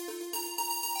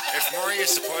If more of you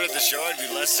supported the show, I'd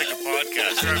be less sick of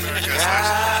podcasts. The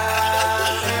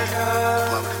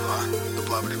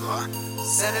blah blah.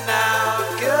 Sending out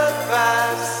good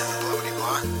vibes. The blah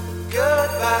blah.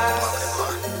 Good vibes.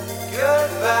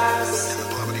 Good vibes. The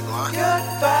blah blah. Good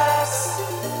vibes.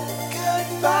 Good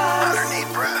vibes. 108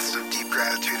 breaths of deep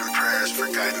gratitude and prayers for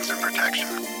guidance and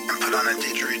protection. And put on a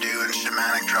didgeridoo and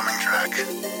shamanic drumming track.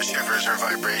 Shivers or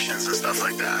vibrations and stuff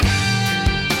like that.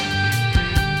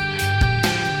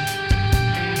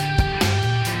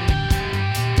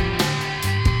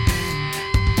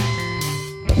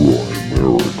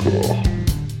 America.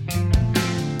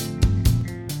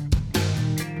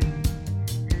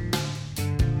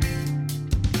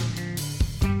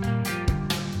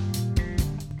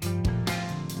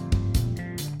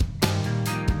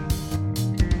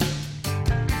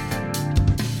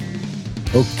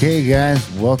 Okay, guys,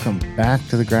 welcome back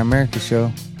to the Grimerica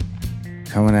Show.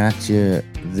 Coming at you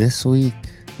this week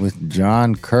with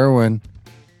John Kirwin,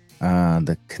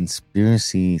 the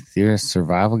Conspiracy Theorist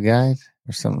Survival Guide,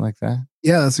 or something like that.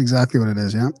 Yeah, that's exactly what it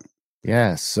is. Yeah.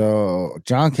 Yeah. So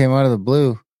John came out of the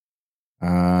blue.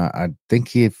 I think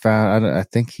he found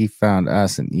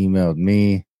us and emailed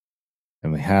me,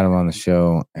 and we had him on the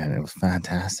show, and it was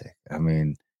fantastic. I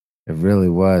mean, it really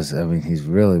was. I mean, he's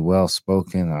really well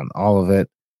spoken on all of it,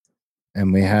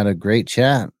 and we had a great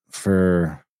chat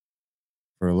for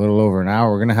a little over an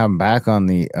hour. We're gonna have him back on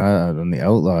the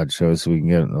Outlawed show so we can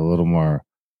get a little more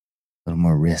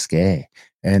risque.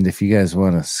 And if you guys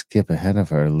want to skip ahead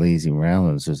of our lazy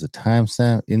ramblings, there's a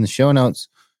timestamp in the show notes,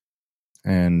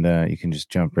 and you can just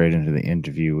jump right into the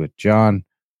interview with John.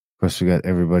 Of course, we got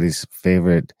everybody's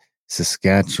favorite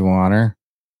Saskatchewaner,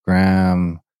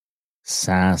 Graham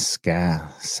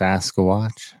Sasquatch.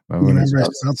 Remember I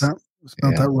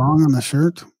spelled that wrong on the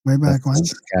shirt way back when?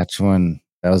 Saskatchewan.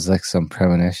 That was like some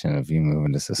premonition of you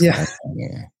moving to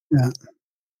Saskatchewan.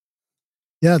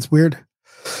 Yeah, it's weird.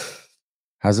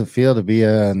 How's it feel to be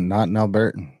not an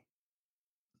Albertan?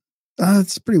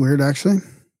 It's pretty weird, actually.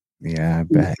 Yeah, I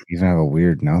bet. You even have a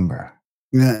weird number.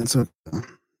 Yeah, it's okay. I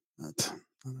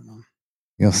don't know.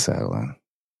 You'll settle in.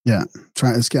 Yeah,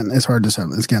 it's hard to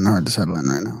settle. It's getting hard to settle in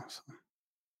right now. So.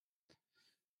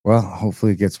 Well,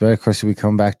 hopefully it gets better. Of course, we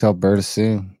come back to Alberta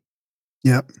soon.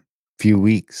 Yep. Few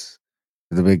weeks.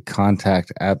 The big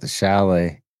contact at the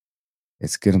chalet.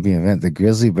 It's going to be an event. The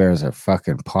grizzly bears are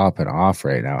fucking popping off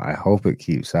right now. I hope it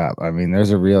keeps up. I mean,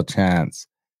 there's a real chance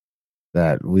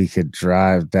that we could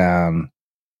drive down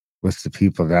with the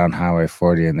people down Highway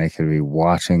 40 and they could be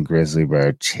watching grizzly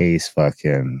bear chase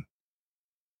fucking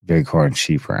bighorn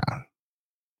sheep around.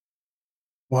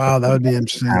 Wow, that would be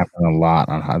interesting. Happen a lot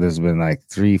on how there's been like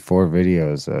 3-4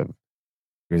 videos of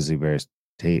grizzly bears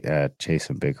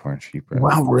chasing bighorn sheep around.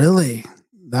 Wow, really?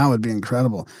 That would be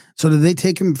incredible. So did they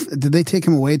take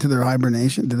him away to their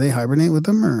hibernation? Did they hibernate with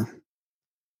them, or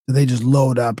do they just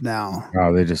load up now?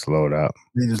 No, they just load up.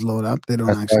 They just load up. They don't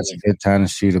That's a good time to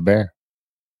shoot a bear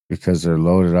because they're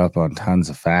loaded up on tons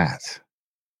of fat.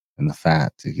 And the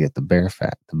fat, to get the bear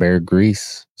fat. The bear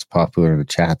grease is popular in the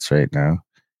chats right now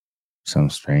for some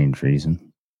strange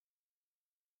reason.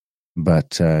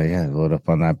 But load up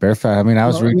on that bear fat. I mean, I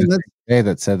was reading today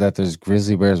that said that there's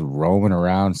grizzly bears roaming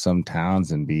around some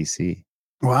towns in BC.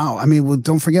 Wow. I mean, well,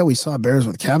 don't forget we saw bears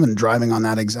with Kevin driving on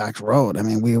that exact road. I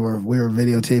mean, we were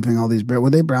videotaping all these bears. Were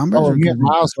they brown bears?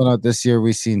 Miles went out this year.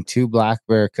 We seen 2 black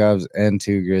bear cubs and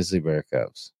 2 grizzly bear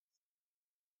cubs.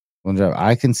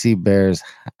 I can see bears.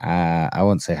 I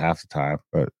wouldn't say half the time,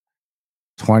 but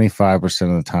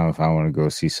 25% of the time, if I want to go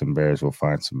see some bears, we'll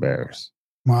find some bears.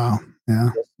 Wow.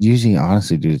 Yeah. Usually,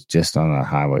 honestly, dude, just on that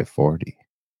Highway 40.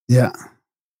 Yeah.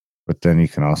 But then you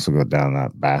can also go down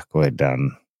that back way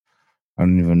down. I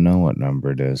don't even know what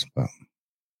number it is, but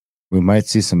we might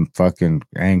see some fucking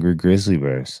angry grizzly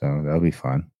bears. So that'll be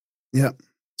fun. Yeah.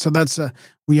 So that's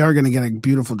we are going to get a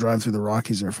beautiful drive through the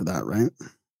Rockies there for that, right?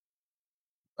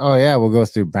 Oh yeah, we'll go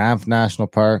through Banff National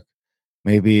Park.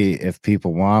 Maybe if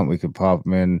people want, we could pop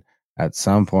them in at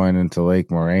some point into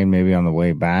Lake Moraine. Maybe on the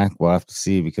way back, we'll have to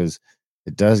see because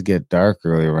it does get dark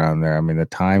early around there. I mean, the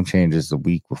time changes the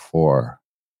week before.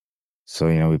 So,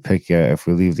 we pick if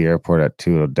we leave the airport at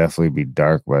 2, it'll definitely be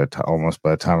dark almost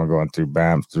by the time we're going through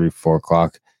Banff, 3-4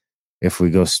 o'clock. If we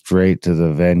go straight to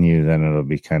the venue, then it'll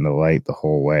be kind of light the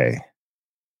whole way.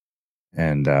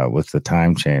 And with the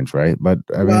time change, right? But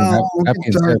I mean, that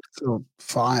being said, till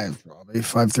 5, probably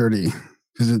 5:30,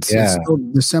 because it's still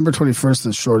December 21st,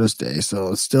 the shortest day,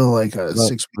 so it's still like a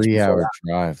 3-hour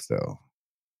drive, though.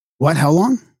 What? How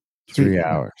long? 3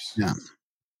 hours. Yeah,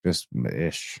 just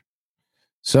ish.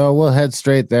 So we'll head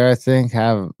straight there. I think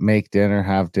have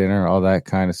dinner, all that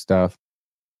kind of stuff,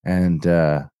 and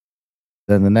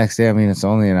then the next day, I mean, it's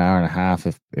only an hour and a half.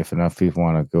 If enough people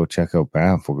want to go check out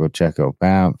Banff, we'll go check out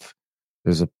Banff.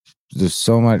 There's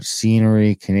so much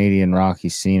scenery, Canadian Rocky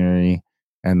scenery,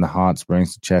 and the hot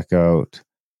springs to check out.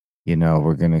 You know,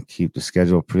 we're gonna keep the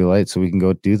schedule pretty light so we can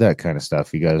go do that kind of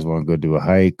stuff. You guys want to go do a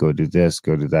hike, go do this,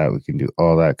 go do that. We can do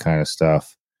all that kind of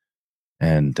stuff,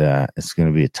 and it's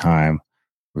gonna be a time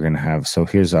we're gonna have. So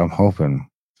I'm hoping.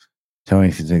 Tell me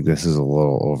if you think this is a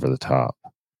little over the top,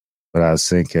 but I was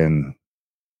thinking,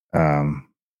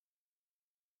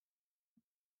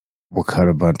 we'll cut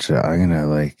a bunch of. I'm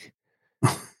gonna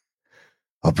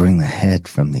I'll bring the head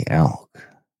from the elk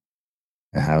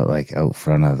and have it out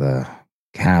front of the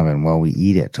cabin while we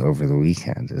eat it over the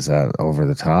weekend. Is that over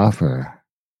the top, or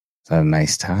is that a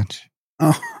nice touch?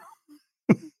 Oh,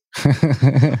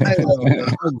 I don't know.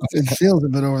 It feels a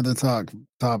bit over the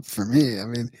top for me. I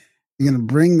mean, you're gonna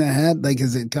bring the head.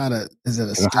 Is it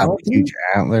a skeleton? Huge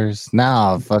antlers?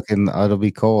 No, fucking. It'll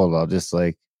be cold. I'll just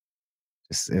I'm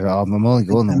only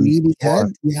going the week before. Head?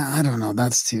 Yeah, I don't know.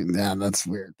 That's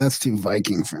weird. That's too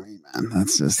Viking for me, man.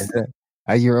 That's just.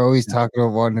 You're always talking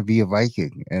about wanting to be a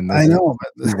Viking, and I know,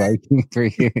 but Viking for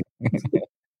you.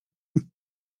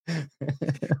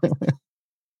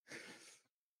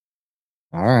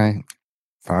 All right,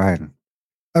 fine.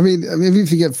 I mean, maybe if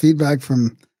you get feedback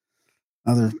from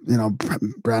other,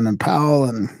 Brandon Powell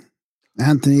and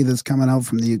Anthony that's coming out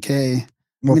from the UK.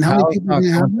 Well, I mean, how many people do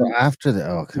you have after the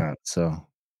elk hunt? So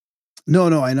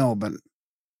no, I know, but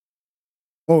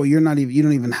you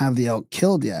don't even have the elk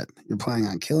killed yet. You're planning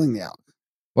on killing the elk.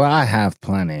 Well, I have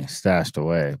plenty stashed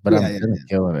away, but I'm gonna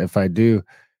kill him. If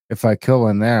I kill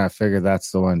one there, I figure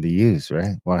that's the one to use,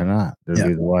 right? Why not? It'll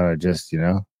be the one I just,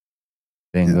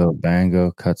 bingo,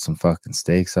 bango, cut some fucking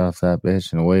steaks off that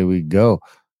bitch, and away we go.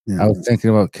 Yeah. I was thinking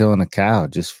about killing a cow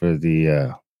just for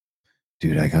the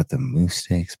dude, I got the moose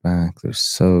steaks back. They're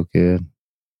so good.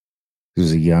 It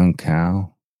was a young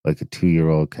cow, like a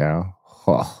 2-year-old cow.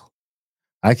 Oh,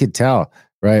 I could tell.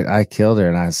 Right, I killed her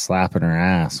and I was slapping her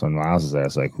ass when Miles was there. I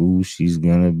was like, "Ooh, she's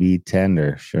gonna be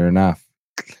tender." Sure enough,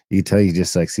 you can tell. You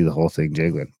just see the whole thing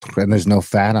jiggling, and there's no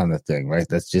fat on the thing, right?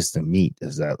 That's just the meat.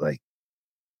 Is that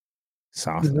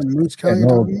soft? Is the moose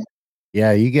cow?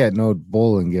 Yeah, you get an old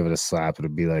bull and give it a slap,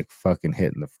 it'd be like fucking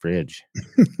hitting the fridge.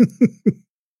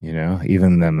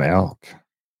 Even them elk.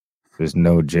 There's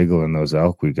no jiggle in those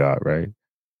elk we got, right?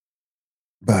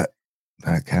 But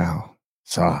that cow,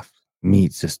 soft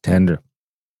meat's just tender.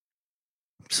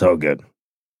 So good.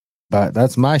 But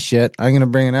that's my shit. I'm going to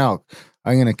bring an elk.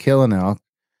 I'm going to kill an elk,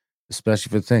 especially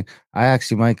for the thing. I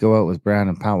actually might go out with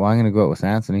Brandon Powell. Well, I'm going to go out with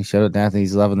Anthony. Shout out to Anthony.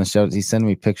 He's loving the show. He's sending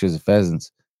me pictures of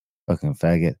pheasants. Fucking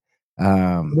faggot.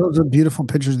 Those are beautiful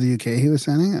pictures of the UK he was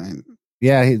sending.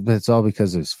 Yeah, but it's all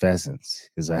because of his pheasants.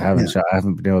 Because I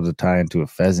haven't been able to tie into a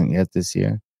pheasant yet this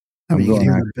year. You can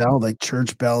hear the bell, like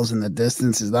church bells in the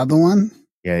distance. Is that the one?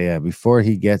 Yeah. Before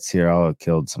he gets here, I'll have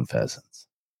killed some pheasants.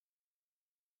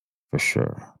 For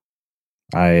sure.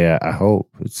 I hope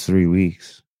it's 3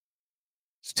 weeks.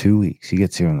 It's 2 weeks. He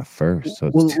gets here on the 1st, so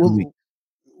it's 2 weeks.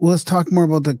 Well, let's talk more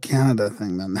about the Canada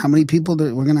thing then. How many people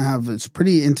we're going to have? It's a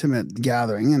pretty intimate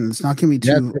gathering, and it's not going to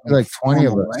be too 20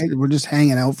 of us, right? We're just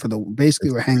hanging out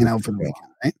we're hanging out for the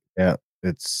weekend, right? Yeah.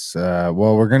 It's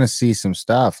we're gonna see some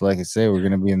stuff. Like I say, we're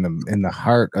gonna be in the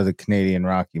heart of the Canadian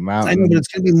Rocky Mountains. I know, but it's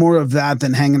gonna be more of that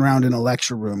than hanging around in a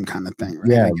lecture room kind of thing,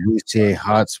 right? Yeah, UCA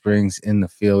hot springs in the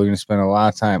field. We're gonna spend a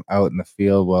lot of time out in the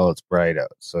field while it's bright out.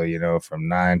 So from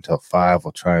 9 till 5,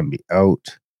 we'll try and be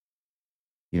out.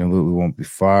 But we won't be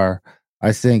far.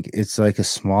 I think it's a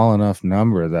small enough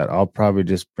number that I'll probably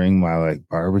just bring my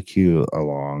barbecue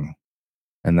along.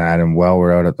 And while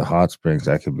we're out at the hot springs,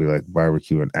 I could be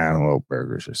barbecue and antelope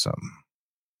burgers or something.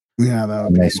 Yeah, that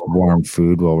would be nice warm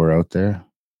food while we're out there.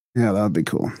 Yeah, that would be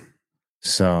cool.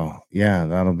 So yeah,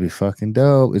 that'll be fucking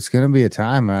dope. It's gonna be a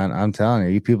time, man. I'm telling you.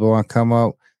 You people want to come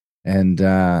out and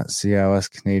see how us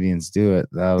Canadians do it.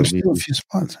 There's still a few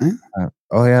spots, right?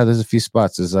 Oh yeah, there's a few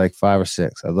spots. There's 5 or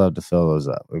 6. I'd love to fill those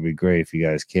up. It'd be great if you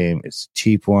guys came. It's a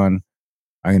cheap one.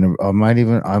 I'll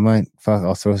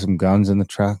throw some guns in the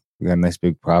truck. We got a nice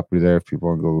big property there. If people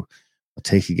want to go, I'll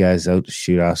take you guys out to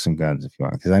shoot off some guns if you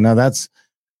want. Because I know that's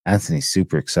Anthony's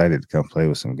super excited to come play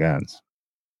with some guns.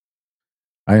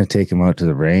 I'm going to take him out to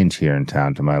the range here in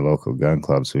town to my local gun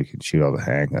club so we can shoot all the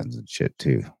handguns and shit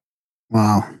too.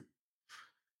 Wow.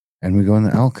 And we go on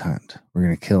the elk hunt. We're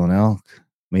going to kill an elk,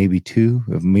 maybe 2.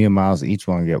 If me and Miles each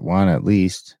want to get 1 at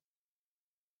least.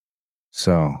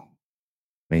 So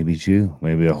maybe 2,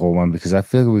 maybe a whole one, because I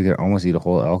feel like we could almost eat a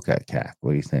whole elk at CAC.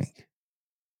 What do you think?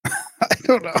 I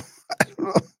don't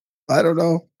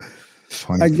know.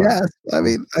 I guess. I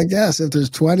mean, I guess if there's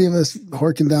 20 of us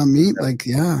horking down meat, like,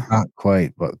 yeah. Not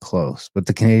quite, but close. But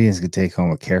the Canadians could take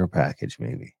home a care package,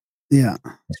 maybe. Yeah.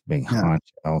 It's big Yeah.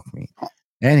 haunch elk meat.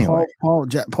 Anyway, Paul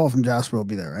from Jasper will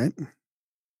be there, right?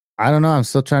 I don't know. I'm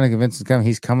still trying to convince him to come.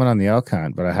 He's coming on the elk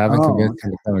hunt, but I haven't convinced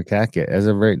him to come to cat yet. As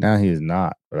of right now, he is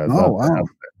not. But I'd love to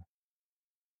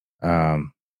have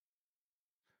him.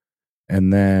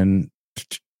 And then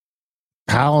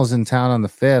Powell's in town on the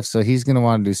 5th, so he's going to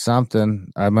want to do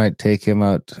something. I might take him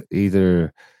out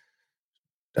either.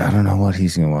 I don't know what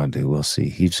he's going to want to do. We'll see.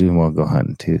 He's going to want to go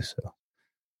hunting too, so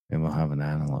and we'll have an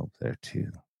antelope there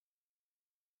too.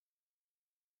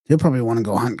 He'll probably want to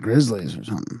go hunt grizzlies or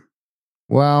something.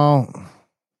 Well,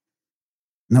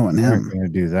 knowing him, going to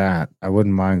do that. I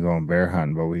wouldn't mind going bear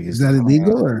hunting, but is that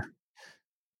illegal or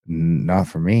not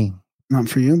for me? Not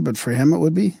for you, but for him it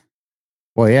would be.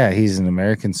 Well, yeah, he's an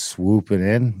American swooping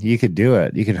in. You could do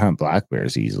it. You could hunt black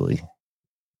bears easily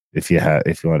if you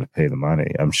want to pay the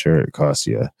money. I'm sure it costs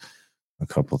you a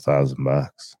couple $1,000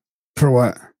 for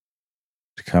what?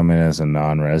 To come in as a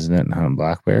non-resident and hunt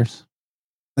black bears.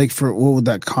 Like for what would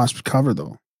that cost cover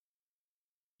though?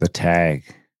 The tag.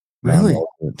 Really?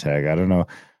 The tag. I don't know.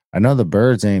 I know the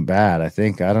birds ain't bad. I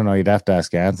don't know. You'd have to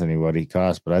ask Anthony what he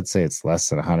costs, but I'd say it's less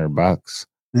than $100.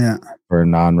 Yeah. For a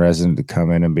non-resident to come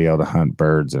in and be able to hunt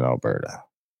birds in Alberta.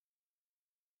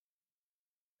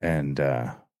 And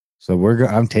so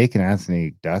I'm taking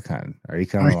Anthony duck hunting. Are you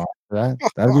coming along for that?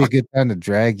 That'd be a good time to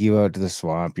drag you out to the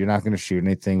swamp. You're not going to shoot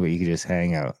anything, but you can just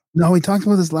hang out. No, we talked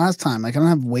about this last time. Like I don't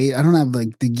have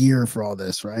like the gear for all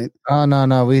this, right? Oh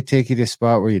no. We take you to a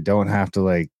spot where you don't have to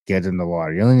like get in the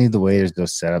water. You only need the waders to go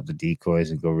set up the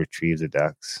decoys and go retrieve the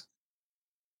ducks.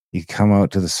 You come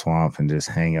out to the swamp and just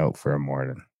hang out for a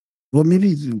morning. Well,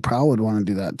 maybe Powell would want to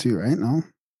do that too, right? No?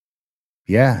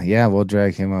 Yeah, we'll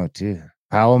drag him out too.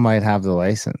 Powell might have the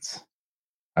license.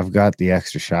 I've got the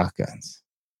extra shotguns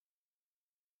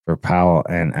for Powell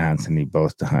and Anthony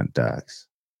both to hunt ducks.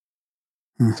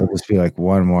 So this be like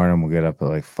one morning, we'll get up at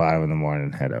like 5 a.m.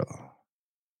 and head out.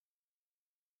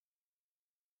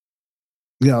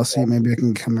 Yeah, I'll see. Maybe I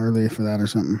can come early for that or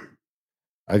something.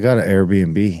 I got an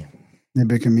Airbnb.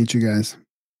 Maybe I can meet you guys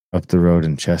up the road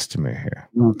in Chestermere here.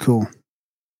 Oh, cool.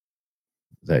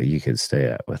 That you could stay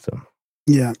at with them.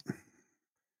 Yeah.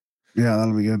 Yeah,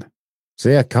 that'll be good. So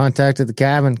yeah, contacted the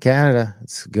cabin, Canada.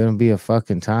 It's gonna be a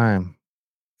fucking time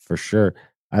for sure.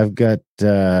 I've got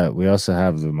we also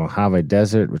have the Mojave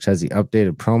Desert, which has the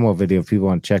updated promo video if people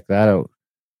want to check that out.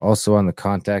 Also on the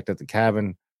contact at the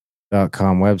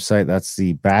cabin.com website. That's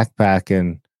the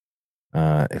backpacking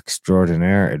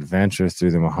extraordinaire adventure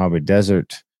through the Mojave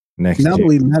Desert. Now that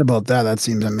we met about that, that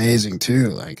seems amazing too.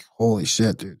 Like, holy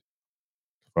shit, dude.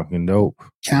 Fucking dope.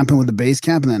 Camping with the base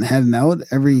camp and then heading out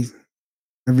every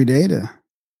day to.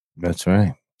 That's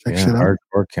right. Check shit out.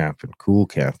 Hardcore camping, cool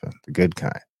camping, the good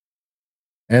kind.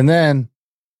 And then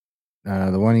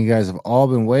the one you guys have all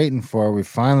been waiting for, we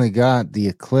finally got the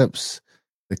Eclipse,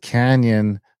 the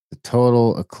Canyon, the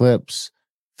Total Eclipse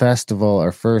Festival,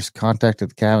 our first Contact at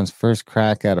the Cabin's first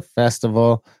crack at a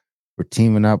festival. We're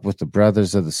teaming up with the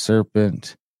Brothers of the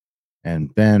Serpent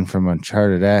and Ben from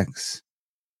Uncharted X.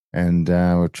 And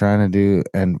we're trying to do,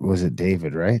 and was it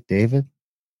David, right? David?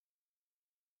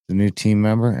 The new team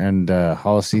member, and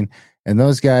Holocene. And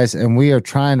those guys, and we are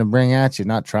trying to bring at you,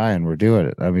 not trying, we're doing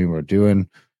it. I mean, we're doing,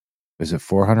 is it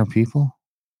 400 people?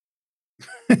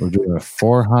 We're doing a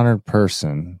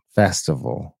 400-person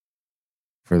festival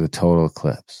for the Total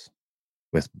Eclipse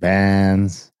with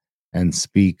bands and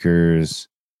speakers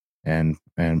and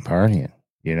partying,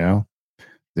 you know?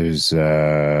 There's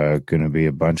going to be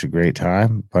a bunch of great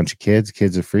time, a bunch of kids.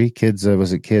 Kids are free. Kids,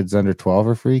 was it kids under 12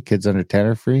 are free? Kids under 10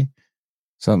 are free?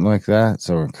 Something like that.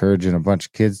 So we're encouraging a bunch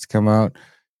of kids to come out.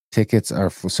 Tickets are,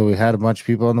 so we had a bunch of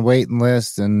people on the waiting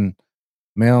list and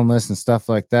mailing list and stuff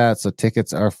like that. So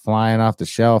tickets are flying off the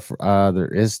shelf.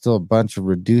 There is still a bunch of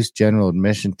reduced general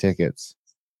admission tickets.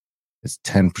 It's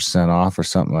 10% off or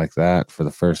something like that for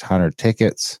the first 100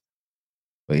 tickets.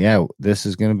 But yeah, this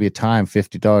is going to be a time.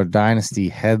 $50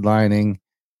 Dynasty headlining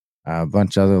a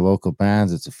bunch of other local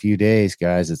bands. It's a few days,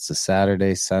 guys. It's a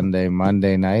Saturday, Sunday,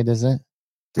 Monday night, is it?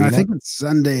 I think it's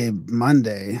Sunday,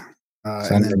 Monday,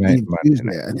 Sunday and then night, leave Tuesday.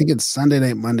 Night. I think it's Sunday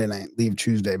night, Monday night, leave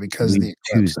Tuesday because leave of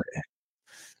the Tuesday.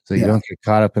 So you don't get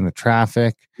caught up in the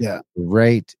traffic. Yeah.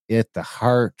 Right at the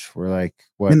heart. We're like,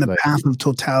 what? In the path of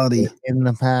totality. In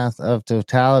the path of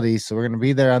totality. So we're going to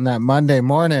be there on that Monday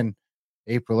morning,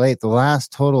 April 8th, the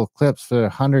last total eclipse for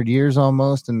 100 years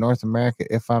almost in North America,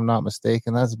 if I'm not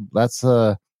mistaken. That's it's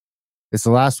the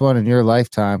last one in your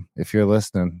lifetime, if you're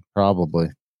listening, probably.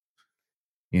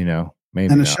 You know,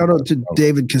 Maybe And a not. shout out to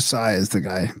David Kasai is the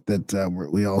guy that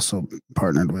we also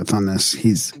partnered with on this.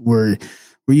 We're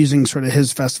using sort of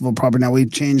his festival property now.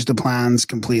 We've changed the plans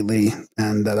completely,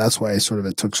 and that's why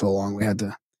it took so long. We had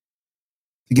to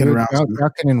get around.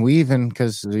 Ducking and weaving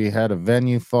because we had a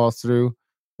venue fall through,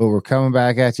 but we're coming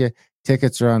back at you.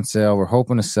 Tickets are on sale. We're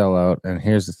hoping to sell out, and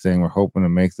here's the thing: we're hoping to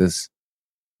make this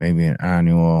maybe an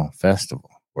annual festival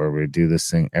where we do this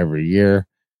thing every year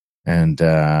and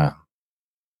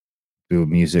do a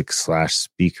music /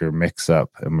 speaker mix up,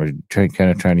 and we're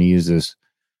trying to use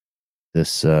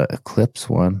this Eclipse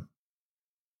one.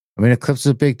 I mean, Eclipse is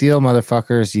a big deal,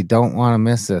 motherfuckers. You don't want to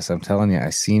miss this. I'm telling you,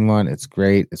 I seen one. It's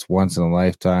great. It's once in a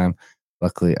lifetime.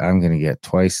 Luckily, I'm going to get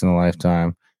twice in a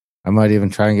lifetime. I might even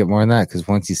try and get more than that because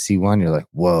once you see one, you're like,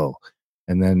 whoa.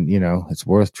 And then, it's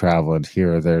worth traveling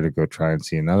here or there to go try and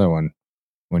see another one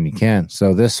when you can.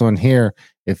 So this one here,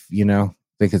 if,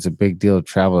 think it's a big deal to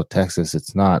travel to Texas,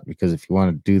 it's not, because if you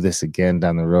want to do this again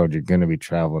down the road, you're going to be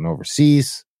traveling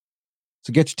overseas.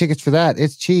 So get your tickets for that.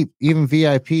 It's cheap. Even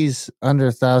VIPs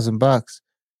under $1,000.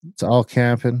 It's all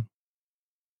camping.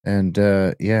 And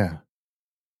yeah.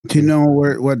 Do you know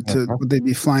what they'd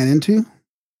be flying into?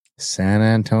 San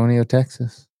Antonio,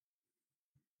 Texas,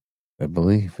 I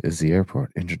believe, is the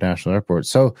airport, international airport.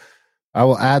 So I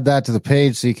will add that to the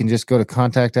page so you can just go to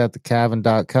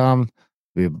contact@thecavern.com.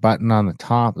 There'll be a button on the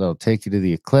top that'll take you to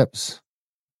the Eclipse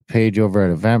page over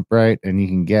at Eventbrite, and you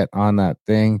can get on that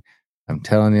thing. I'm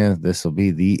telling you, this will be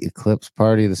the Eclipse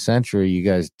party of the century. You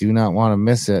guys do not want to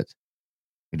miss it.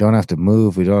 We don't have to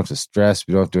move. We don't have to stress.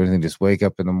 We don't have to do anything. Just wake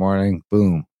up in the morning.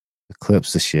 Boom.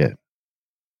 Eclipse the shit.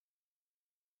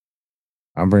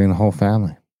 I'm bringing the whole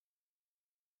family.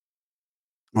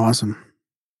 Awesome.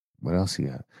 What else you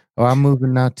got? Oh, I'm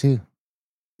moving now too.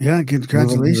 Yeah,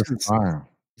 congratulations.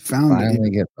 Finally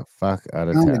get the fuck out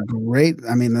of town. Great.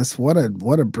 I mean, what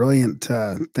a brilliant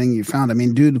thing you found. I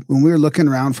mean, dude, when we were looking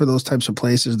around for those types of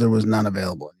places, there was none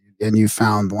available, and you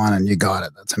found one and you got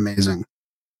it. That's amazing.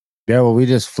 Yeah, well, we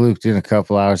just fluked in a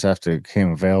couple hours after it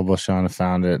came available. Shauna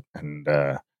found it, and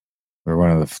we're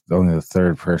only the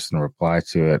third person to reply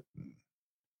to it.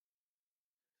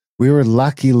 We were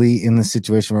luckily in the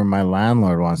situation where my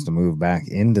landlord wants to move back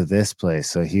into this place.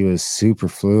 So he was super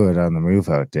fluid on the move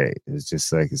out date. It was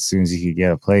just like as soon as he could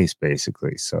get a place,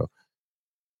 basically. So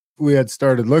we had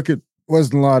started looking,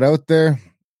 wasn't a lot out there.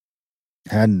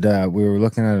 And we were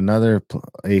looking at another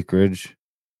acreage,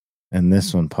 and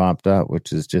this one popped up,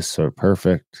 which is just so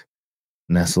perfect.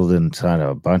 Nestled inside of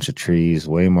a bunch of trees,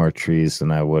 way more trees than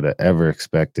I would have ever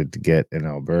expected to get in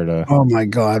Alberta. Oh my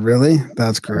God, really?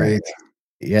 That's great.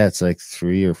 Yeah, it's like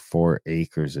 3 or 4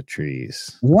 acres of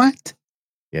trees. What?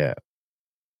 Yeah.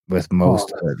 With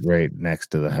most of it right next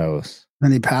to the house.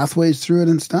 Any pathways through it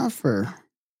and stuff? Or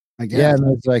I guess. Yeah,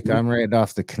 and it's like I'm right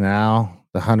off the canal.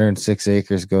 The 106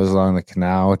 acres goes along the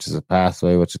canal, which is a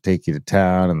pathway which will take you to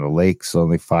town, and the lake's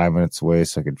only 5 minutes away,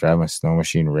 so I could drive my snow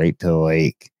machine right to the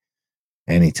lake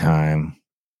anytime.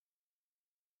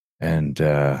 And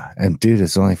dude,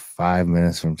 it's only 5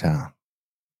 minutes from town.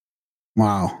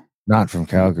 Wow. Not from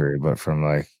Calgary, but from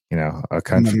a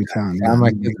country town.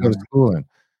 My kids go to school in.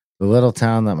 The little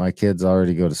town that my kids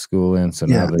already go to school in. So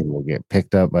now they will get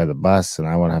picked up by the bus, and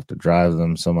I won't have to drive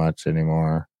them so much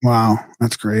anymore. Wow.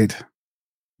 That's great.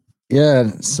 Yeah.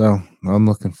 So I'm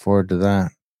looking forward to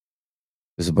that.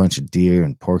 There's a bunch of deer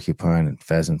and porcupine and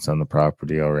pheasants on the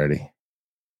property already.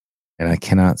 And I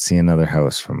cannot see another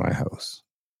house from my house.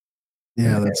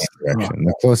 Yeah. That's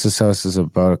the closest house is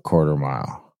about a quarter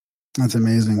mile. That's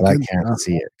amazing. But I can't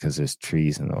see it because there's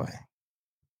trees in the way.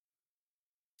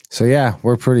 So yeah,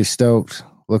 we're pretty stoked.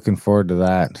 Looking forward to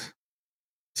that.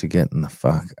 To getting the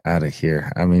fuck out of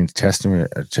here. I mean,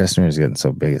 Chestermere is getting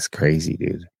so big, it's crazy,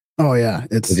 dude. Oh yeah,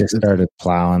 we just started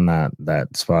plowing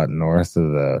that spot north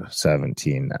of the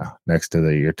 17 now, next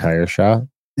to your tire shop.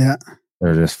 Yeah,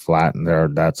 they're just flat,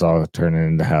 and that's all turning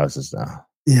into houses now.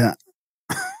 Yeah.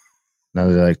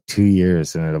 Another like 2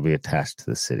 years and it'll be attached to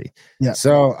the city. Yeah.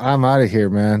 So I'm out of here,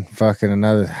 man. Fucking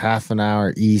another half an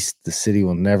hour east. The city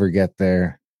will never get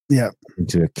there. Yeah.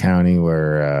 Into a county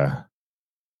where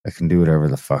I can do whatever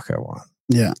the fuck I want.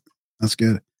 Yeah. That's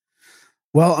good.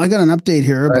 Well, I got an update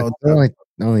here about only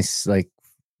like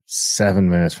 7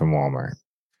 minutes from Walmart.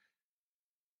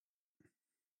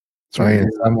 Sorry. I mean,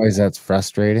 in some ways that's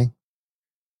frustrating,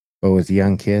 but with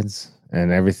young kids and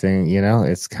everything,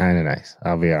 it's kind of nice.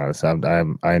 I'll be honest.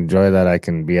 I enjoy that I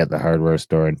can be at the hardware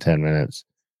store in 10 minutes,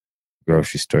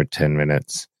 grocery store 10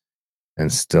 minutes,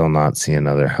 and still not see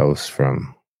another house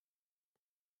from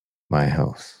my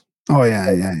house. Oh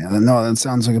yeah. No, that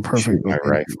sounds like a perfect. My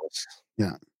rifles.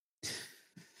 Yeah.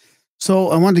 So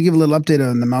I wanted to give a little update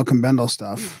on the Malcolm Bendall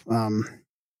stuff.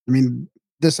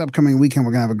 This upcoming weekend,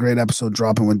 we're going to have a great episode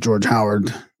dropping with George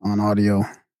Howard on audio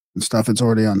and stuff. It's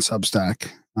already on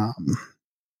Substack.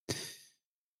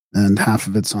 And half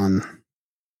of it's on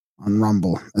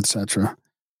Rumble, etc.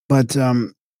 But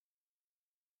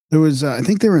there was, I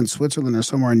think they were in Switzerland or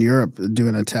somewhere in Europe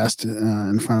doing a test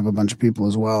in front of a bunch of people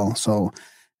as well. So,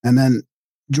 and then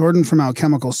Jordan from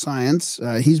Alchemical Science,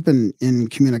 he's been in in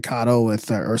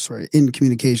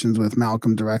communications with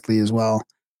Malcolm directly as well.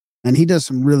 And he does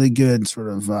some really good sort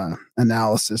of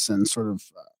analysis and sort of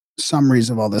summaries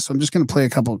of all this. So I'm just going to play a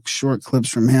couple short clips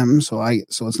from him. So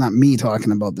it's not me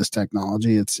talking about this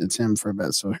technology. It's him for a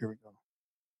bit. So here we go.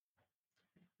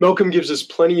 Malcolm gives us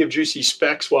plenty of juicy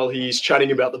specs while he's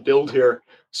chatting about the build here.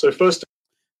 So first,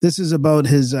 this is about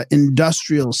his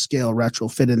industrial scale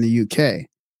retrofit in the UK.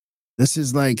 This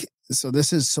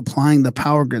is supplying the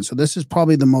power grid. So this is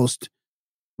probably the most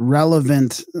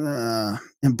relevant,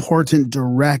 important,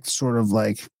 direct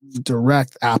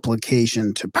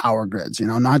application to power grids,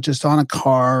 not just on a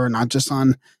car or not just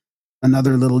on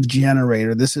another little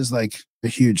generator. This is like a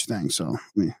huge thing. So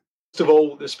first of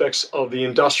all, the specs of the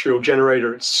industrial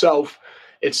generator itself.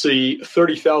 It's the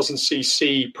 30,000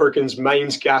 cc Perkins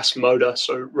mains gas motor,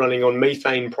 so running on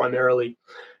methane primarily.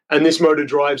 And this motor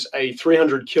drives a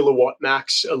 300 kilowatt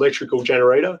max electrical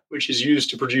generator, which is used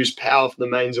to produce power for the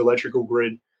mains electrical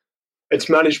grid. It's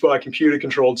managed by a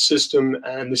computer-controlled system,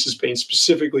 and this has been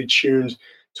specifically tuned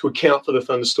to account for the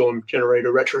thunderstorm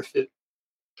generator retrofit.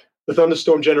 The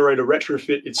thunderstorm generator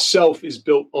retrofit itself is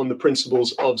built on the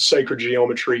principles of sacred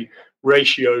geometry,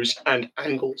 ratios, and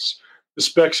angles. The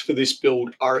specs for this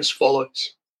build are as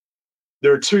follows.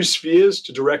 There are two spheres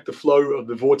to direct the flow of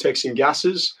the vortexing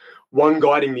gases, one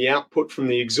guiding the output from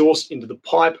the exhaust into the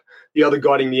pipe, the other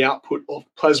guiding the output of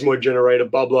plasmoid generator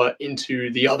bubbler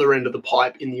into the other end of the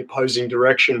pipe in the opposing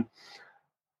direction.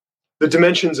 The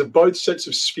dimensions of both sets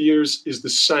of spheres is the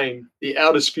same. The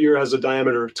outer sphere has a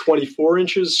diameter of 24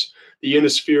 inches. The inner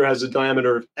sphere has a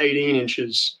diameter of 18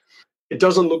 inches. It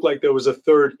doesn't look like there was a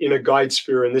third inner guide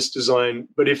sphere in this design,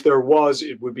 but if there was,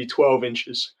 it would be 12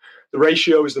 inches. The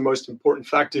ratio is the most important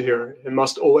factor here. It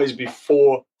must always be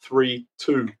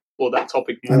 4:3:2 for that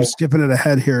topic more. I'm skipping it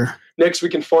ahead here. Next, we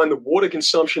can find the water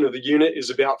consumption of the unit is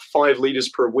about 5 liters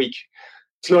per week.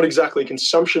 It's not exactly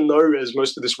consumption, though, as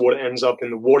most of this water ends up in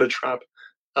the water trap,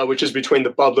 which is between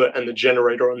the bubbler and the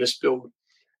generator on this build.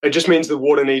 It just means the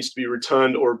water needs to be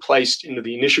returned or replaced into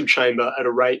the initial chamber at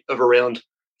a rate of around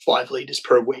 5 liters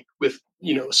per week, with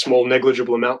a small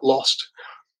negligible amount lost.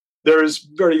 There is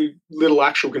very little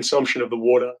actual consumption of the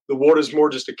water. The water is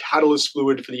more just a catalyst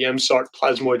fluid for the MSART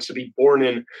plasmoids to be born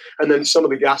in, and then some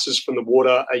of the gases from the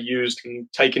water are used and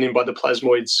taken in by the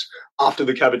plasmoids after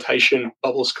the cavitation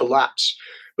bubbles collapse.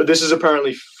 But this is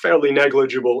apparently fairly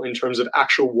negligible in terms of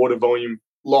actual water volume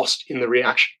lost in the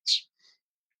reactions.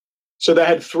 So they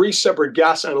had 3 separate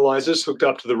gas analyzers hooked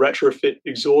up to the retrofit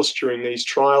exhaust during these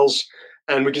trials,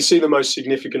 and we can see the most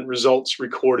significant results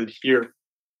recorded here.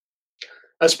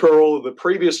 As per all of the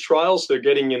previous trials, they're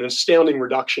getting an astounding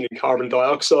reduction in carbon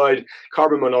dioxide,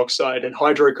 carbon monoxide, and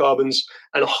hydrocarbons,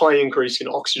 and a high increase in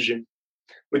oxygen.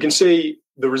 We can see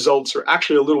the results are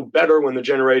actually a little better when the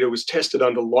generator was tested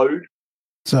under load.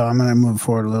 So I'm going to move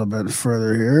forward a little bit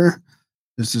further here,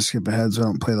 just to skip ahead so I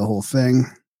don't play the whole thing.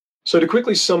 So to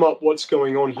quickly sum up what's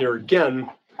going on here again,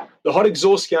 the hot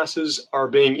exhaust gases are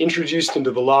being introduced into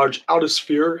the large outer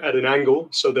sphere at an angle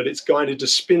so that it's guided to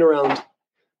spin around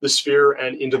the sphere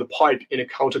and into the pipe in a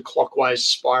counterclockwise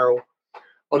spiral.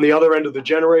 On the other end of the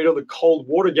generator, the cold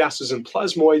water gases and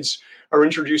plasmoids are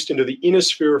introduced into the inner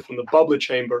sphere from the bubbler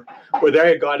chamber, where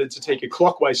they are guided to take a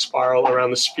clockwise spiral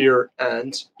around the sphere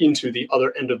and into the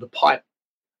other end of the pipe.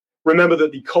 Remember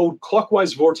that the cold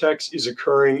clockwise vortex is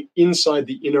occurring inside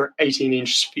the inner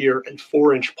 18-inch sphere and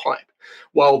 4-inch pipe,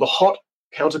 while the hot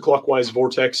counterclockwise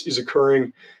vortex is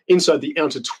occurring inside the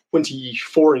outer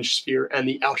 24-inch sphere and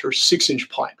the outer 6-inch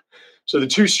pipe. So the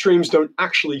two streams don't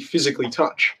actually physically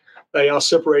touch. They are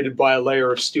separated by a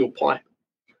layer of steel pipe.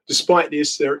 Despite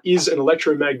this, there is an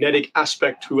electromagnetic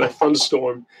aspect to a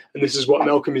thunderstorm, and this is what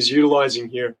Malcolm is utilizing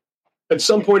here. At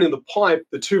some point in the pipe,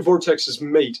 the two vortexes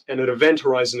meet and an event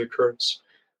horizon occurs.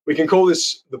 We can call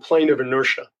this the plane of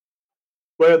inertia,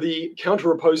 where the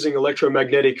counter-opposing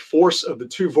electromagnetic force of the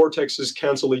two vortexes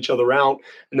cancel each other out,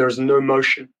 and there is no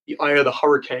motion, the eye of the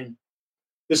hurricane.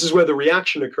 This is where the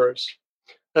reaction occurs.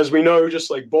 As we know, just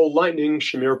like ball lightning,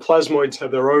 Shamir plasmoids have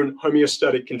their own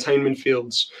homeostatic containment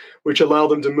fields, which allow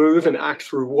them to move and act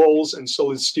through walls and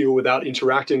solid steel without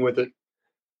interacting with it.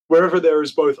 Wherever there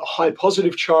is both a high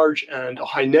positive charge and a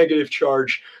high negative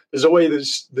charge, There's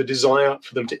always the desire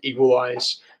for them to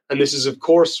equalize. And this is, of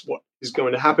course, what is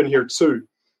going to happen here too.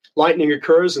 Lightning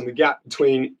occurs, and the gap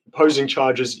between opposing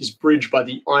charges is bridged by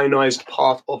the ionized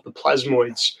path of the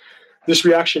plasmoids. This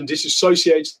reaction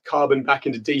disassociates the carbon back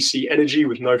into DC energy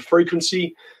with no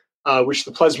frequency, which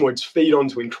the plasmoids feed on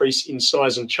to increase in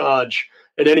size and charge.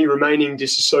 And any remaining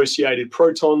disassociated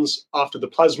protons, after the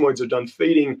plasmoids are done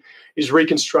feeding, is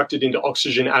reconstructed into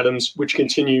oxygen atoms, which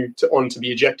continue to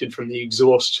be ejected from the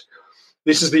exhaust.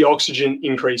 This is the oxygen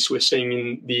increase we're seeing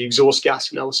in the exhaust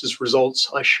gas analysis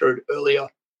results I showed earlier.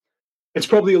 It's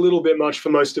probably a little bit much for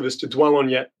most of us to dwell on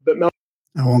yet, but I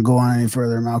won't go on any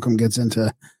further. Malcolm gets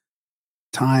into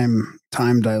time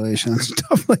dilation and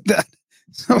stuff like that.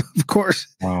 So of course,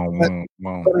 but I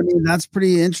mean, that's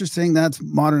pretty interesting. That's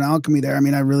modern alchemy there. I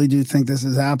mean, I really do think this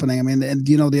is happening. I mean, and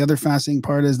the other fascinating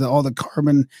part is that all the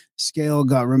carbon scale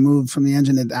got removed from the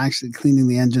engine. It's actually cleaning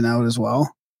the engine out as well,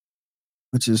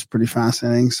 which is pretty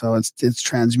fascinating. So it's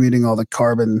transmuting all the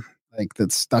carbon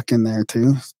that's stuck in there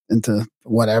too into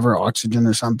whatever, oxygen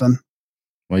or something.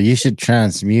 Well, you should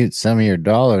transmute some of your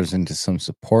dollars into some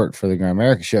support for the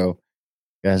Grimerica show.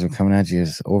 Guys, we're coming at you.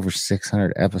 It's over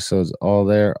 600 episodes, all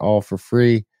there, all for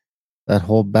free. That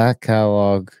whole back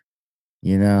catalog,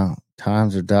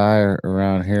 times are dire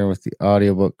around here with the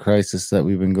audiobook crisis that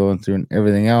we've been going through and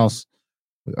everything else.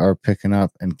 We are picking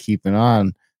up and keeping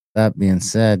on. That being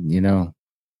said, we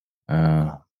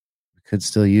could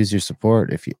still use your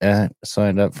support. If you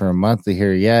signed up for a monthly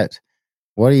here yet,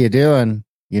 what are you doing?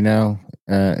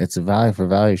 It's a value for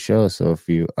value show. So if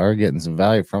you are getting some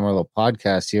value from our little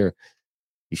podcast here,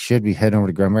 you should be heading over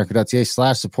to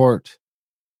grimerica.ca/support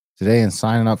today and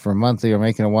signing up for a monthly or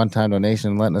making a one-time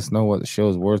donation and letting us know what the show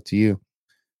is worth to you.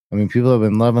 I mean, people have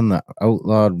been loving the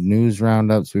Outlawed news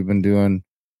roundups we've been doing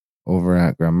over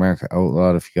at Grimerica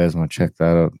Outlawed. If you guys want to check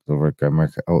that out, over at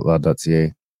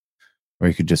grimericaoutlawed.ca, or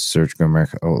you could just search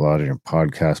Grimerica Outlawed in your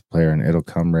podcast player and it'll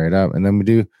come right up. And then we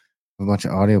do a bunch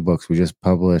of audiobooks. We just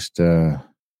published the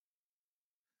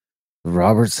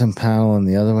Robertson panel and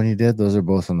the other one you did. Those are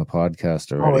both on the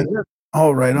podcast already.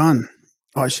 Oh, right on.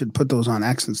 Oh, I should put those on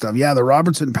X and stuff. Yeah, the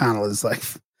Robertson panel is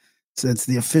it's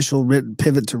the official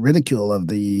pivot to ridicule of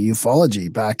the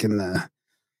ufology back in the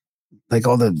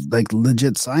all the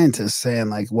legit scientists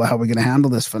saying well, how are we going to handle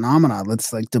this phenomenon?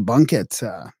 Let's debunk it.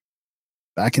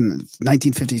 Back in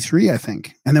 1953, I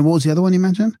think. And then what was the other one you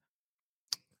mentioned?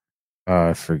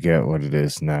 I forget what it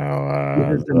is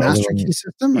now. The master key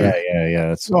system? Yeah.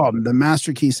 That's the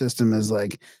master key system is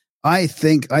I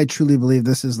truly believe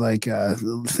this is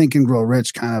Think and Grow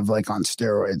Rich kind of on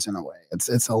steroids in a way.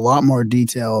 It's a lot more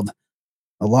detailed,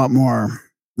 a lot more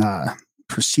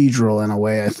procedural in a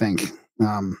way, I think.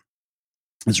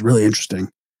 It's really interesting.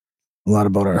 A lot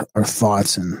about our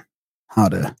thoughts and how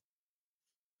to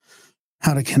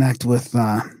connect with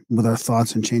our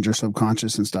thoughts and change our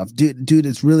subconscious and stuff. Dude,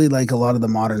 it's really a lot of the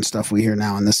modern stuff we hear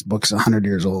now, and this book's 100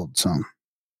 years old. So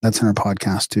that's in our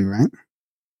podcast too, right?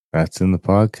 That's in the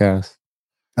podcast.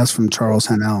 That's from Charles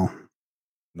Hennell.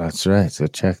 That's right. So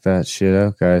check that shit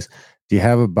out, guys. Do you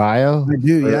have a bio? I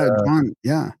do, yeah. John,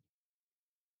 yeah.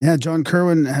 Yeah, John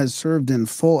Kirwin has served in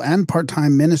full and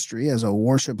part-time ministry as a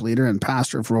worship leader and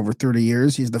pastor for over 30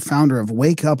 years. He's the founder of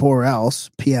Wake Up or Else,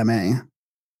 PMA,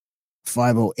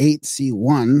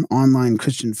 508c1 online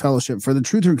Christian fellowship for the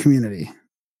truther community.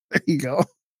 There you go.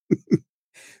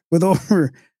 With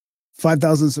over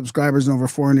 5,000 subscribers and over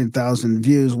 400,000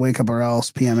 views, Wake Up or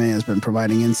Else PMA has been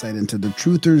providing insight into the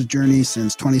truther's journey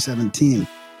since 2017.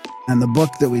 And the book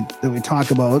that we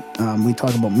talk about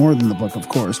more than the book, of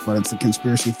course, but it's the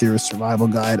Conspiracy Theorist Survival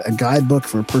Guide, a guidebook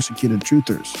for persecuted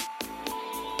truthers.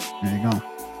 There you go.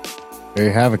 There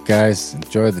you have it, guys.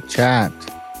 Enjoy the chat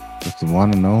with the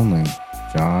one and only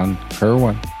John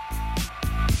Kirwin.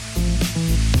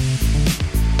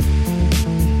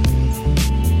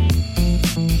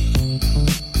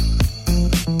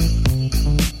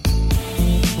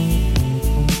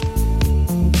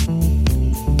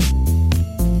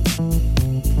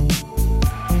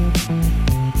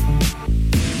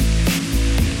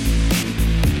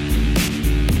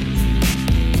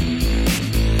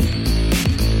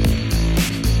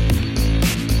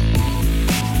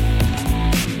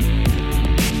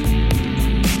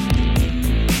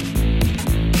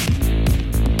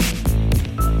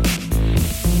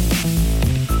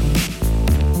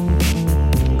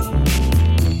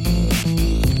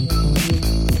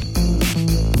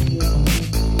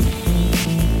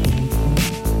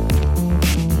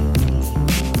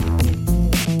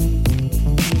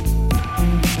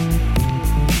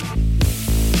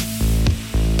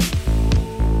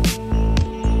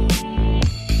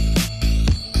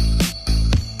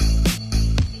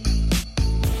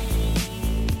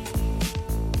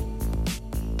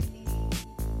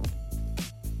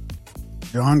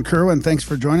 John Kirwin, thanks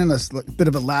for joining us. A bit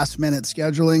of a last-minute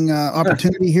scheduling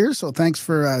opportunity here, so thanks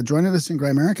for joining us in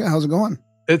Grimerica. How's it going?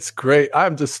 It's great.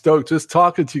 I'm just stoked. Just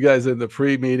talking to you guys in the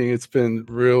pre-meeting, it's been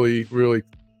really, really.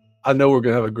 I know we're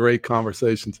going to have a great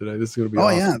conversation today. This is going to be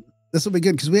awesome. Yeah. This will be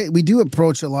good because we do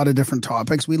approach a lot of different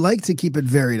topics. We like to keep it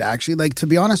varied, actually. Like, to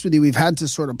be honest with you, we've had to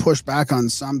sort of push back on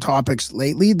some topics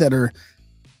lately that are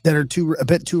a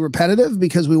bit too repetitive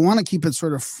because we want to keep it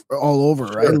sort of all over,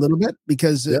 right? A little bit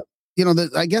because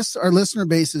I guess our listener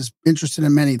base is interested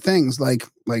in many things, like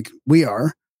we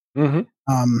are.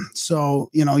 Mm-hmm. So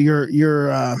you're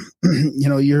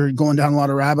you're going down a lot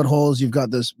of rabbit holes. You've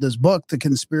got this book, The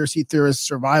Conspiracy Theorist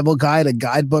Survival Guide, a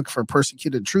guidebook for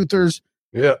persecuted truthers.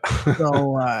 Yeah.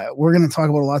 So we're going to talk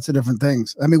about lots of different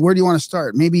things. I mean, where do you want to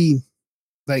start? Maybe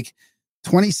like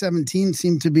 2017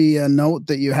 seemed to be a note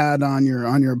that you had on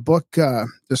your book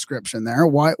description there.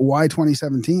 Why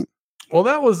 2017? Well,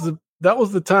 that was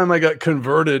the time I got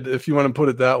converted, if you want to put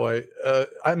it that way.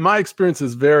 My experience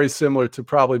is very similar to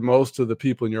probably most of the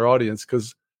people in your audience,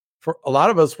 because for a lot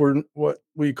of us, we're what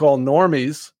we call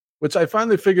normies, which I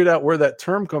finally figured out where that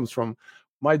term comes from.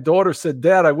 My daughter said,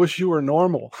 "Dad, I wish you were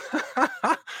normal."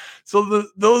 So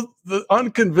the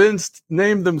unconvinced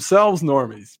named themselves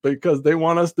normies because they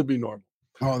want us to be normal.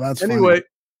 Oh, that's anyway. Funny.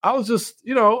 I was just,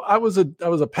 I was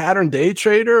a pattern day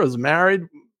trader. I was married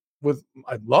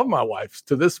I love my wife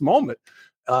to this moment.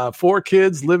 4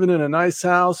 kids, living in a nice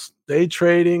house, day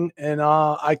trading, and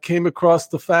I came across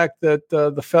the fact that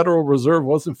the Federal Reserve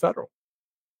wasn't federal.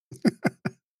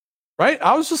 Right?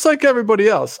 I was just like everybody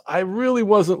else. I really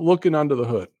wasn't looking under the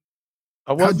hood.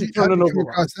 I wasn't turning over. How'd you come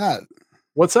across that?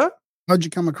 What's that? How'd you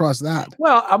come across that?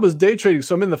 Well, I was day trading,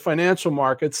 so I'm in the financial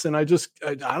markets, and I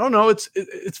don't know.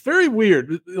 It's very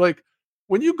weird. Like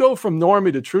when you go from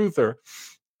normie to truther,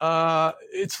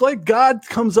 it's like God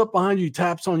comes up behind you,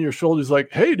 taps on your shoulders,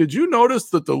 like, "Hey, did you notice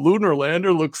that the lunar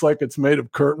lander looks like it's made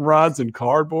of curtain rods and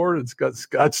cardboard? It's got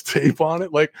Scotch tape on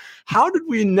it. Like, how did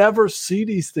we never see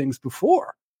these things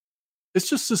before?" It's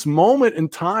just this moment in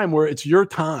time where it's your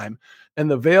time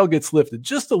and the veil gets lifted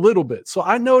just a little bit. So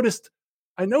I noticed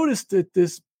that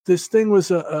this thing was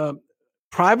a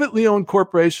privately owned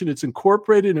corporation. It's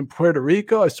incorporated in Puerto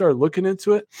Rico. I started looking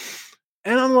into it,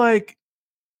 and I'm like,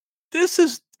 this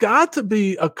has got to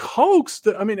be a hoax.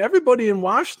 Everybody in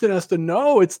Washington has to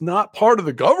know it's not part of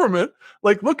the government.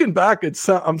 Like, looking back,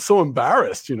 I'm so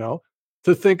embarrassed, to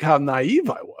think how naive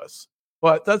I was.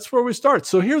 But that's where we start.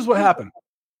 So here's what happened.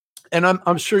 And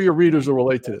I'm sure your readers will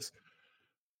relate to this.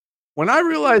 When I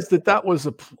realized that was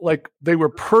they were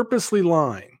purposely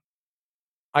lying,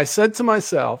 I said to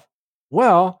myself,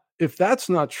 well, if that's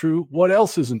not true, what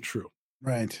else isn't true?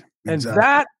 Right. And exactly.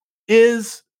 that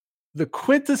is the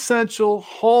quintessential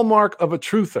hallmark of a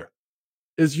truther,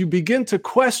 is you begin to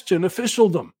question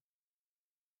officialdom.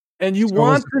 And you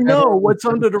want to know what's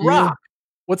under the rock.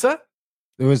 What's that?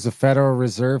 It was the Federal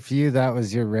Reserve for you. That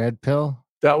was your red pill.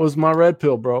 That was my red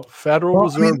pill, bro. Federal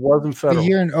Reserve wasn't federal.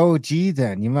 You're an OG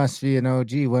then. You must be an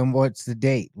OG. What's the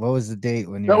date? What was the date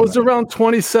when you? That was around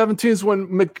 2017 is when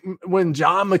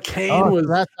John McCain was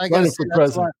running for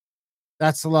president.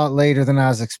 That's a lot later than I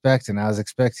was expecting. I was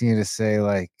expecting you to say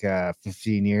like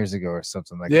 15 years ago or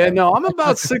something like that. Yeah, no, I'm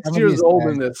about 6 years old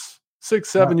in this.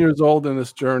 7 years old in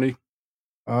this journey.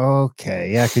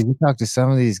 Okay, yeah, because you talked to some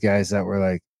of these guys that were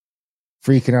like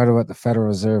freaking out about the Federal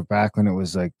Reserve back when it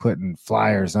was like putting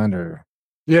flyers under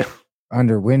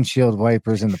windshield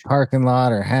wipers in the parking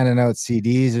lot or handing out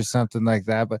CDs or something like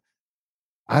that. But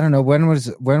I don't know, when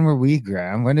were we,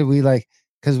 Graham? When did we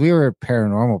because we were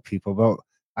paranormal people, but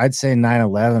I'd say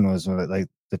 9/11 was like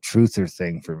the truther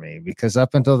thing for me, because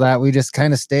up until that, we just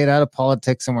kind of stayed out of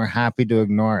politics and we're happy to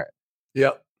ignore it.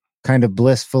 Yep. Kind of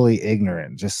blissfully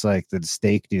ignorant, just like the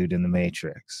steak dude in the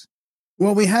Matrix.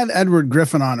 Well, we had Edward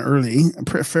Griffin on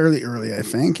fairly early, I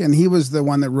think, and he was the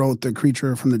one that wrote The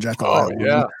Creature from the Jekyll Island.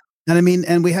 Yeah.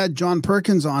 And we had John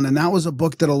Perkins on, and that was a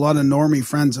book that a lot of normie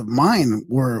friends of mine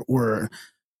were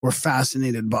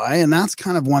fascinated by, and that's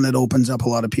kind of one that opens up a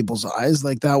lot of people's eyes.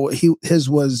 Like that, his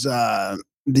was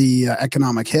the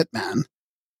Economic Hitman,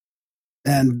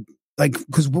 and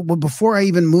because before I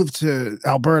even moved to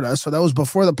Alberta, so that was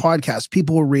before the podcast,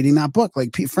 people were reading that book,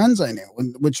 like friends I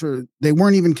knew, they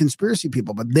weren't even conspiracy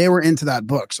people, but they were into that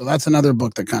book. So that's another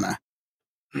book that kind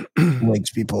of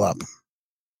wakes people up.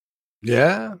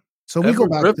 Yeah. So we go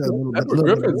back Griffin, to Edward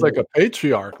Griffin's like a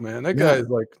patriarch, man. That guy is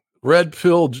like Red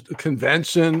Pill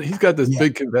Convention. He's got this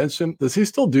big convention. Does he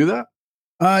still do that?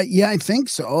 Yeah, I think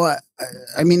so.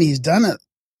 I mean, he's done it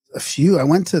a few. I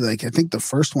went to I think the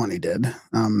first one he did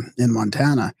in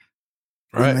Montana.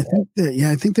 Right. And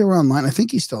I think they were online. I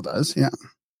think he still does. Yeah.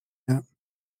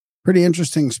 Pretty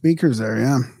interesting speakers there.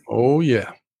 Yeah. Oh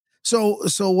yeah. So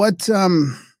what,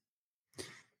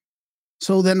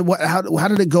 so then how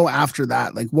did it go after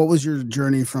that? Like, what was your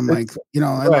journey from, like, you know,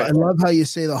 I love how you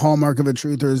say the hallmark of a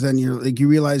truther is then you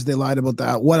realize they lied about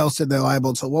that. What else did they lie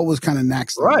about? So what was kind of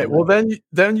next? Right. Well, then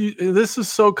you, this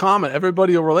is so common.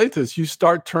 Everybody will relate to this. You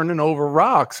start turning over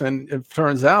rocks, and it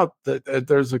turns out that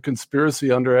there's a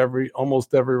conspiracy under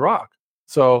almost every rock.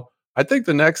 So I think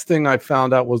the next thing I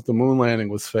found out was the moon landing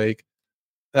was fake.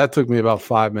 That took me about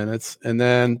 5 minutes. And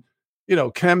then, you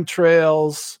know,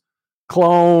 chemtrails,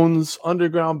 clones,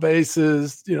 underground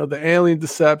bases, you know, the alien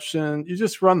deception, you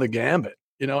just run the gambit,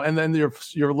 you know, and then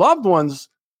your loved ones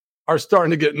are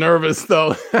starting to get nervous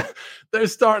though. They're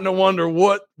starting to wonder,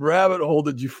 what rabbit hole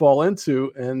did you fall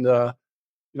into? And, you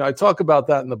know, I talk about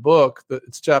that in the book.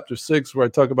 It's chapter 6, where I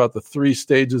talk about the 3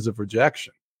 stages of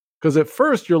rejection. Because at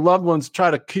first your loved ones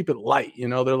try to keep it light. You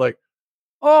know, they're like,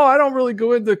 oh, I don't really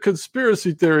go into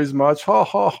conspiracy theories much. Ha,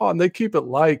 ha, ha. And they keep it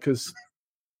light because,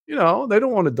 you know, they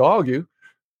don't want to dog you.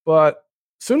 But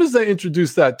as soon as they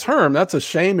introduce that term, that's a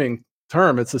shaming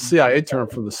term. It's a CIA term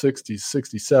from the 60s,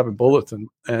 67 bulletin.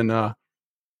 And,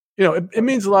 you know, it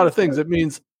means a lot of things. It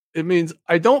means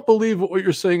I don't believe what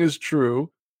you're saying is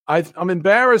true. I'm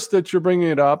embarrassed that you're bringing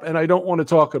it up, and I don't want to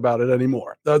talk about it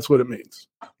anymore. That's what it means.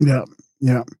 Yeah.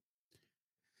 Yeah.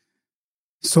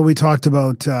 So we talked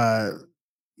about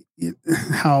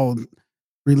how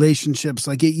relationships,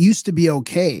 like, it used to be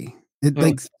okay.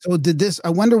 So did this, I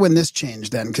wonder when this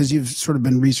changed then, because you've sort of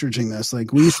been researching this.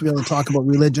 Like, we used to be able to talk about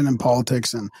religion and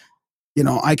politics, and, you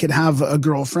know, I could have a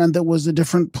girlfriend that was a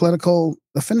different political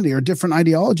affinity or different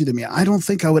ideology than me. I don't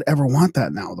think I would ever want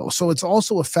that now, though. So it's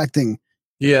also affecting.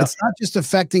 Yeah. It's not just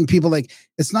affecting people. Like,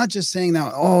 it's not just saying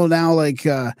now, like,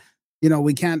 you know,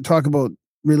 we can't talk about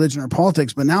religion or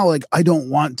politics, but now, like, I don't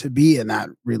want to be in that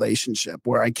relationship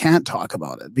where I can't talk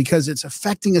about it because it's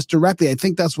affecting us directly. I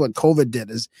think that's what COVID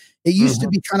did. Is it used to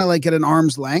be kind of like at an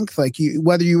arm's length, like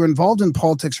whether you were involved in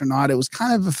politics or not, it was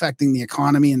kind of affecting the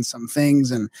economy and some things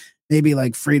and maybe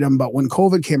like freedom. But when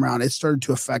COVID came around, it started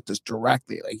to affect us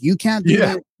directly. Like, you can't do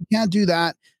that. You can't do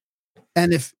that.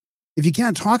 And if you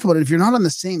can't talk about it, if you're not on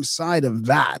the same side of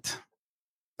that,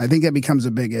 I think that becomes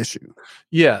a big issue.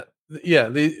 Yeah. Yeah,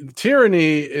 the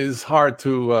tyranny is hard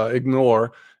to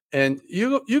ignore, and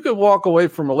you could walk away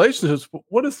from relationships. But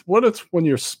what if when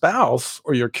your spouse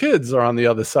or your kids are on the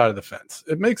other side of the fence?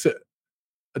 It makes it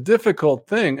a difficult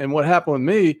thing. And what happened with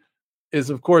me is,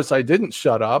 of course, I didn't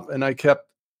shut up, and I kept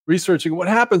researching. What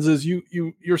happens is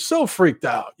you're so freaked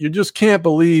out, you just can't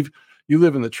believe you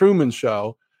live in the Truman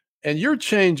Show, and you're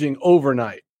changing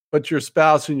overnight, but your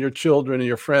spouse and your children and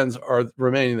your friends are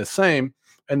remaining the same.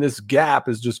 And this gap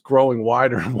is just growing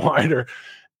wider and wider.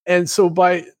 And so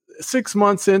by 6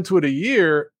 months into it, a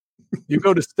year, you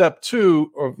go to step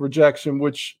 2 of rejection,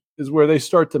 which is where they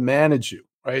start to manage you,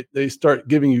 right? They start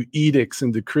giving you edicts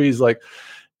and decrees like,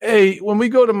 hey, when we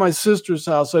go to my sister's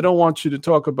house, I don't want you to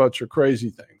talk about your crazy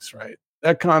things, right?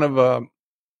 That kind of,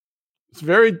 it's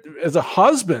very, as a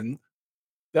husband,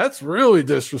 that's really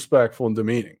disrespectful and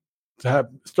demeaning to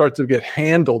start to get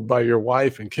handled by your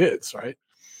wife and kids, right?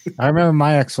 I remember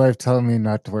my ex-wife telling me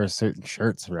not to wear certain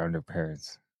shirts around her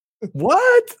parents.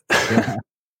 What? Yeah.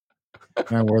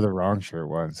 And I wore the wrong shirt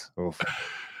once. Oof.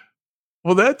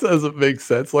 Well, that doesn't make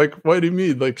sense. Like, what do you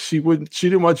mean? Like, she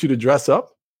didn't want you to dress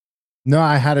up? No,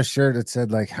 I had a shirt that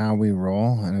said like how we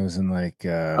roll, and it was in like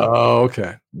oh,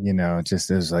 okay. You know, just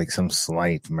there's like some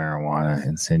slight marijuana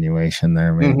insinuation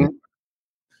there, maybe.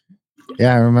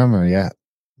 Yeah, I remember, yeah.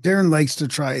 Darren likes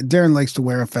to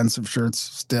wear offensive shirts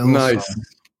still. Nice. So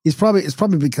it's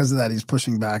probably because of that. He's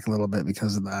pushing back a little bit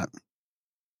because of that.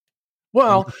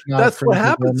 Well, that's what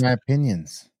happens. My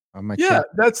opinions on my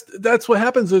that's what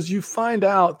happens is you find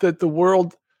out that the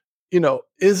world, you know,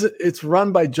 it's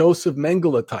run by Joseph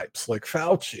Mengele types like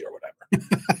Fauci or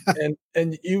whatever.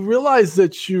 and you realize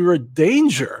that you're a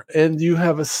danger, and you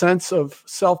have a sense of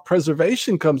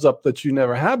self-preservation comes up that you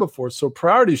never had before. So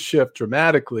priorities shift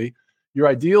dramatically, your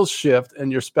ideals shift,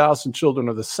 and your spouse and children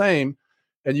are the same.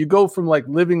 And you go from like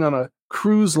living on a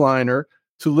cruise liner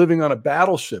to living on a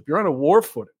battleship. You're on a war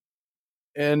footing,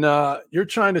 and you're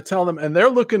trying to tell them, and they're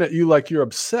looking at you like you're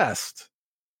obsessed.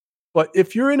 But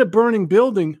if you're in a burning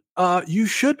building, you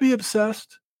should be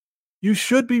obsessed. You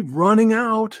should be running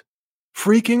out,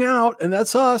 freaking out, and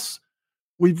that's us.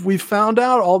 We've found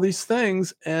out all these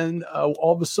things, and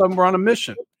all of a sudden we're on a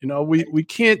mission. You know, we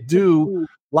can't do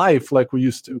life like we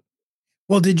used to.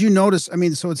 Well, did you notice? I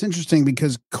mean, so it's interesting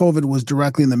because COVID was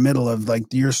directly in the middle of like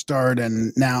your start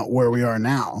and now where we are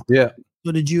now. Yeah.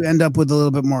 So did you end up with a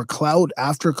little bit more clout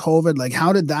after COVID? Like,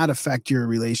 how did that affect your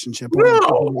relationship? Or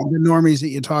No. the normies that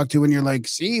you talk to, and you're like,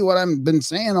 see what I've been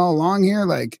saying all along here?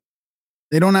 Like,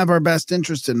 they don't have our best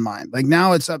interest in mind. Like,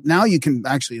 now it's up. Now you can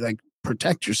actually like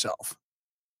protect yourself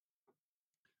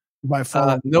by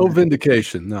following. No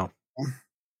vindication. No.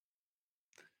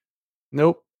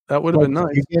 Nope. That would have been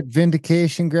nice. You get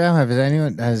vindication, Graham?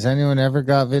 Has anyone ever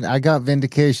got I got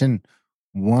vindication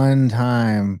one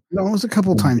time. No, it was a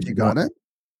couple times you got it.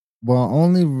 Well,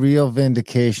 only real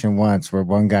vindication once, where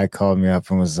one guy called me up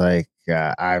and was like,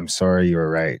 I'm sorry, you were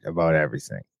right about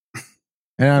everything.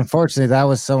 And unfortunately, that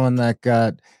was someone that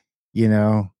got,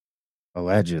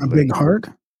 allegedly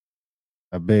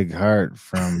A big heart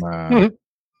from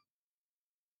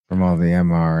from all the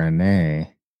mRNA.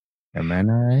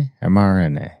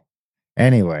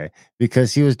 Anyway,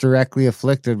 because he was directly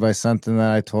afflicted by something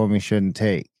that I told him he shouldn't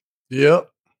take.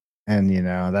 Yep. And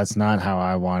that's not how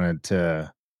I wanted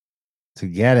to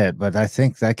get it, but I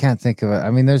can't think of it.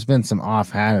 I mean, there's been some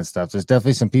offhanded stuff. There's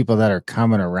definitely some people that are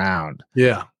coming around.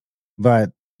 Yeah.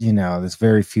 But there's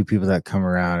very few people that come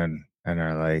around and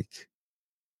are like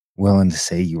willing to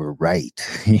say you were right.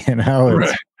 It's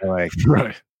like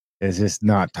it's just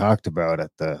not talked about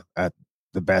at the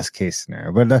best case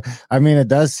scenario. But I mean, it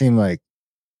does seem like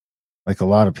a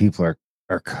lot of people are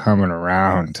coming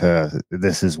around to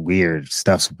this is weird.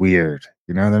 Stuff's weird.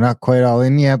 They're not quite all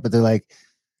in yet, but they're like,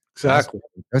 exactly.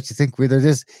 Don't you think they're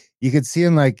just? You could see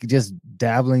them like just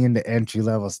dabbling into entry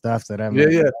level stuff that I'm.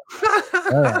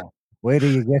 Wait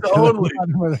till you get to the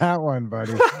bottom of that one,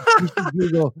 buddy. You should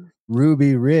Google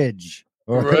Ruby Ridge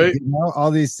or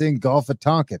all these things, Gulf of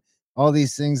Tonkin, all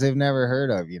these things they've never heard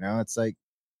of. It's like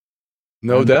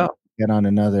no doubt. Get on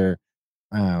another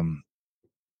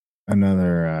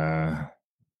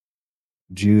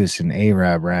Jewish and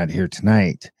Arab rant here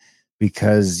tonight,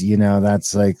 because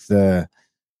that's like the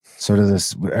sort of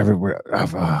this everywhere.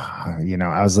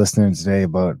 I was listening today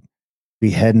about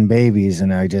beheading babies,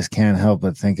 and I just can't help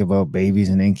but think about babies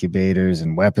in incubators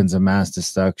and weapons of mass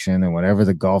destruction and whatever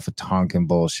the Gulf of Tonkin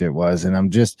bullshit was. And it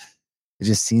just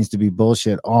seems to be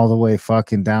bullshit all the way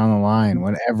fucking down the line.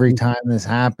 When every time this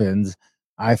happens,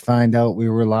 I find out we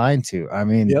were lied to. I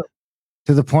mean,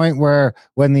 to the point where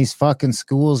when these fucking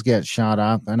schools get shot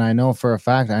up, and I know for a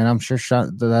fact, and I'm sure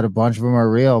that a bunch of them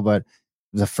are real, but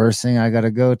the first thing I got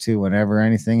to go to whenever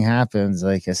anything happens,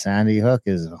 like a Sandy Hook,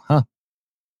 is,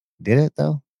 did it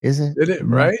though? Is it? Did it,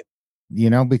 right?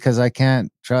 Because I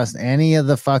can't trust any of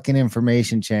the fucking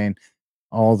information chain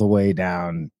all the way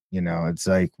down. It's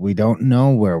like, we don't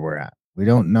know where we're at. We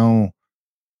don't know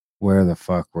where the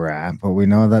fuck we're at, but we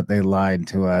know that they lied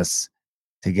to us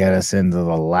to get us into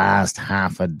the last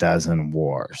half a dozen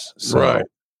wars. So,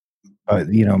 but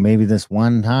maybe this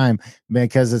one time,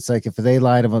 because it's like, if they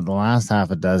lied about the last half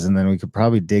a dozen, then we could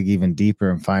probably dig even deeper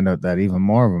and find out that even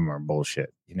more of them are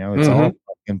bullshit. It's all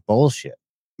fucking bullshit.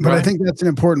 But I think that's an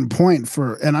important point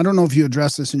and I don't know if you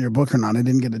addressed this in your book or not. I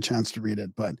didn't get a chance to read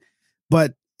it, but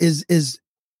is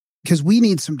because we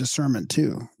need some discernment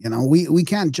too. We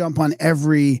can't jump on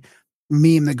every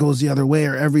meme that goes the other way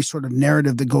or every sort of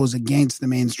narrative that goes against the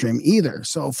mainstream either.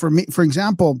 So for me, for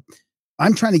example,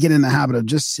 I'm trying to get in the habit of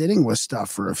just sitting with stuff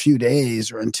for a few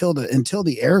days or until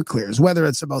the air clears, whether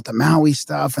it's about the Maui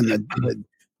stuff and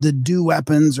the DEW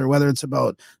weapons, or whether it's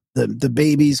about the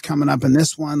babies coming up in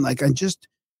this one. Like, I'm just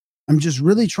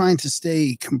really trying to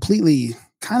stay completely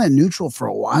kind of neutral for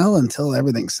a while until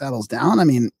everything settles down. I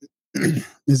mean,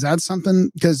 is that something?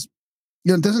 Because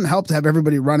it doesn't help to have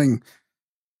everybody running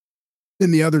in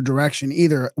the other direction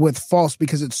either with false,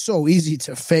 because it's so easy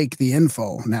to fake the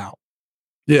info now.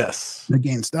 Yes.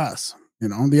 Against us.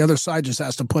 The other side just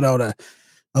has to put out a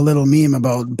little meme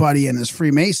about Buddy in his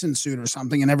Freemason suit or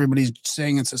something, and everybody's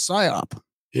saying it's a psyop.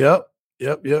 Yep.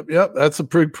 That's a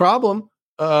big problem.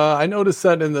 I noticed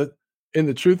that in the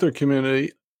truther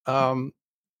community,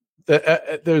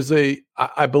 that there's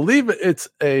I believe it's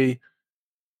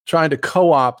trying to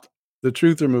co-opt the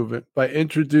truther movement by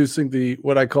introducing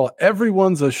what I call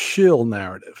everyone's a shill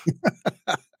narrative.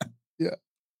 Yeah.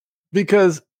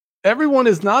 Because everyone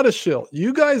is not a shill.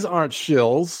 You guys aren't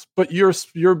shills, but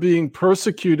you're being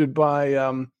persecuted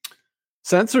by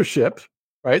censorship,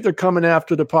 right? They're coming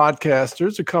after the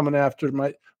podcasters. They're coming after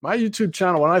my YouTube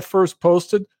channel. When I first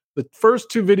posted, the first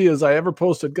 2 videos I ever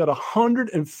posted got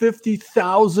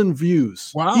 150,000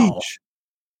 views each.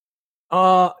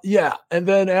 Yeah. And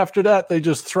then after that, they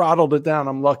just throttled it down.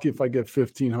 I'm lucky if I get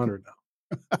 1,500 now.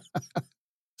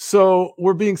 So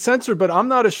we're being censored, but I'm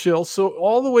not a shill. So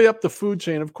all the way up the food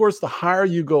chain, of course, the higher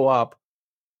you go up,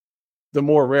 the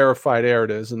more rarefied air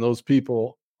it is. And those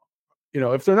people,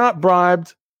 if they're not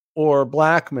bribed or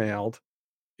blackmailed,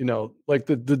 like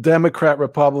the Democrat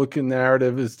Republican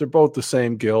narrative is they're both the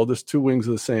same guild. There's two wings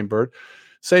of the same bird.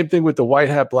 Same thing with the white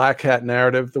hat, black hat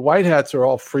narrative. The white hats are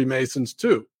all Freemasons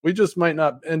too. We just might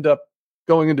not end up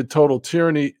going into total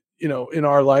tyranny, in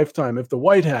our lifetime if the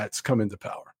white hats come into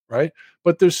power, right?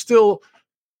 But there's still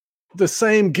the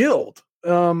same guild.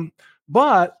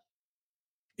 But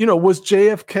was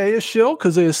JFK a shill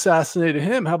because they assassinated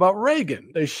him? How about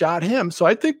Reagan? They shot him. So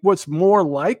I think what's more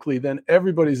likely than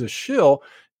everybody's a shill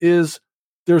is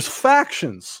there's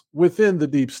factions within the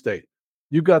deep state.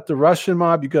 You got the Russian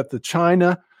mob, you got the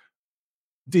China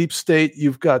deep state,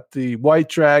 you've got the white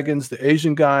dragons, the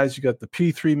Asian guys, you got the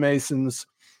P3 Masons,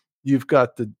 you've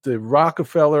got the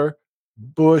Rockefeller,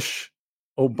 Bush,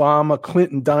 Obama,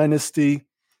 Clinton dynasty,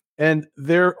 and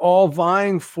they're all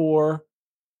vying for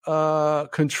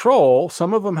control.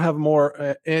 Some of them have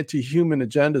more anti-human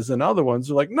agendas than other ones.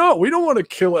 They're like, no, we don't want to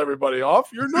kill everybody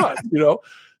off. You're not,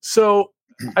 So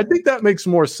I think that makes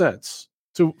more sense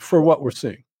for what we're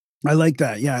seeing. I like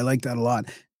that. Yeah, I like that a lot.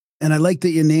 And I like that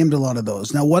you named a lot of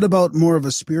those. Now, what about more of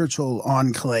a spiritual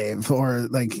enclave, or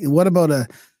like, what about a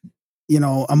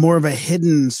more of a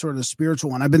hidden sort of spiritual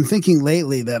one? I've been thinking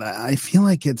lately that I feel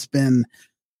like it's been,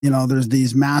 there's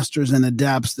these masters and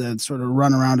adepts that sort of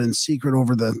run around in secret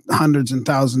over the hundreds and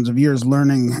thousands of years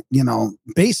learning,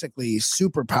 basically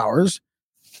superpowers.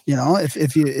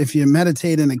 If you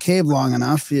meditate in a cave long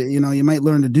enough, you might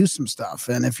learn to do some stuff.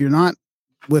 And if you're not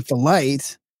with the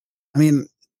light, I mean,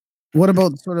 what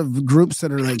about sort of groups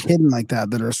that are like hidden like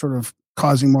that are sort of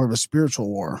causing more of a spiritual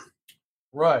war?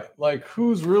 Right. Like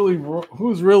who's really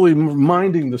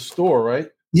minding the store,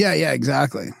 right? Yeah,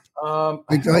 exactly. I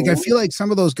feel like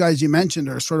some of those guys you mentioned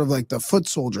are sort of like the foot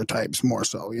soldier types more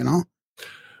so,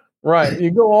 Right.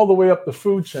 You go all the way up the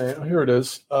food chain. Oh, here it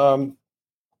is.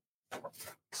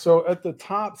 So at the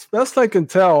top, best I can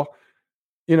tell,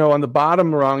 on the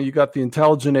bottom rung, you got the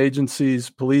intelligence agencies,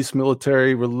 police,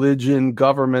 military, religion,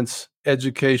 governments,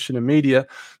 education, and media.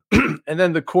 And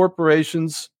then the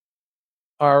corporations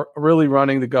are really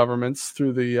running the governments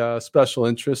through the special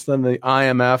interests. Then the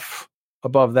IMF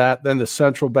above that, then the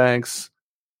central banks,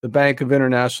 the Bank of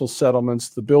International Settlements,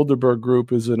 the Bilderberg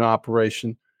Group is an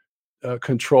operation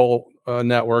control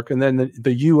network. And then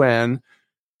the UN,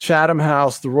 Chatham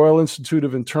House, the Royal Institute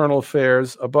of Internal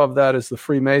Affairs. Above that is the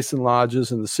Freemason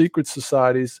lodges and the secret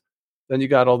societies. Then you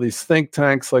got all these think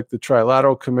tanks like the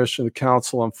Trilateral Commission, the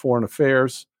Council on Foreign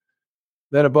Affairs.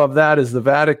 Then above that is the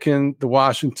Vatican, the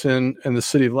Washington, and the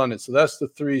City of London. So that's the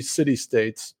three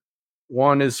city-states.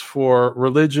 One is for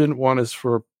religion, one is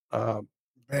for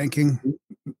banking,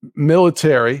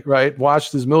 military, right?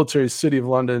 Washington's military, City of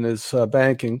London is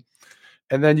banking.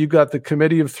 And then you got the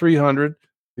Committee of 300,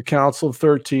 the Council of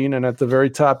 13, and at the very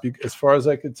top, as far as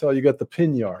I can tell, you got the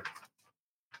pin yard.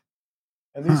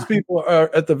 And these people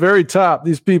are at the very top.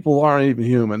 These people aren't even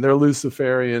human. They're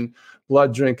Luciferian,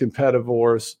 blood-drinking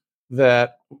pedivores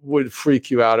that would freak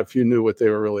you out if you knew what they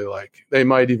were really like. They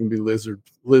might even be lizard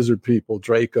people,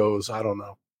 Dracos. I don't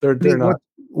know. They're not.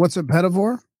 What's a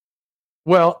pedivore?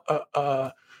 Well,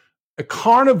 a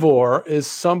carnivore is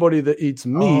somebody that eats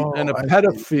meat, and a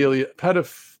pedophile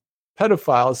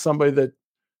is somebody that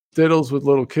diddles with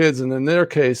little kids, and in their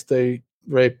case, they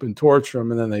rape and torture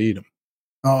them, and then they eat them.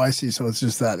 Oh, I see. So it's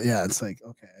just that. Yeah, it's like,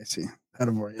 okay, I see.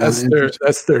 Pedivore. Yeah,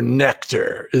 that's their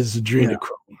nectar is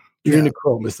adrenochrome. Yeah.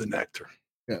 Adrenochrome is the nectar.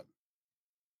 Yeah.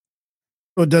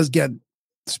 So it does get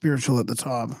spiritual at the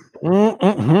top.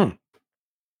 Mm-hmm.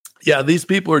 Yeah, these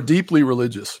people are deeply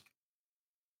religious.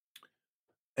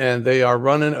 And they are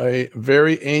running a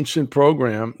very ancient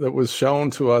program that was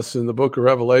shown to us in the book of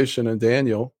Revelation and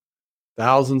Daniel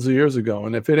thousands of years ago.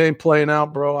 And if it ain't playing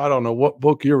out, bro, I don't know what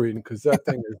book you're reading, because that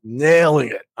thing is nailing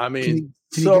it. I mean,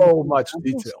 can so much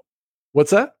detail. What's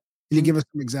that? Can you give us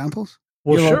some examples?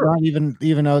 Well, sure. Not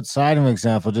even outside of an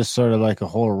example, just sort of like a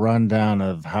whole rundown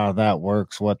of how that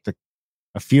works.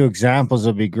 A few examples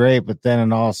would be great, but then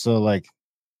and also like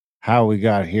how we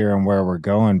got here and where we're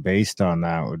going based on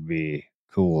that would be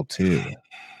cool too.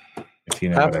 If you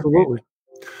know Absolutely.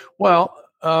 what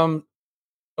I mean. Well,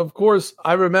 of course,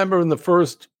 I remember in the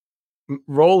first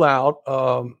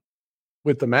rollout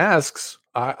with the masks,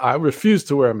 I refused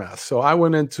to wear a mask. So I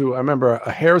went into, I remember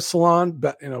a hair salon,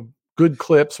 Good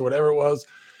Clips or whatever it was,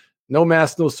 no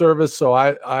mask, no service. So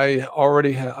I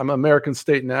already I'm American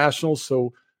State National.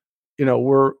 So,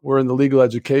 we're in the legal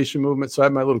education movement. So I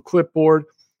had my little clipboard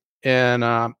and,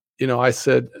 I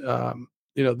said,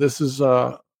 this is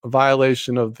a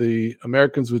violation of the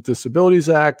Americans with Disabilities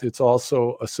Act. It's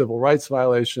also a civil rights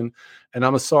violation. And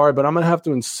I'm sorry, but I'm going to have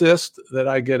to insist that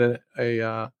I get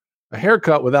a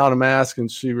haircut without a mask. And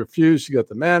she refused. She got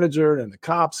the manager and the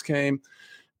cops came.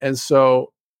 And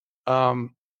so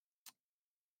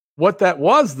what that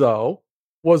was, though,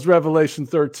 was Revelation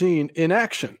 13 in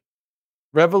action.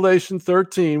 Revelation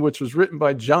 13, which was written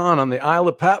by John on the Isle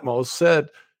of Patmos, said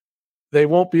they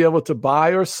won't be able to buy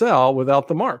or sell without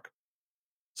the mark.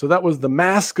 So that was the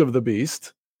mask of the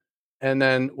beast. And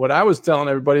then what I was telling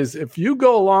everybody is if you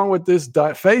go along with this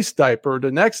face diaper,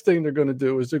 the next thing they're going to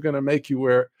do is they're going to make you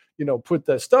wear, put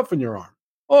that stuff in your arm.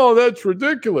 Oh, that's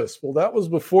ridiculous. Well, that was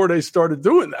before they started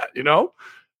doing that,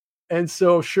 And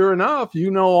so sure enough,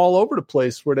 all over the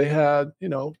place where they had,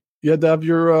 you had to have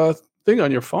your thing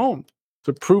on your phone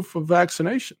to proof of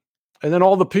vaccination. And then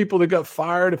all the people that got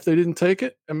fired if they didn't take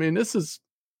it. I mean, this is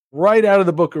right out of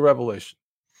the book of Revelation.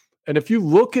 And if you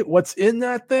look at what's in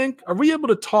that thing, are we able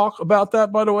to talk about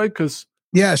that, by the way? Because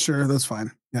yeah, sure. That's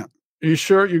fine. Yeah. Are you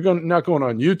sure you're not going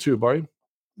on YouTube, are you?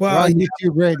 Well, we're on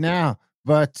YouTube right now,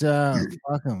 but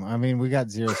fuck them. I mean, we got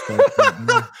zero space.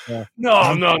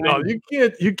 No. You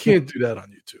can't do that on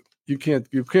YouTube.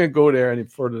 You can't go there any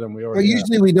further than we already. Well,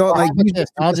 usually we don't like.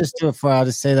 I'll just do it for. I'll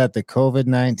just say that the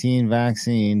COVID-19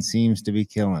 vaccine seems to be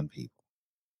killing people.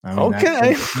 I mean,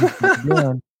 okay.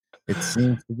 It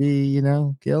seems to be,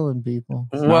 killing people.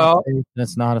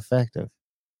 It's not effective.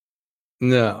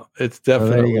 No, it's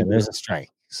definitely. So there's a strike.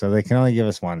 So they can only give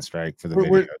us one strike for the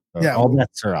video. So yeah, all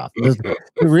bets are off. The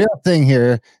real thing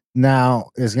here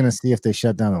now is going to see if they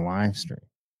shut down the live stream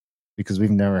because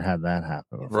we've never had that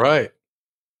happen before. Right.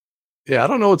 Yeah, I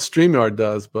don't know what StreamYard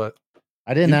does, but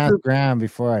I didn't ask Graham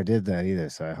before I did that either,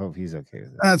 so I hope he's okay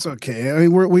with that. That's okay. I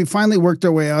mean, we finally worked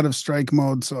our way out of strike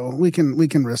mode, so we can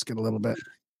risk it a little bit.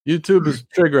 YouTube is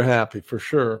trigger happy for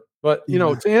sure. But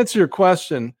to answer your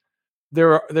question,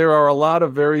 there are a lot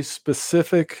of very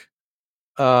specific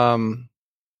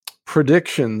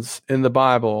predictions in the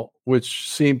Bible which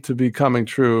seem to be coming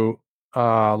true.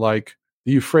 Like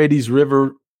the Euphrates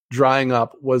River drying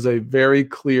up was a very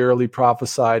clearly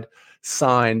prophesied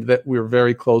sign that we're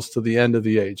very close to the end of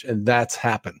the age, and that's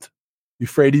happened.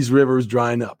 Euphrates River is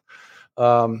drying up.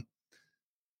 The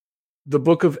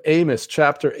book of Amos,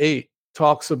 chapter 8,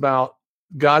 talks about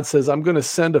God says, I'm going to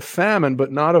send a famine,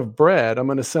 but not of bread. I'm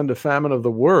going to send a famine of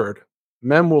the word.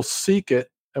 Men will seek it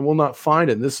and will not find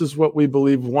it. And this is what we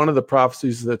believe one of the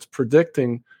prophecies that's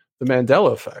predicting the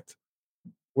Mandela effect,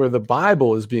 where the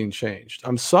Bible is being changed.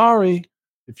 I'm sorry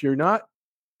if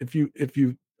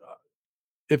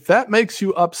that makes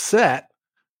you upset.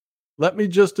 Let me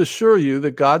just assure you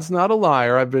that God's not a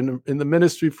liar. I've been in the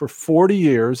ministry for 40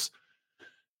 years,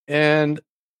 and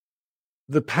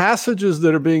the passages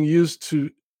that are being used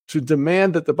to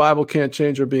demand that the Bible can't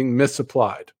change are being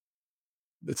misapplied.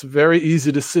 It's very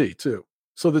easy to see, too.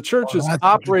 So the church is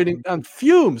operating on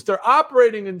fumes. They're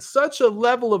operating in such a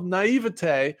level of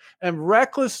naivete and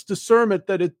reckless discernment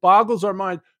that it boggles our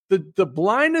mind. The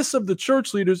blindness of the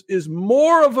church leaders is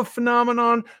more of a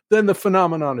phenomenon than the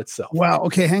phenomenon itself. Wow.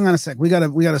 Okay, hang on a sec. We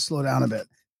gotta slow down a bit.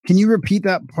 Can you repeat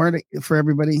that part for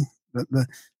everybody?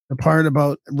 The part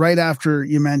about right after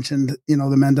you mentioned, the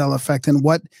Mandela effect and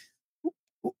what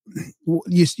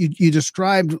you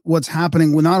described what's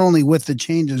happening not only with the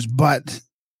changes, but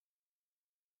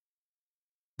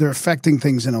they're affecting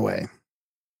things in a way.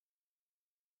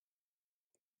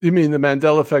 You mean the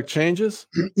Mandela effect changes?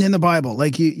 In the Bible,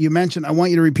 like you mentioned, I want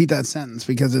you to repeat that sentence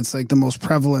because it's like the most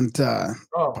prevalent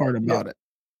part about it.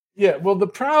 Yeah, well, the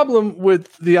problem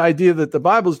with the idea that the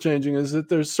Bible's changing is that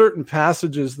there's certain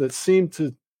passages that seem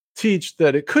to teach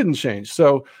that it couldn't change.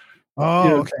 So,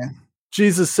 okay.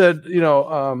 Jesus said,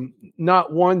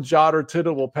 not one jot or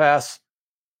tittle will pass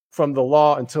from the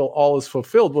law until all is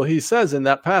fulfilled. Well, he says in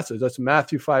that passage, that's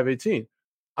Matthew 5:18,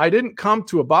 I didn't come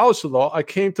to abolish the law, I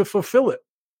came to fulfill it.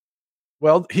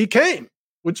 Well, he came,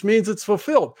 which means it's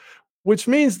fulfilled, which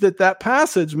means that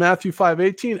passage, Matthew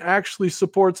 5:18, actually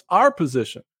supports our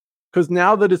position. Because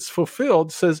now that it's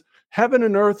fulfilled, it says heaven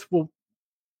and earth will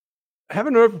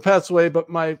pass away, but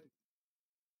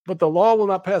the law will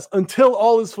not pass until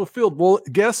all is fulfilled. Well,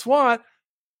 guess what?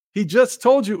 He just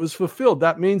told you it was fulfilled.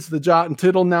 That means the jot and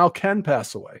tittle now can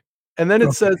pass away. And then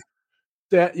it says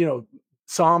that,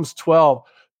 Psalms 12,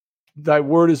 thy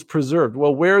word is preserved.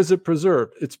 Well, where is it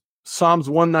preserved? It's Psalms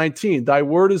 119. Thy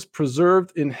word is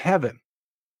preserved in heaven.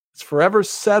 It's forever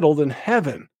settled in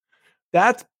heaven.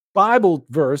 That Bible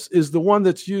verse is the one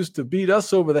that's used to beat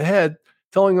us over the head,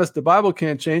 telling us the Bible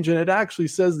can't change. And it actually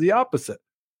says the opposite.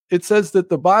 It says that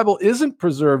the Bible isn't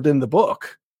preserved in the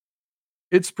book.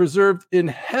 It's preserved in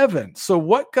heaven. So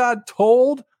what God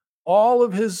told all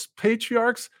of his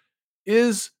patriarchs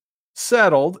is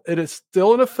settled. It is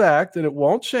still in effect and it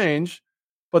won't change.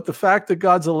 But the fact that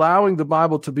God's allowing the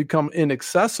Bible to become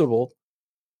inaccessible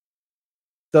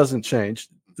doesn't change.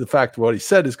 the fact what he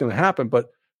said is going to happen. But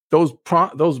those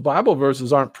Bible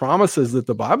verses aren't promises that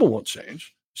the Bible won't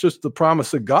change. It's just the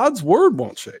promise that God's word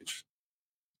won't change.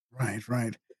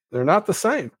 Right. They're not the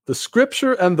same. The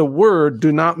scripture and the word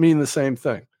do not mean the same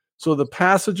thing. So the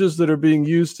passages that are being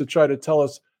used to try to tell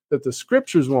us that the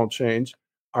scriptures won't change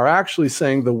are actually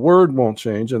saying the word won't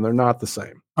change, and they're not the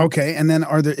same. Okay. And then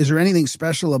is there anything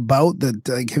special about that?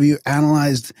 Like, have you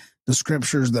analyzed the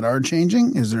scriptures that are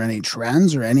changing? Is there any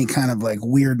trends or any kind of like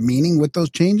weird meaning with those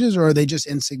changes, or are they just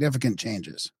insignificant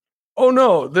changes? Oh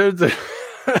no, they're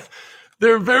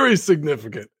very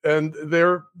significant. And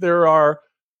there are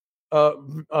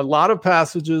a lot of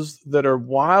passages that are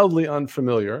wildly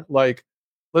unfamiliar. Like,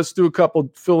 let's do a couple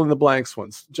fill in the blanks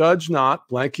ones. Judge not,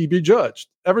 blank ye be judged.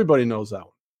 Everybody knows that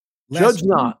one. Judge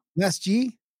not. Lest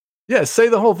ye? Yeah, say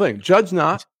the whole thing. Judge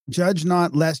not. Judge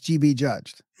not, lest ye be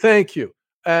judged. Thank you.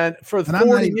 And for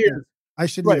 40 years. I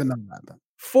shouldn't even know that.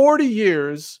 40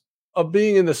 years of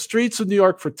being in the streets of New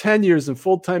York for 10 years in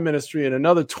full-time ministry and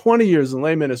another 20 years in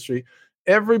lay ministry,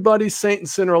 everybody, saint and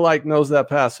sinner alike, knows that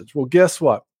passage. Well, guess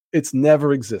what? It's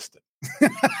never existed.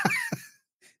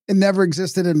 It never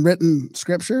existed in written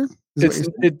scripture?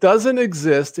 It doesn't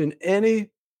exist in any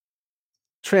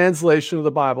translation of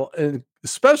the Bible, and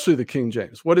especially the King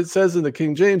James. What it says in the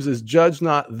King James is, judge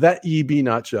not that ye be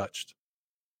not judged.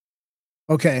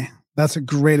 Okay. That's a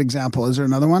great example. Is there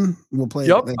another one? We'll play.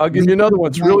 Yep. I'll give you another one.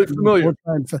 It's really familiar.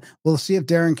 We'll see if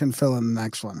Darren can fill in the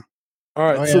next one. All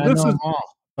right. So this is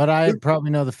all, but I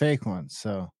probably know the fake ones.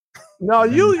 So no,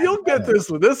 you'll get this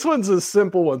one. This one's a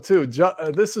simple one too.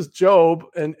 This is Job,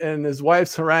 and his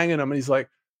wife's haranguing him, and he's like,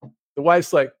 the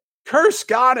wife's like, curse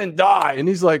God and die. And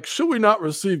he's like, should we not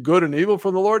receive good and evil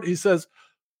from the Lord? He says,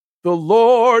 the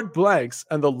Lord blanks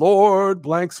and the Lord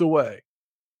blanks away.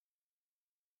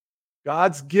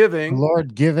 God's giving. The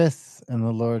Lord giveth and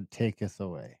the Lord taketh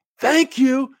away. Thank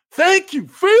you.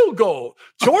 Field goal.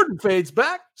 Jordan fades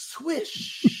back.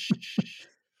 Swish.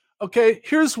 Okay,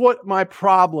 here's what my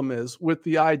problem is with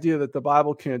the idea that the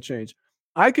Bible can't change.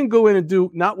 I can go in and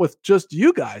do, not with just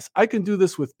you guys, I can do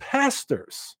this with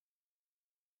pastors.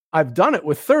 I've done it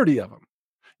with 30 of them.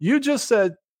 You just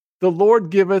said, the Lord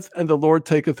giveth and the Lord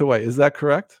taketh away. Is that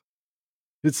correct?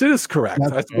 It is correct.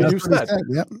 That's what you said.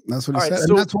 Yep, that's what he said. Right,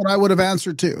 and that's what I would have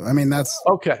answered too. I mean, that's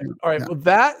okay. All right. Yeah. Well,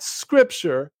 that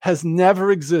scripture has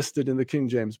never existed in the King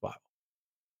James Bible.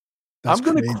 I'm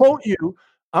going to quote you.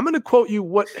 I'm going to quote you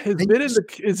what has been is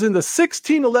in the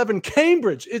 1611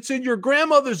 Cambridge. It's in your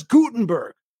grandmother's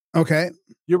Gutenberg. Okay.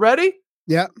 You ready?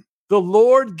 Yeah. The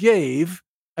Lord gave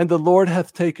and the Lord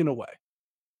hath taken away.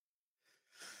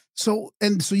 So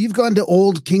you've gone to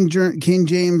old King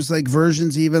James like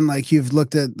versions, even like you've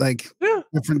looked at like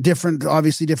different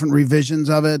obviously different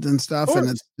revisions of it and stuff. And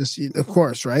it's just, of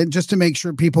course, right. Just to make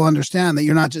sure people understand that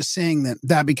you're not just saying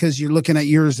that because you're looking at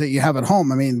yours that you have at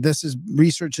home. I mean,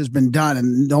 research has been done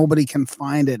and nobody can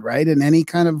find it, right, in any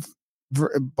kind of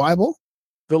Bible.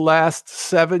 The last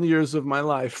 7 years of my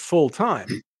life, full time.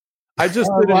 I just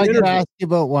did an interview. I could ask you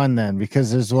about one then, because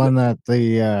there's one that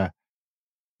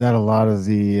that a lot of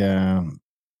the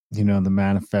the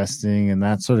manifesting and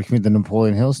that sort of the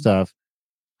Napoleon Hill stuff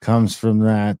comes from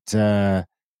that. To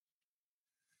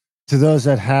those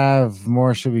that have,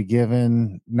 more shall be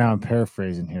given. Now I'm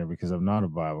paraphrasing here because I'm not a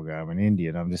Bible guy. I'm an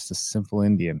Indian. I'm just a simple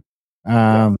Indian.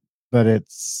 But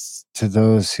it's to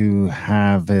those who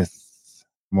haveth,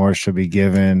 more shall be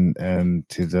given, and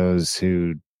to those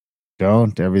who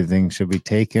don't, everything should be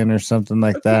taken, or something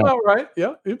like that. All right.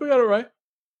 Yeah, you got it right.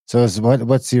 So is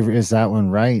that one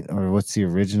right, or what's the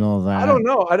original of that? I don't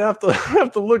know. I'd have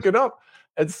to look it up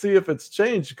and see if it's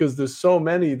changed, because there's so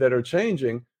many that are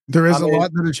changing. There is a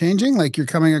lot that are changing. Like, you're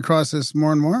coming across this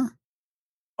more and more.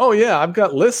 Oh yeah, I've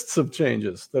got lists of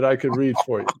changes that I could read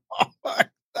for you.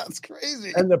 That's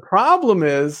crazy. And the problem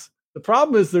is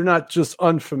they're not just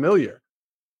unfamiliar.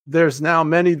 There's now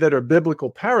many that are biblical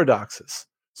paradoxes.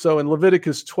 So in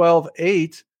Leviticus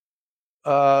 12:8,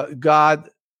 God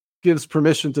gives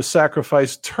permission to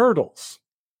sacrifice turtles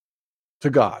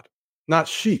to God, not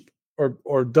sheep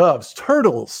or doves,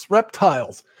 turtles,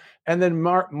 reptiles. And then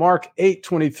Mark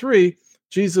 8:23,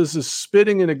 Jesus is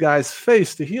spitting in a guy's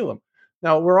face to heal him.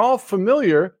 Now, we're all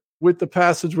familiar with the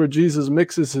passage where Jesus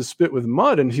mixes his spit with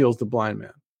mud and heals the blind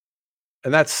man.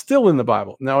 And that's still in the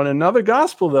Bible. Now, in another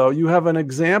gospel, though, you have an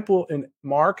example in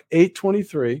Mark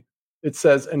 8:23. It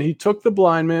says, and he took the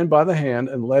blind man by the hand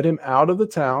and led him out of the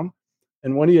town.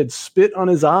 And when he had spit on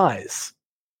his eyes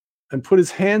and put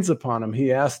his hands upon him,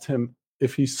 he asked him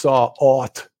if he saw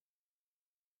aught.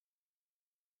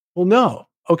 Well, no.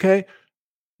 Okay.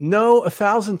 No,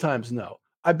 1,000 times no.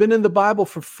 I've been in the Bible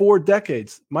for 4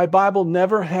 decades. My Bible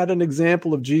never had an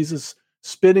example of Jesus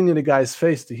spitting in a guy's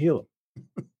face to heal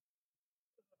him.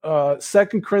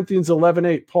 2 Corinthians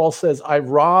 11:8, Paul says, I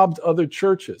robbed other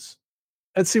churches.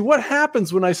 And see, what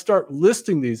happens when I start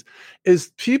listing these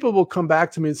is people will come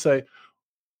back to me and say,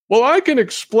 well, I can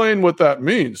explain what that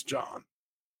means, John.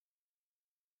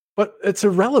 But it's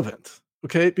irrelevant,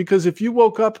 okay? Because if you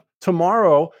woke up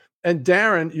tomorrow and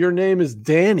Darren, your name is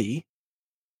Danny,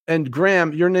 and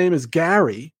Graham, your name is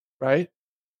Gary, right?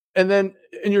 And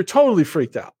you're totally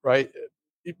freaked out, right?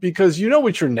 Because you know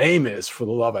what your name is, for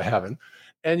the love of heaven.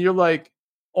 And you're like,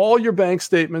 all your bank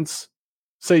statements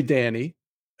say Danny.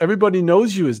 Everybody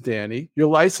knows you as Danny. Your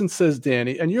license says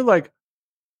Danny. And you're like,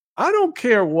 I don't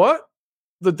care what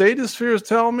the data sphere is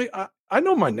telling me. I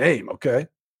know my name, okay?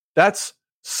 That's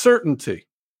certainty.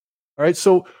 All right.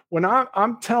 So when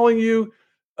I'm telling you,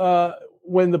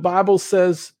 when the Bible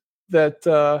says that,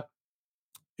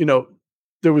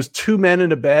 there was 2 men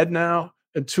in a bed now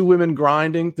and 2 women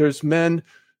grinding, there's men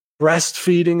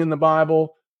breastfeeding in the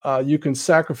Bible. You can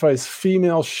sacrifice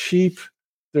female sheep.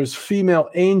 There's female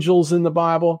angels in the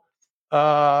Bible.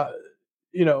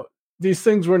 These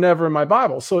things were never in my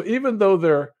Bible. So even though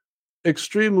they're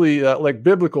extremely like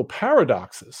biblical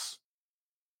paradoxes,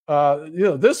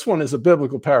 this one is a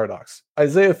biblical paradox.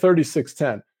 Isaiah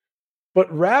 36:10. But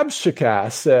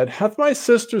Rabshakeh said, hath my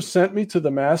sister sent me to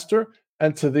the master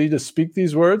and to thee to speak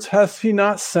these words? Hath he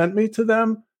not sent me to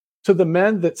them, to the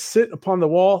men that sit upon the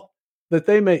wall, that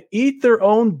they may eat their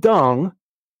own dung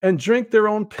and drink their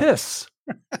own piss?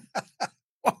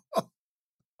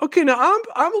 Okay, now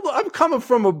I'm coming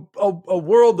from a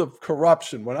world of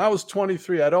corruption. When I was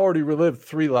 23, I'd already relived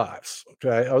 3 lives.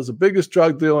 Okay, I was the biggest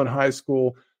drug dealer in high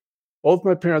school. Both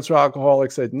my parents were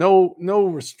alcoholics. I had no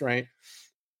restraint.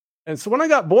 And so when I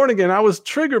got born again, I was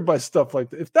triggered by stuff like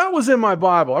that. If that was in my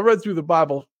Bible, I read through the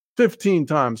Bible 15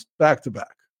 times back to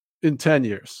back in 10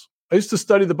 years. I used to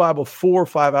study the Bible 4 or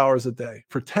 5 hours a day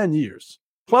for 10 years.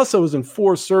 Plus, I was in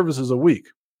 4 services a week.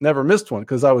 Never missed one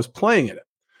because I was playing in it.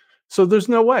 So there's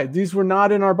no way. These were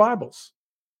not in our Bibles.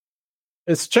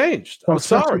 It's changed. I'm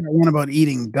sorry. That one about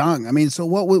eating dung. I mean, so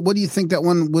what do you think that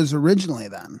one was originally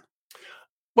then?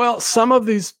 Well, some of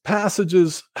these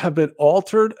passages have been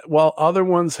altered while other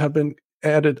ones have been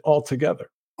added altogether.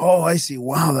 Oh, I see.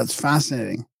 Wow, that's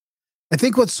fascinating. I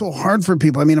think what's so hard for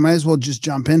people, I mean, I might as well just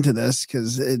jump into this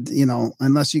because,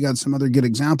 unless you got some other good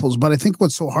examples, but I think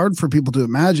what's so hard for people to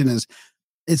imagine is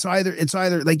it's either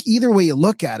like either way you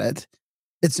look at it,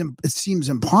 it seems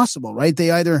impossible, right?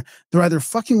 They're either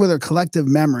fucking with our collective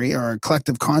memory or our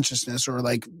collective consciousness or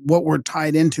like what we're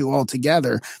tied into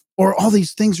altogether, or all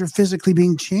these things are physically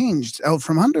being changed out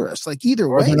from under us. Like either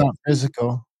way. Or they're not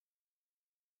physical.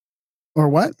 Or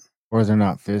what? Or they're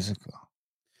not physical.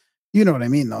 You know what I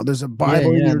mean, though. There's a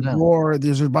Bible in your drawer.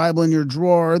 There's a Bible in your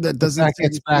drawer that doesn't. That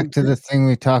gets back to the thing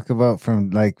we talk about from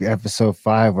like episode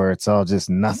 5, where it's all just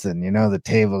nothing. The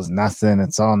table's nothing.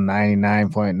 It's all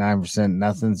 99.9%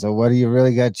 nothing. So what do you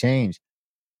really got to change?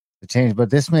 But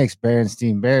this makes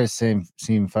Berenstain Bears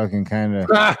seem fucking kind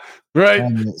of right,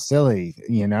 silly,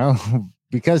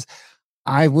 because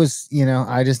I was,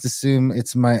 I just assume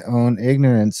it's my own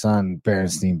ignorance on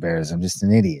Berenstain Bears. I'm just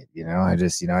an idiot,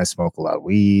 I smoke a lot of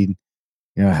weed.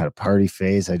 I had a party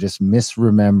phase. I just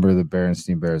misremember the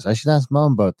Berenstain Bears. I should ask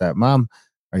Mom about that. Mom,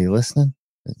 are you listening?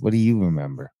 What do you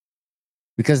remember?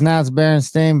 Because now it's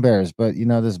Berenstain Bears, but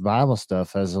this Bible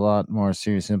stuff has a lot more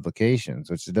serious implications,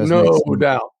 which it doesn't. No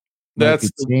doubt. That's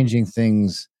changing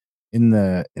things in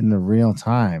the real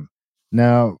time.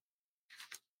 Now,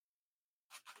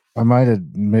 I might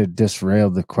have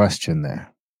disrailed the question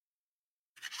there.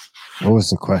 What was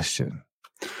the question?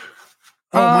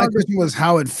 My question was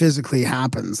how it physically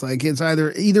happens. Like it's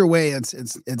either way. It's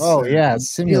it's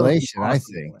simulation. I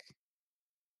think.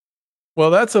 Well,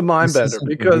 that's a mind bender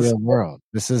because the real world.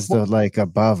 This is the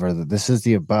above, this is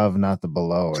the above, not the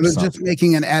below. So they're just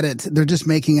making an edit. They're just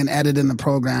making an edit in the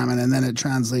program, and then it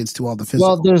translates to all the physical.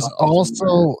 Well, there's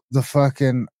also the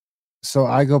fucking. So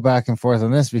I go back and forth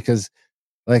on this because.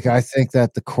 I think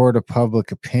that the court of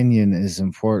public opinion is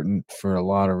important for a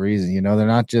lot of reasons. They're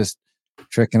not just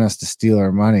tricking us to steal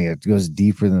our money. It goes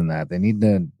deeper than that. They need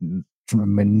to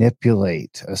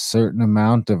manipulate a certain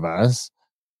amount of us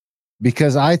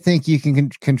because I think you can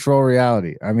control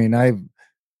reality. I mean,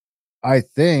 I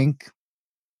think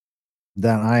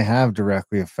that I have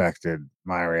directly affected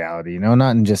my reality,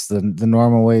 not in just the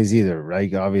normal ways either,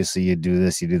 right? Obviously, you do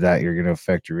this, you do that, you're going to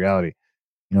affect your reality.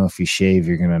 If you shave,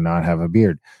 you're going to not have a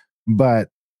beard. But,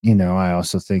 I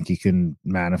also think you can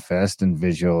manifest and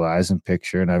visualize and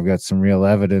picture. And I've got some real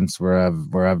evidence where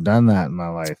I've done that in my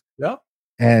life. Yeah.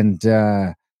 And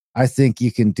I think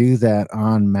you can do that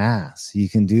en masse. You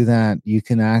can do that. You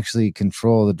can actually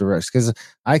control the direction, because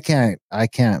I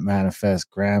can't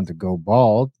manifest Graham to go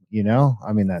bald. You know,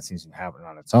 I mean, that seems to happen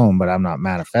on its own, but I'm not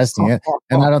manifesting it.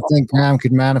 And I don't think Graham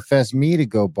could manifest me to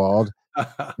go bald.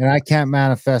 And I can't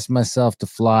manifest myself to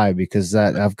fly, because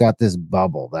that I've got this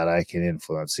bubble that I can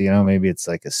influence. So, you know, maybe it's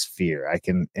like a sphere. I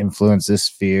can influence this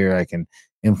sphere. I can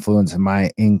influence my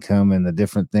income and the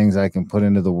different things I can put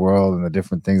into the world and the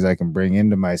different things I can bring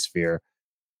into my sphere.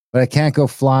 But I can't go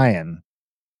flying,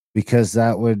 because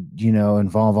that would, you know,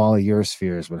 involve all of your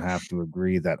spheres would have to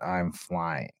agree that I'm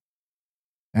flying.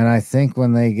 And I think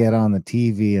when they get on the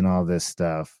TV and all this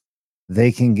stuff,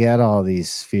 they can get all these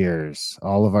spheres,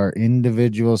 all of our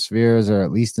individual spheres, or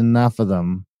at least enough of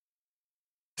them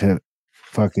to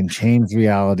fucking change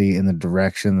reality in the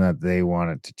direction that they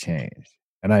want it to change.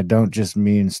 And I don't just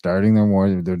mean starting their war.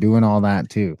 They're doing all that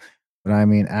too. But I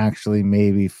mean actually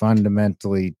maybe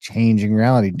fundamentally changing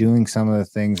reality, doing some of the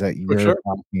things that you're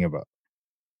talking about.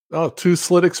 Oh,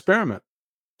 two-slit experiment.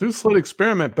 Two-slit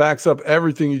experiment backs up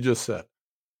everything you just said.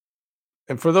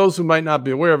 And for those who might not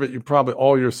be aware of it, you probably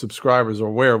all your subscribers are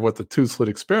aware of what the two-slit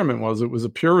experiment was. It was a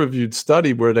peer-reviewed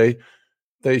study where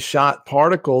they shot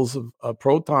particles of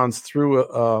protons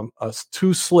through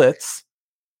two slits,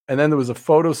 and then there was a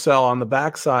photocell on the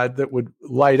backside that would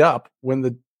light up when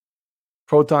the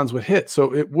protons would hit.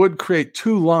 So it would create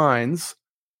two lines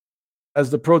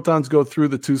as the protons go through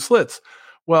the two slits.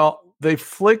 Well, they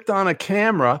flicked on a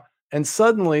camera, and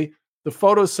suddenly the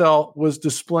photocell was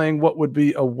displaying what would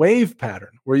be a wave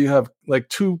pattern, where you have like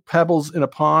two pebbles in a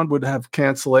pond would have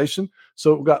cancellation.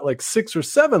 So it got like 6 or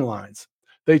 7 lines.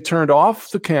 They turned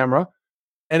off the camera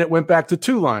and it went back to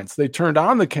 2 lines. They turned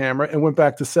on the camera and went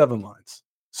back to 7 lines.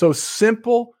 So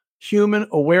simple human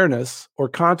awareness or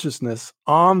consciousness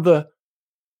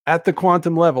at the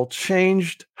quantum level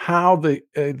changed how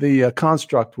the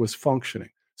construct was functioning.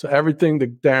 So everything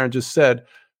that Darren just said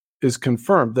is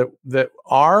confirmed, that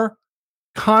our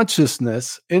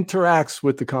consciousness interacts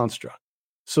with the construct.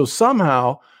 So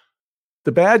somehow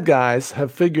the bad guys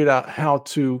have figured out how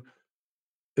to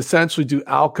essentially do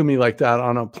alchemy like that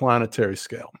on a planetary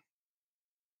scale.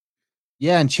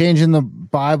 Yeah, and changing the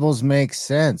Bibles makes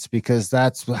sense, because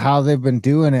that's how they've been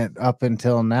doing it up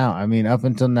until now. I mean, up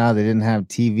until now, they didn't have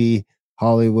TV,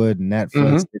 Hollywood, Netflix.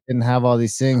 Mm-hmm. They didn't have all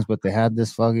these things, but they had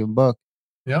this fucking book.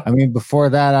 Yeah. I mean, before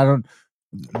that,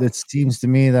 it seems to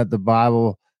me that the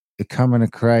Bible, the coming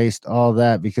of Christ, all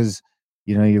that, because,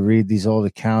 you know, you read these old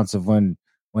accounts of when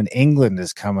England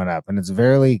is coming up, and it's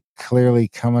very clearly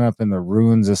coming up in the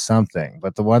ruins of something.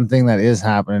 But the one thing that is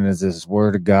happening is this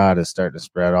word of God is starting to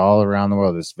spread all around the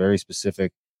world, this very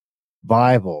specific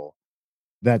Bible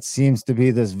that seems to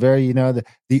be this very, you know,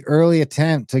 the early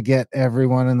attempt to get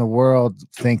everyone in the world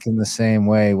thinking the same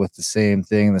way, with the same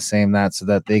thing, the same that, so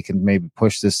that they can maybe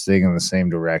push this thing in the same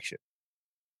direction.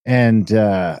 And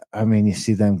I mean, you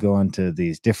see them going to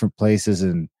these different places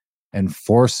and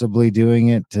forcibly doing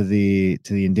it to the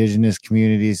indigenous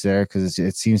communities there, because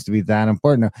it seems to be that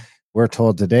important. Now, we're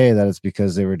told today that it's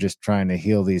because they were just trying to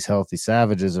heal these healthy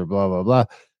savages or blah, blah, blah.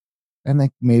 And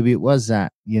maybe it was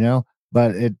that, you know,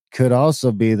 but it could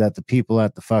also be that the people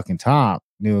at the fucking top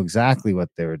knew exactly what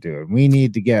they were doing. We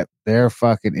need to get their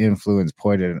fucking influence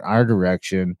pointed in our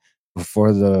direction before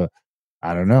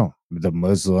I don't know, the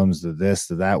Muslims, the this,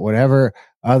 the that, whatever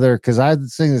other, because I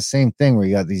think the same thing where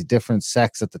you got these different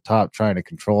sects at the top trying to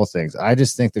control things. I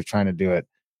just think they're trying to do it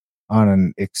on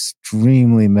an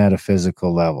extremely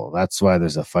metaphysical level. That's why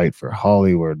there's a fight for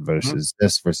Hollywood versus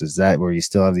this versus that, where you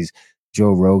still have these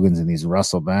Joe Rogans and these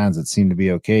Russell Bands that seem to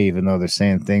be okay, even though they're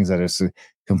saying things that are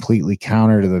completely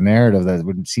counter to the narrative that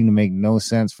would seem to make no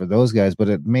sense for those guys, but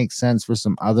it makes sense for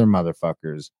some other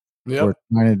motherfuckers who are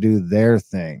trying to do their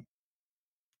thing.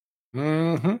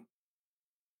 Mm-hmm.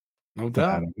 No doubt.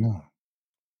 I don't know.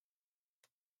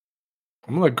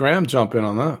 I'm gonna let Graham jump in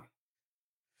on that.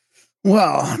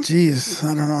 Well, geez,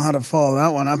 I don't know how to follow that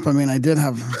one up. I mean, I did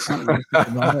have something to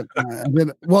say about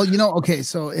it. Well, you know, okay,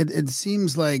 so it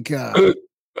seems like to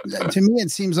me, it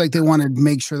seems like they want to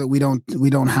make sure that we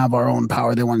don't have our own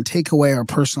power. They want to take away our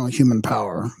personal human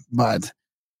power, but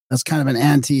that's kind of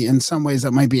an in some ways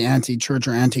that might be anti-church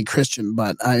or anti-Christian.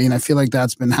 But I mean, I feel like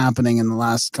that's been happening in the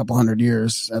last couple hundred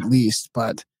years at least.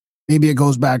 But maybe it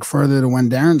goes back further to when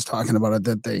Darren's talking about it,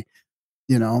 that they,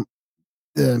 you know,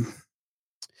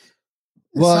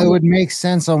 well, it would make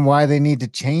sense on why they need to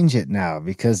change it now,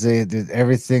 because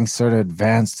everything's sort of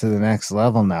advanced to the next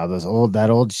level now. That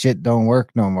old shit don't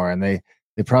work no more, and they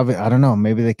probably, I don't know,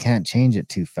 maybe they can't change it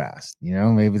too fast. You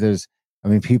know, maybe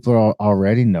people are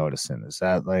already noticing. Is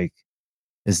that like,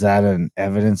 Is that an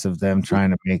evidence of them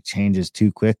trying to make changes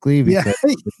too quickly because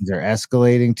things are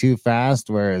escalating too fast?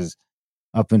 Whereas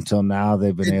up until now,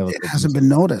 they've been able to. It hasn't been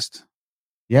noticed.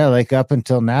 Yeah, like up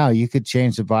until now, you could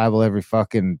change the Bible every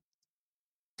fucking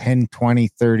 10, 20,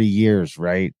 30 years,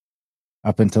 right?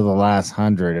 Up until the last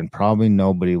 100, and probably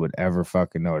nobody would ever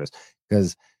fucking notice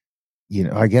because,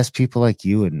 I guess people like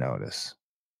you would notice.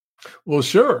 Well,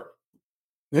 sure.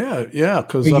 Yeah.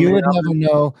 Because you would never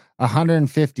know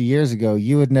 150 years ago,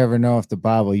 you would never know if the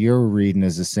Bible you're reading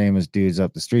is the same as dudes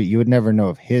up the street. You would never know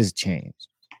if his changed.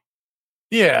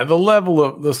 Yeah,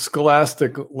 the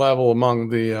scholastic level among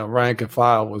the rank and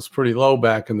file was pretty low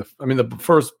back in the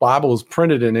first Bible was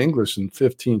printed in English in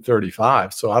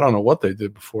 1535. So I don't know what they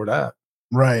did before that.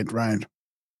 Right.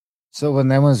 So when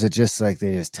then was it just like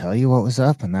they just tell you what was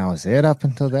up and that was it up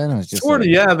until then? It was just sort of,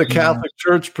 the Catholic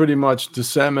Church pretty much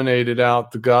disseminated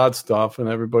out the God stuff and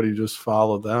everybody just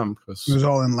followed them because it was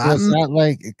all in Latin. It's not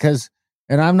like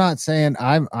and I'm not saying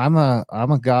I'm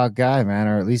a God guy, man,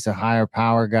 or at least a higher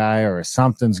power guy, or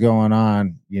something's going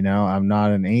on. I'm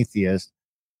not an atheist,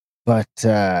 but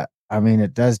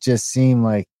it does just seem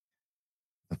like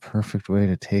the perfect way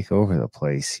to take over the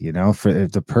place. For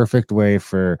the perfect way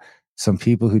for some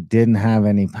people who didn't have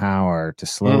any power to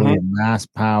slowly amass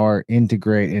power,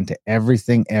 integrate into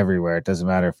everything everywhere. It doesn't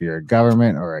matter if you're a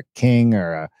government or a king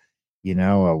or a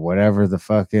whatever the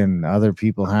fucking other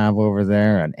people have over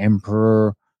there, an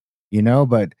emperor,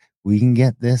 but we can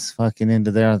get this fucking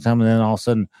into there all the time. And then all of a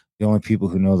sudden, the only people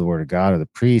who know the word of God are the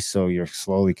priests. So you're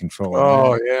slowly controlling.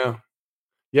 Oh, yeah.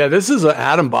 Yeah, this is an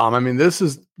atom bomb. This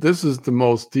is the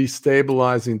most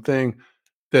destabilizing thing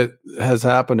that has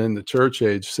happened in the church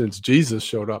age since Jesus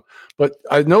showed up. But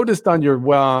I noticed on your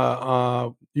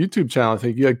YouTube channel, I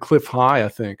think you had Cliff High, I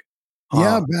think.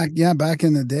 Back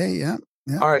in the day. Yeah.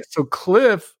 All right. So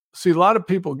Cliff, see a lot of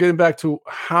people getting back to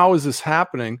how is this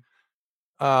happening?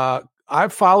 I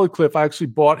followed Cliff. I actually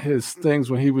bought his things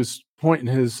when he was pointing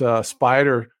his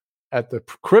spider at the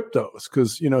cryptos.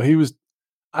 Cause he was,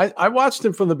 I watched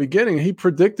him from the beginning. He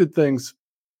predicted things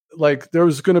like there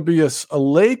was going to be a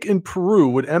lake in Peru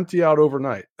would empty out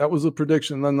overnight. That was a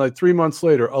prediction. And then like 3 months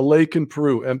later, a lake in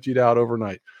Peru emptied out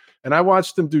overnight. And I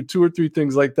watched him do 2 or 3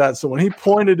 things like that. So when he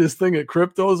pointed his thing at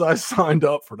cryptos, I signed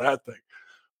up for that thing.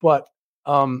 But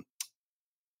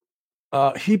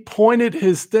he pointed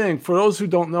his thing. For those who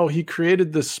don't know, he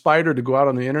created this spider to go out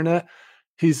on the internet.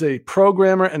 He's a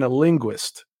programmer and a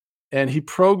linguist. And he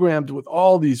programmed with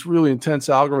all these really intense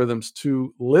algorithms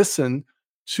to listen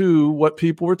to what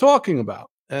people were talking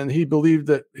about. And he believed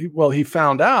that, he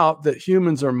found out that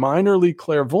humans are minorly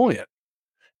clairvoyant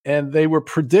and they were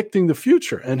predicting the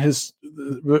future. And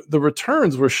the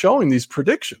returns were showing these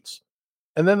predictions.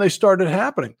 And then they started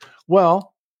happening.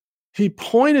 Well, he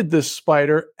pointed this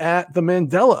spider at the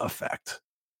Mandela effect.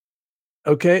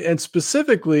 Okay. And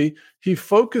specifically, he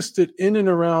focused it in and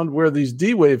around where these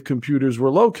D-Wave computers were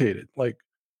located. Like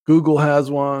Google has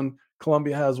one,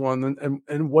 Columbia has one.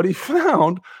 And what he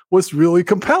found was really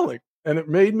compelling. And it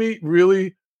made me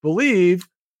really believe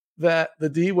that the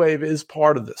D-Wave is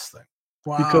part of this thing.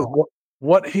 Wow. Because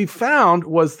what he found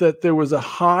was that there was a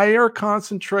higher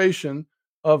concentration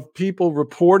of people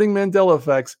reporting Mandela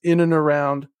effects in and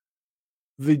around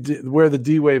where the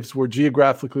D-Waves were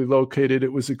geographically located.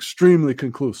 It was extremely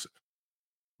conclusive.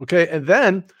 Okay. And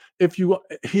then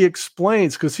he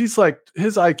explains, because he's like,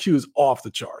 his IQ is off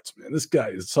the charts, man. This guy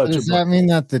is such Does that mean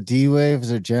that the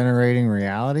D-Waves are generating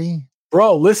reality?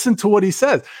 Bro, listen to what he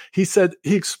said. He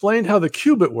explained how the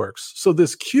qubit works. So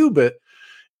this qubit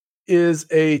is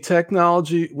a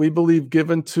technology we believe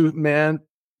given to man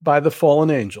by the fallen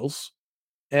angels.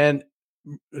 And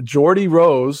Geordie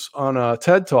Rose on a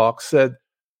TED Talk said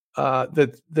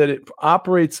that it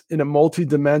operates in a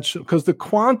multi-dimensional, because the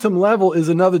quantum level is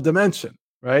another dimension,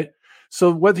 right? So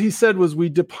what he said was we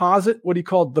deposit what he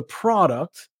called the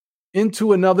product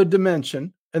into another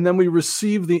dimension, and then we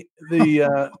receive the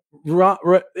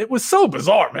it was so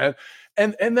bizarre, man.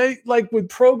 And they like would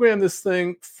program this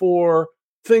thing for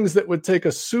things that would take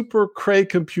a super cray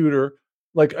computer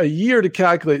like a year to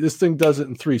calculate. This thing does it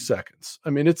in 3 seconds.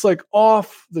 I mean, it's like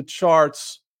off the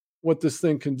charts what this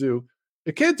thing can do.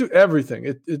 It can't do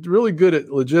everything. It's really good at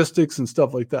logistics and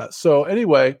stuff like that. So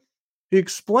anyway, he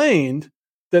explained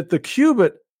that the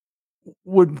qubit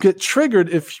would get triggered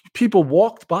if people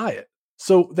walked by it.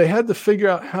 So they had to figure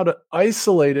out how to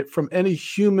isolate it from any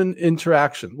human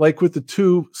interaction, like with the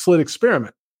 2-slit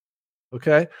experiment.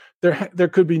 Okay. There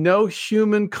could be no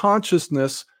human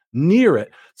consciousness near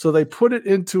it. So they put it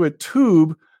into a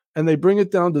tube and they bring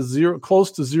it down to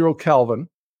close to 0 Kelvin.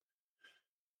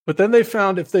 But then they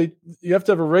found you have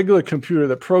to have a regular computer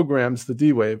that programs the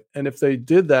D wave. And if they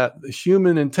did that, the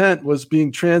human intent was being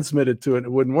transmitted to it.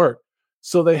 It wouldn't work.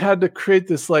 So they had to create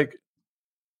this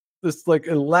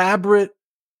elaborate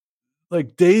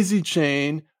daisy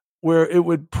chain where it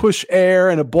would push air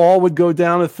and a ball would go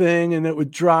down a thing and it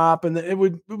would drop. And it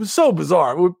was so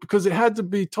bizarre because it had to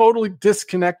be totally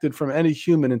disconnected from any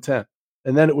human intent.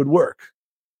 And then it would work.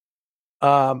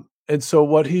 And so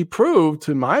what he proved,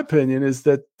 in my opinion, is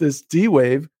that this D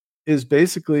wave is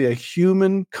basically a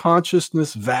human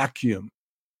consciousness vacuum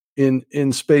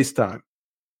in space-time.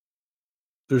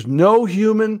 There's no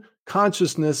human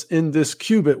consciousness in this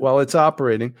qubit while it's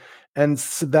operating. And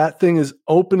so that thing is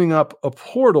opening up a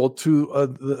portal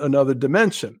to another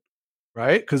dimension,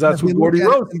 right? Because that's what Gordy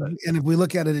wrote. And if we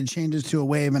look at it, it changes to a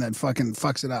wave and it fucking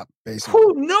fucks it up, basically.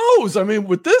 Who knows? I mean,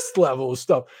 with this level of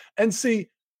stuff. And see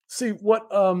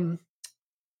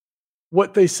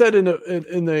what they said in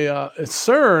the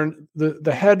CERN,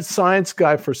 the head science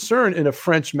guy for CERN in a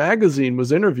French magazine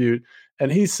was interviewed,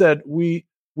 and he said, we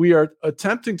are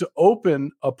attempting to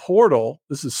open a portal.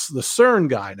 This is the CERN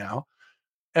guy now,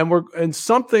 and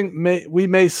we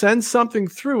may send something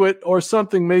through it, or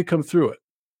something may come through it.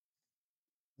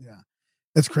 Yeah,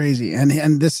 that's crazy.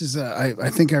 And this is I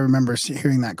think I remember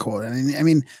hearing that quote. And I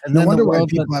mean, no wonder why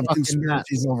people have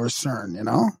conspiracies over CERN.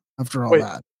 After all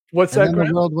that. What's that?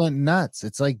 The world went nuts.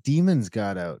 It's like demons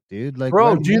got out, dude. Like,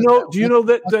 bro, do you know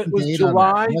that was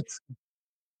July?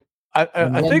 I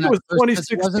think it was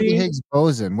 2016. Wasn't the Higgs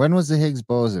boson? When was the Higgs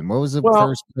boson? What was the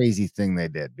first crazy thing they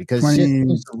did? Because shit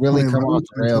used to really come off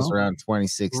the rails around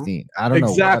 2016. I don't know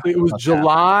exactly. It was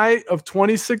July of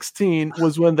 2016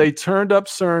 was when they turned up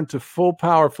CERN to full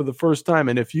power for the first time.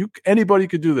 And if anybody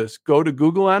could do this, go to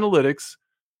Google Analytics,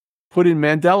 put in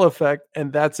Mandela effect,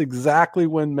 and that's exactly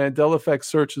when Mandela effect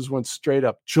searches went straight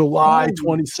up. July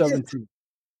 2017.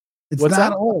 It's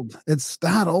that old. It's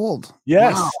that old.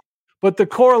 Yes. Wow. But the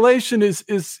correlation is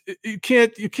you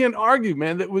can't argue,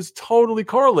 man. That was totally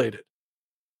correlated.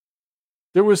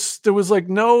 There was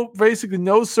basically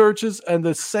no searches, and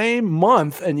the same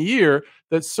month and year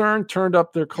that CERN turned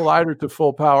up their collider to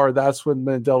full power, that's when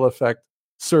Mandela effect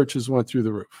searches went through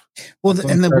the roof. Well,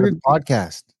 and the weird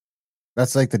podcast.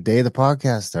 That's like the day the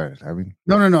podcast started. I mean,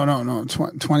 no.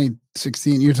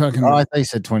 2016. You're talking. Oh, I thought you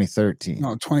said 2013.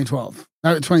 No, 2012.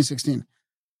 2016.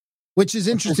 Which is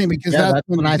interesting because that's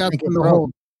when I think it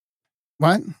broke.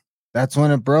 What? That's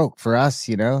when it broke for us.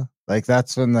 Like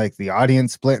that's when the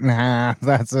audience split in half.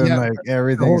 That's when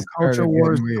everything culture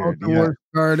wars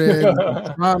started.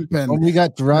 Trump and when we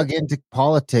got drug into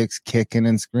politics, kicking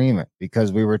and screaming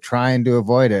because we were trying to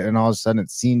avoid it, and all of a sudden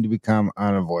it seemed to become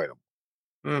unavoidable.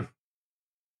 Mm.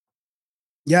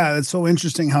 Yeah, it's so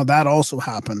interesting how that also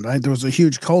happened. Right, there was a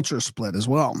huge culture split as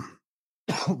well.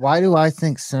 Why do I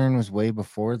think CERN was way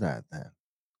before that then?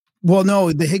 Well,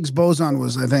 no, the Higgs boson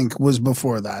was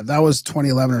before that. That was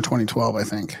 2011 or 2012, I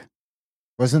think.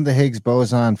 Wasn't the Higgs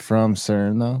boson from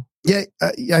CERN though? Yeah,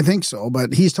 I think so.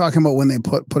 But he's talking about when they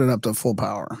put it up to full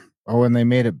power. Oh, when they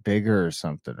made it bigger or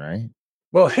something, right?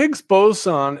 Well, Higgs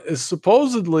boson is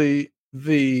supposedly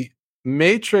the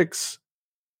matrix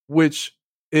which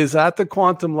is at the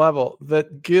quantum level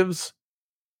that gives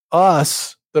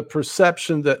us the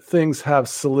perception that things have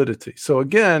solidity. So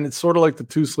again, it's sort of like the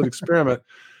two-slit experiment.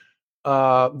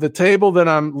 The table that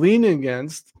I'm leaning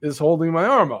against is holding my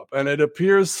arm up, and it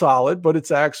appears solid, but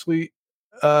it's actually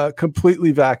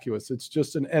completely vacuous. It's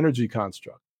just an energy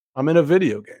construct. I'm in a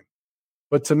video game,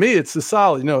 but to me, it's a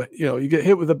solid. You get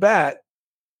hit with a bat,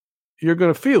 you're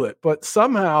going to feel it. But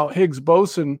somehow, Higgs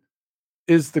boson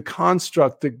is the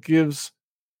construct that gives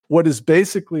what is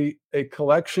basically a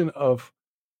collection of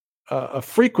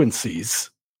frequencies.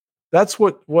 That's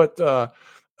what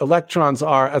electrons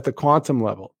are at the quantum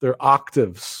level. They're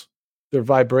octaves, they're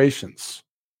vibrations.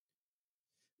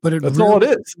 But that's all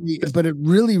it is. But it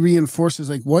really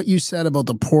reinforces what you said about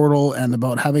the portal and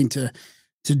about having to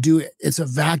do it. It's a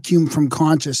vacuum from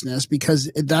consciousness,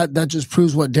 because that just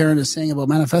proves what Darren is saying about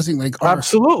manifesting.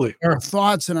 Absolutely, our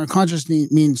thoughts and our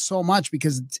consciousness mean so much,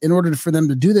 because in order for them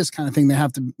to do this kind of thing, they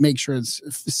have to make sure it's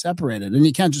separated, and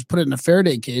you can't just put it in a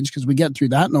Faraday cage, because we get through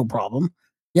that no problem.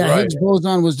 Yeah, right. Higgs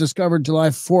boson was discovered July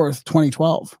 4th,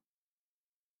 2012.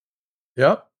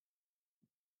 Yep,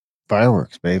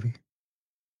 fireworks, baby.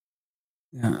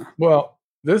 Yeah. Well,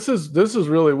 this is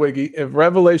really wiggy. In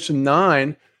Revelation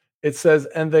 9. It says,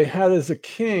 and they had as a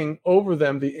king over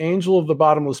them the angel of the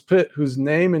bottomless pit, whose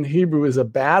name in Hebrew is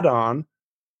Abaddon,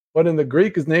 but in the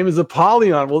Greek his name is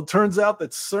Apollyon. Well, it turns out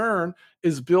that CERN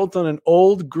is built on an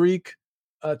old Greek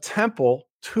temple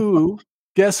to,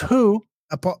 guess who?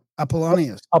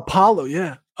 Apollonius. Apollo,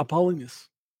 yeah, Apollonius.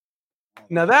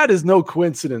 Now that is no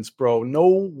coincidence, bro.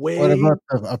 No way. What about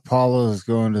the Apollo's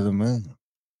going to the moon?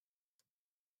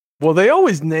 Well, they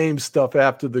always name stuff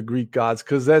after the Greek gods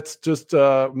because that's just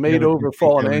made over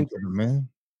fallen angels. The moon?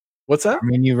 What's that? I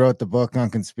mean, you wrote the book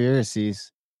on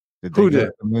conspiracies. Who go did?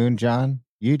 to the moon, John?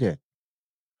 You did.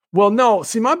 Well, no.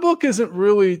 See, my book isn't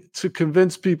really to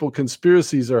convince people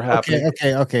conspiracies are happening.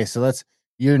 Okay. So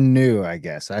you're new, I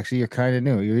guess. Actually, you're kind of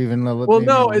new. You're even a little. Well,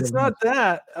 no, it's not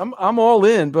that. I'm all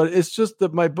in, but it's just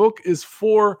that my book is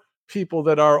for people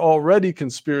that are already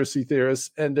conspiracy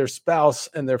theorists and their spouse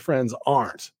and their friends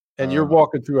aren't. And you're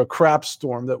walking through a crap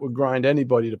storm that would grind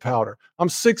anybody to powder. I'm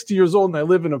 60 years old and I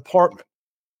live in an apartment.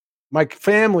 My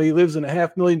family lives in a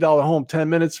 $500,000 home 10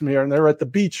 minutes from here, and they're at the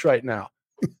beach right now,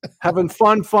 having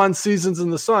fun seasons in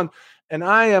the sun. And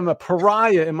I am a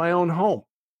pariah in my own home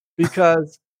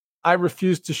because I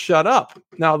refuse to shut up.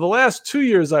 Now, the last 2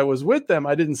 years I was with them,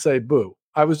 I didn't say boo.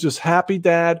 I was just happy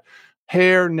dad,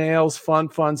 hair, nails,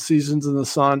 fun seasons in the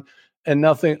sun. And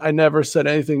nothing, I never said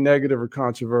anything negative or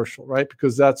controversial, right?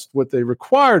 Because that's what they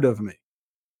required of me.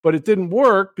 But it didn't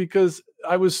work because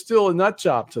I was still a nut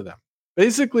job to them.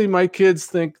 Basically, my kids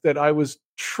think that I was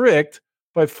tricked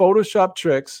by Photoshop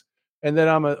tricks and that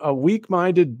I'm a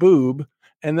weak-minded boob.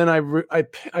 And then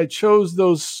I chose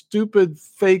those stupid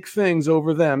fake things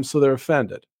over them, so they're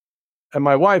offended. And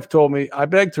my wife told me, I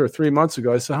begged her 3 months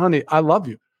ago. I said, honey, I love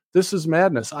you. This is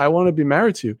madness. I want to be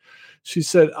married to you. She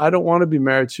said, I don't want to be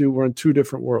married to you. We're in two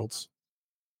different worlds.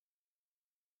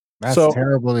 That's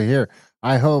terrible to hear.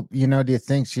 I hope, do you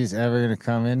think she's ever going to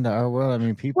come into our world? I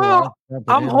mean, people. Well,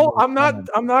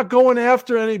 I'm not going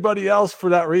after anybody else for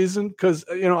that reason because,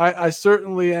 I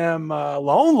certainly am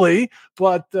lonely,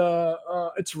 but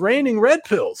it's raining red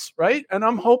pills, right? And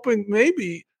I'm hoping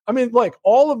maybe, like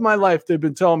all of my life, they've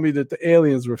been telling me that the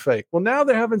aliens were fake. Well, now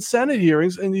they're having Senate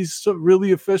hearings and these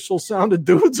really official sounded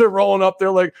dudes are rolling up.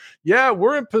 They're like, yeah,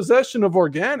 we're in possession of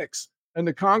organics. And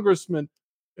the congressman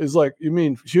is like, you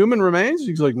mean human remains?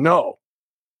 He's like, no.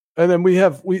 And then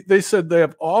they said they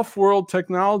have off-world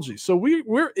technology. So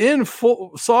we're in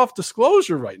full soft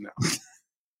disclosure right now.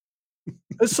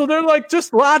 And so they're like,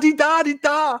 just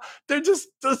la-di-da-di-da. They're just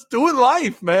doing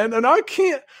life, man. And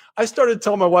I started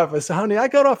telling my wife, I said, honey, I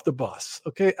got off the bus.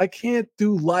 Okay. I can't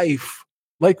do life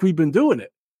like we've been doing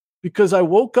it because I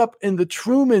woke up in the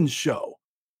Truman Show.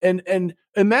 And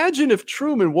imagine if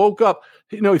Truman woke up,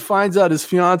 he finds out his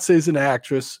fiance is an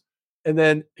actress. And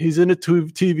then he's in a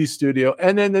TV studio.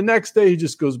 And then the next day he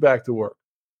just goes back to work.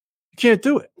 You can't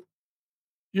do it.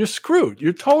 You're screwed.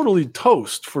 You're totally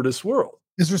toast for this world.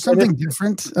 Is there something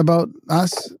different about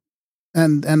us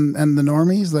and the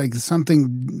normies? Like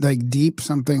something like deep,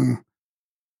 something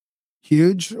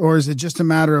huge? Or is it just a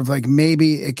matter of like,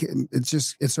 maybe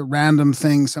it's a random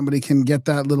thing. Somebody can get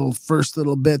that first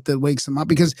little bit that wakes them up.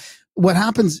 Because what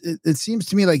happens, it seems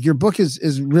to me like your book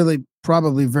is really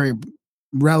probably very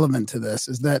relevant to this,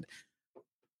 is that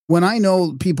when I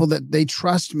know people that they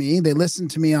trust me, they listen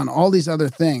to me on all these other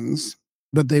things,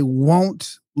 but they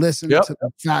won't listen to the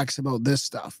facts about this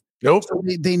stuff. Nope. So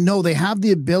they know they have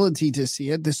the ability to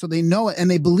see it, so they know it,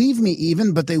 and they believe me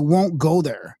even, but they won't go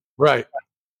there. Right.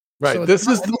 So I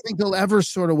don't think they'll ever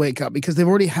sort of wake up because they've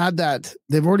already had that.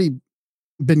 They've already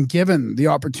been given the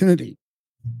opportunity.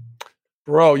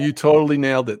 Bro, you totally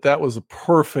nailed it. That was a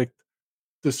perfect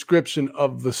description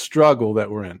of the struggle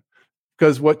that we're in.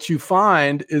 Because what you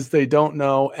find is they don't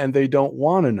know and they don't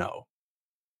want to know,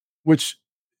 which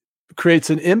creates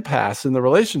an impasse in the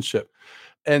relationship.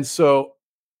 And so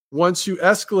once you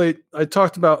escalate, I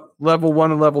talked about level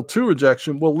 1 and level 2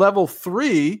 rejection. Well, level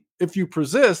 3, if you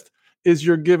persist, is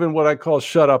you're given what I call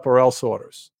shut up or else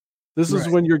orders. This is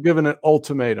when you're given an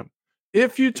ultimatum.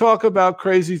 If you talk about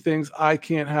crazy things, I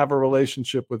can't have a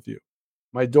relationship with you.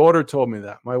 My daughter told me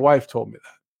that. My wife told me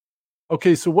that.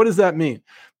 Okay, so what does that mean?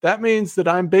 That means that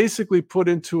I'm basically put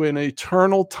into an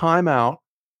eternal timeout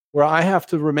where I have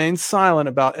to remain silent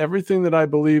about everything that I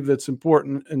believe that's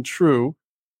important and true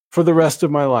for the rest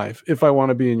of my life if I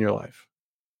want to be in your life.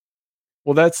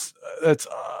 Well, it's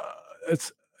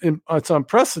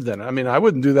unprecedented. I mean, I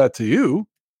wouldn't do that to you.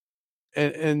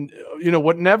 And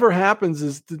what never happens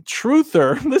is the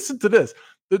truther, listen to this,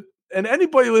 and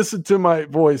anybody listen to my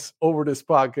voice over this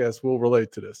podcast will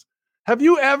relate to this. Have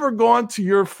you ever gone to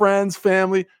your friends,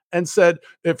 family, and said,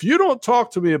 if you don't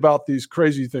talk to me about these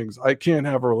crazy things, I can't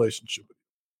have a relationship with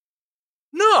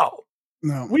you?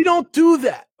 No, we don't do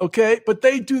that. Okay. But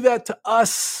they do that to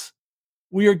us.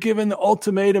 We are given the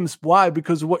ultimatums. Why?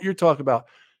 Because of what you're talking about.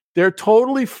 They're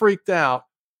totally freaked out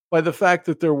by the fact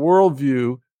that their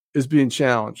worldview is being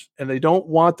challenged and they don't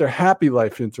want their happy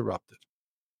life interrupted.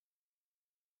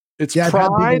 It's Yeah,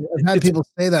 pride. I've had people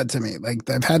say that to me. Like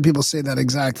I've had people say that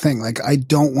exact thing. Like I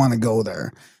don't want to go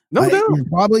there. No doubt. You're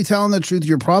probably telling the truth.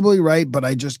 You're probably right, but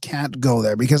I just can't go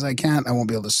there because I won't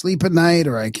be able to sleep at night,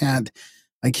 or I can't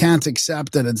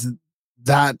accept that it's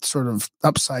that sort of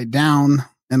upside down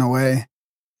in a way.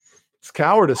 It's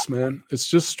cowardice, man. It's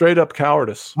just straight up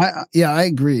cowardice. I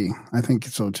agree. I think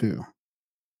so too.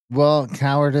 Well,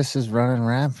 cowardice is running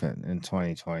rampant in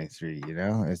 2023. You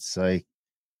know, it's like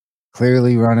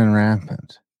clearly running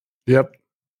rampant. Yep.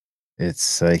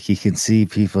 It's like you can see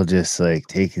people just like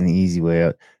taking the easy way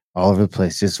out all over the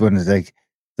place. Just when it's like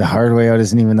the hard way out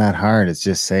isn't even that hard. It's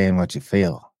just saying what you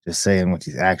feel, just saying what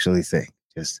you actually think.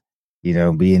 Just, you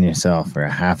know, being yourself for a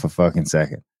half a fucking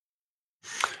second.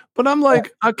 But I'm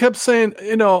like, I kept saying,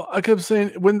 I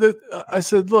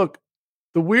said, look,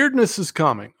 the weirdness is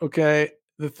coming. Okay.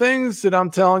 The things that I'm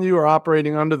telling you are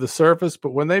operating under the surface, but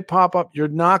when they pop up, you're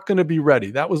not going to be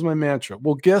ready. That was my mantra.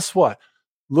 Well, guess what?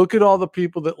 Look at all the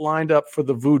people that lined up for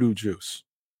the voodoo juice.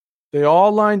 They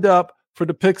all lined up for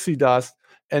the pixie dust,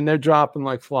 and they're dropping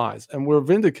like flies, and we're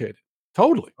vindicated.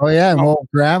 Totally. Oh, yeah. Well,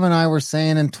 Graham and I were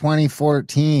saying in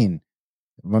 2014,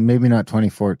 well, maybe not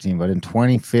 2014, but in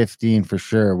 2015 for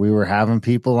sure, we were having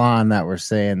people on that were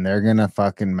saying they're going to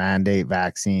fucking mandate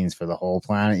vaccines for the whole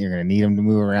planet. You're going to need them to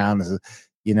move around. This is,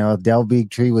 you know, Del Big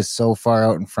Tree was so far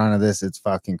out in front of this. It's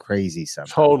fucking crazy.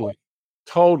 Totally.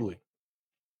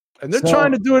 And they're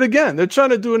trying to do it again. They're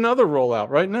trying to do another rollout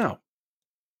right now.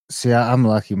 See, I'm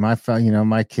lucky. My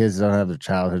kids don't have their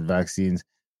childhood vaccines.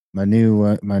 My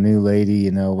new lady,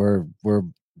 you know, we're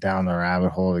down the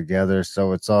rabbit hole together,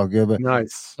 so it's all good. But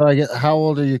nice. So I get, how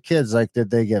old are your kids? Like,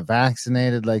 did they get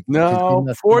vaccinated? Like, no,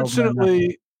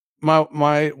 fortunately,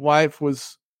 my wife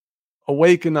was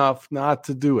awake enough not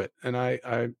to do it, and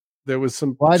I there was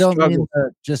some. Well, I don't mean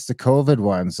just the COVID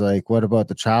ones. Like, what about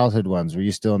the childhood ones? Were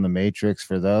you still in the matrix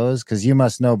for those? Because you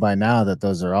must know by now that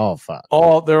those are all fucked.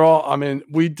 They're all. I mean,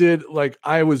 we did like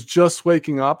I was just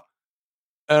waking up,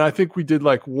 and I think we did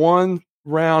like one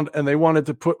round, and they wanted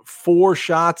to put 4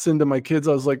 shots into my kids.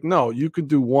 I was like, no, you could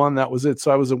do 1. That was it.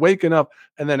 So I was waking up,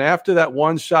 and then after that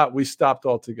 1 shot, we stopped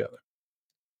altogether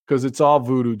because it's all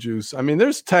voodoo juice. I mean,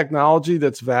 there's technology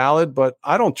that's valid, but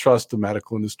I don't trust the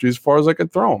medical industry as far as I can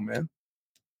throw them, man.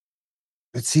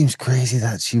 It seems crazy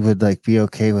that she would like be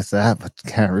okay with that, but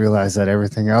can't realize that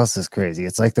everything else is crazy.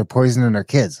 It's like they're poisoning our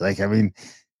kids. Like, I mean,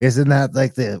 isn't that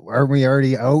like aren't we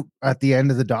already out at the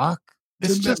end of the dock?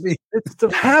 It's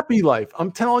the happy life.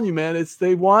 I'm telling you, man,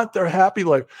 they want their happy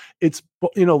life. It's,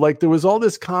 you know, like there was all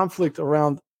this conflict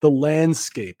around the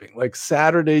landscaping, like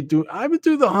Saturday I would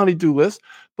do the honey-do list,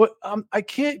 but I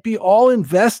can't be all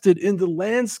invested in the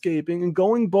landscaping and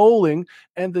going bowling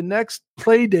and the next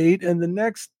play date and the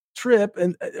next trip.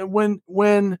 And when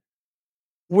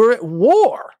we're at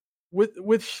war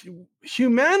with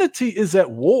humanity is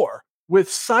at war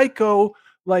with psycho,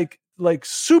 like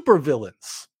super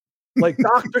villains. Like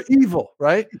Dr. Evil,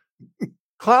 right?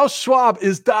 Klaus Schwab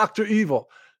is Dr. Evil.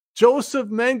 Joseph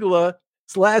Mengele's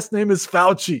last name is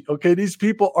Fauci. Okay, these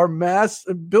people are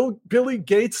Billy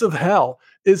Gates of hell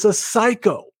is a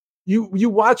psycho. You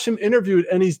watch him interviewed,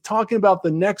 and he's talking about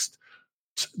the next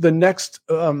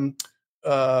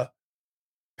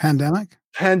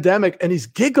pandemic, and he's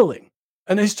giggling,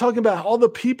 and he's talking about all the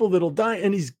people that'll die,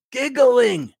 and he's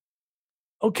giggling.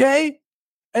 Okay.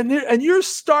 And you're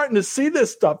starting to see this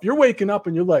stuff. You're waking up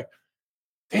and you're like,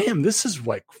 damn, this is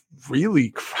like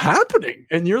really happening.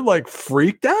 And you're like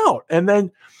freaked out. And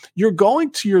then you're going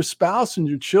to your spouse and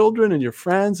your children and your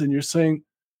friends and you're saying,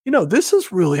 you know, this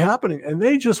is really happening. And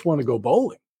they just want to go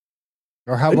bowling.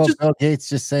 Or how about Bill Gates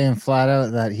just saying flat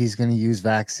out that he's going to use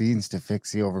vaccines to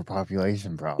fix the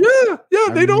overpopulation problem? Yeah,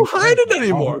 they don't hide it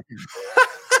anymore.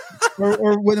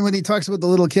 or when he talks about the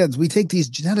little kids, we take these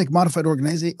genetic modified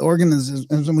organisms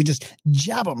and we just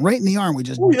jab them right in the arm. We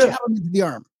just jab them into the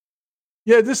arm.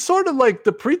 Yeah, this sort of like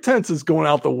the pretense is going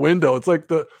out the window. It's like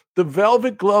the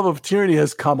velvet glove of tyranny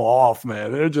has come off,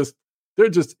 man. They're just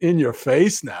in your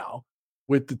face now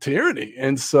with the tyranny,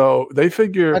 and so they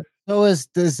figure. So is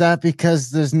that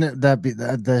because there's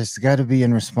got to be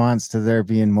in response to there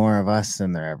being more of us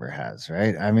than there ever has,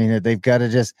 right? I mean, they've got to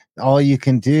just all you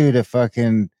can do to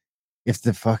fucking. If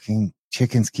the fucking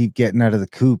chickens keep getting out of the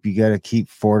coop, you got to keep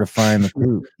fortifying the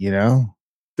coop, you know?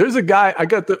 There's a guy I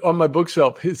got on my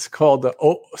bookshelf. It's called the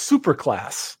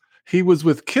Superclass. He was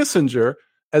with Kissinger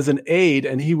as an aide,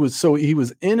 and he was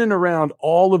in and around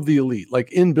all of the elite,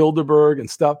 like in Bilderberg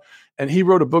and stuff. And he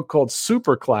wrote a book called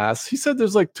Superclass. He said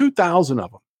there's like 2,000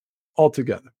 of them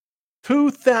altogether.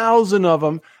 2,000 of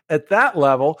them at that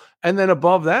level. And then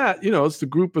above that, you know, it's the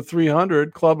group of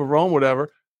 300, Club of Rome,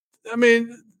 whatever. I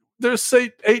mean, there's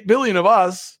say 8 billion of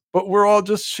us, but we're all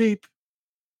just sheep.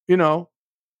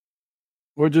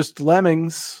 We're just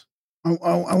lemmings. I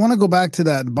want to go back to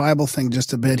that Bible thing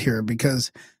just a bit here,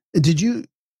 because did you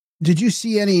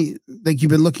see any, like,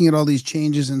 you've been looking at all these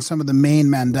changes and some of the main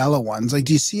Mandela ones, like,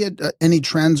 do you see any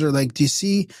trends, or like, do you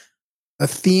see a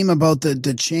theme about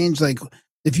the change? Like,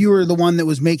 if you were the one that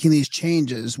was making these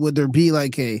changes, would there be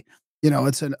like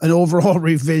it's an overall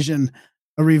revision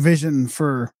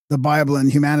for the Bible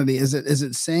and humanity? Is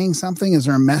it saying something? Is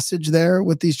there a message there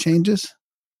with these changes?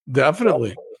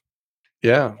 Definitely.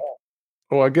 Yeah.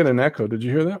 Oh, I get an echo. Did you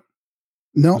hear that?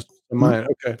 No. Mine.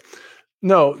 Okay.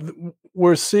 No,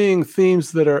 we're seeing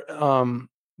themes that are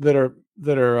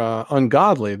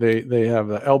ungodly. They have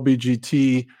the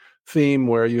LBGT theme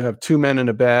where you have two men in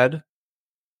a bed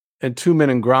and two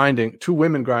women grinding,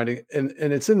 and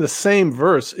it's in the same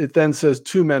verse. It then says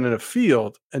two men in a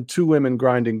field and two women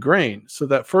grinding grain. So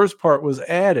that first part was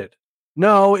added.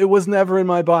 No, it was never in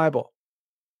my Bible.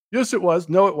 Yes, it was.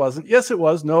 No, it wasn't. Yes, it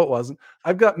was. No, it wasn't.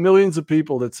 I've got millions of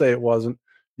people that say it wasn't.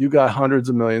 You got hundreds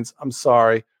of millions. I'm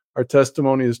sorry. Our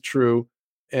testimony is true,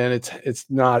 and it's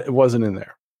not. It wasn't in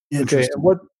there. Okay.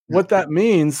 And what that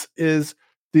means is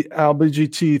the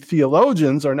LBGT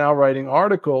theologians are now writing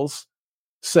articles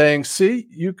saying, "See,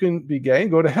 you can be gay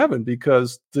and go to heaven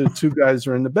because the two guys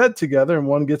are in the bed together and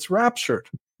one gets raptured."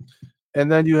 And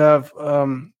then you have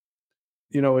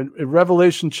in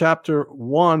Revelation chapter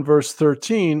 1, verse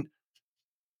 13,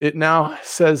 it now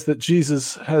says that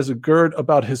Jesus has a gird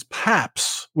about his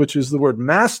paps, which is the word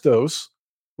mastos,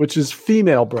 which is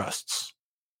female breasts.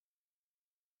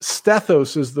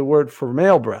 Stethos is the word for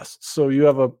male breasts. So you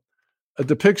have a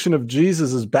depiction of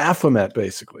Jesus as Baphomet,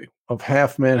 basically, of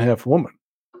half man, half woman.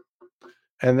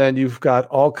 And then you've got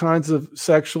all kinds of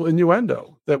sexual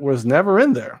innuendo that was never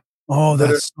in there. Oh,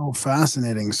 that's so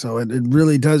fascinating. So it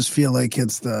really does feel like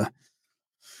it's the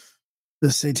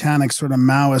satanic sort of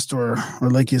Maoist, or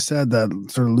like you said, that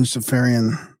sort of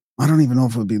Luciferian. I don't even know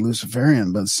if it would be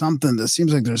Luciferian, but something that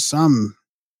seems like there's some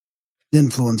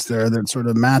influence there that sort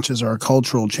of matches our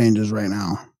cultural changes right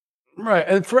now. Right.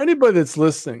 And for anybody that's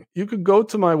listening, you could go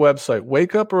to my website,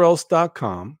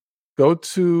 wakeupOrElse.com, go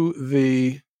to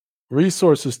the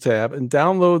resources tab and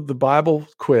download the Bible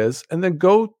quiz, and then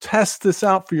go test this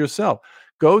out for yourself.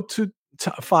 Go to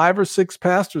 5 or 6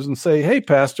 pastors and say, "Hey,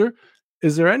 pastor,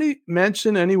 is there any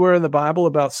mention anywhere in the Bible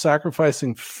about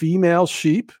sacrificing female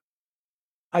sheep?"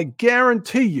 I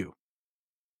guarantee you,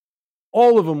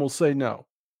 all of them will say no.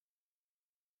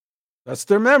 That's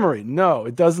their memory. No,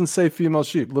 it doesn't say female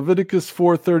sheep. Leviticus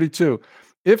 4:32.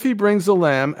 If he brings a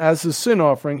lamb as his sin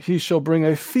offering, he shall bring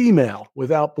a female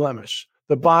without blemish.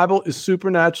 The Bible is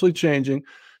supernaturally changing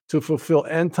to fulfill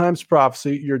end times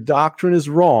prophecy. Your doctrine is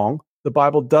wrong. The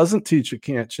Bible doesn't teach it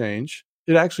can't change.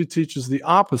 It actually teaches the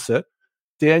opposite.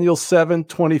 Daniel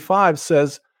 7:25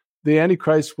 says the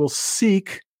Antichrist will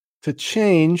seek to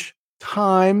change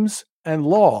times and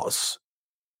laws.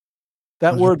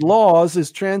 That word laws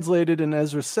is translated in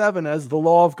Ezra 7 as the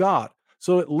law of God.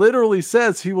 So it literally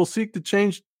says he will seek to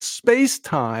change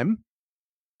space-time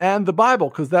and the Bible,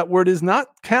 because that word is not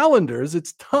calendars,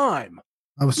 it's time.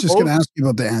 I was just going to ask you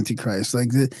about the Antichrist. Like,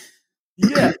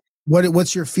 yeah.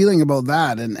 What's your feeling about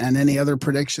that, and any other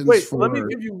predictions? Wait, let me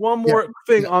give you one more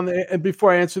thing and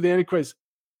before I answer the Antichrist.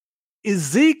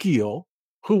 Ezekiel,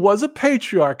 who was a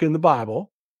patriarch in the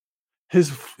Bible,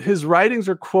 his writings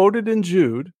are quoted in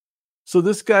Jude. So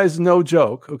this guy's no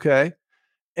joke, okay?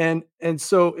 And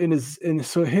so in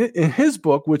his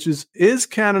book, which is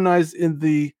canonized in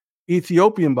the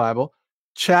Ethiopian Bible,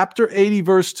 chapter 80,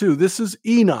 verse 2, this is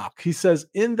Enoch. He says,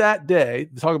 in that day,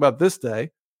 talk about this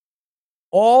day,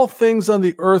 all things on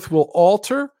the earth will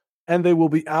alter and they will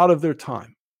be out of their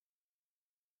time.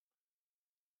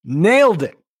 Nailed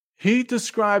it. He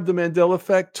described the Mandela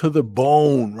effect to the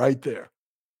bone right there.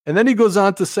 And then he goes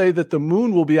on to say that the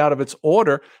moon will be out of its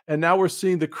order. And now we're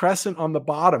seeing the crescent on the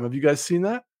bottom. Have you guys seen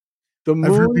that? The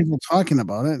moon, I've heard people talking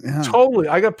about it. Yeah. Totally.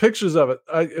 I got pictures of it.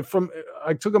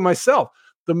 I took them myself.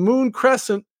 The moon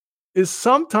crescent is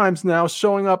sometimes now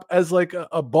showing up as like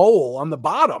a bowl on the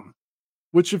bottom,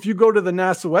 which if you go to the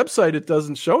NASA website, it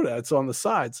doesn't show that. It's on the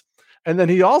sides. And then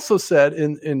he also said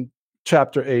in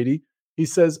chapter 80, he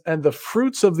says, and the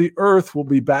fruits of the earth will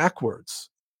be backwards.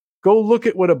 Go look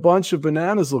at what a bunch of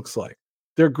bananas looks like.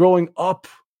 They're growing up.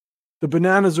 The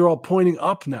bananas are all pointing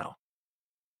up now.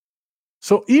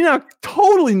 So Enoch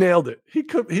totally nailed it. He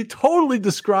totally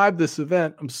described this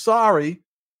event. I'm sorry,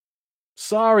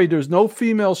 there's no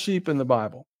female sheep in the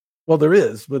Bible. Well, there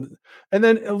is, but and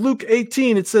then in Luke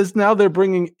 18, it says now they're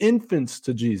bringing infants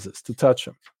to Jesus to touch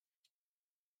him.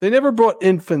 They never brought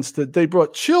infants, they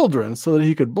brought children so that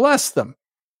he could bless them.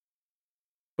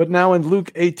 But now in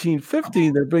Luke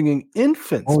 18:15, they're bringing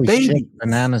infants, Holy babies. shit,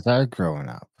 bananas are growing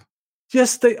up.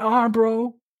 Yes, they are,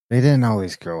 bro. They didn't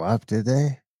always grow up, did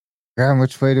they? Graham,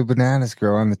 which way do bananas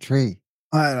grow on the tree?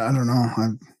 I don't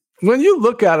know. When you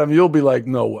look at them, you'll be like,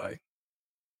 no way.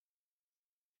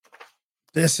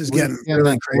 This is getting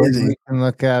really We crazy. can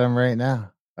look at them right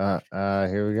now.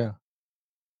 Here we go.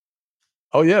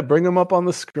 Oh yeah, bring them up on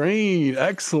the screen.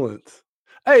 Excellent.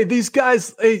 Hey, these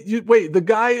guys. Hey, wait. The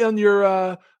guy on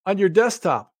your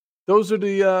desktop. Those are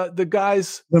the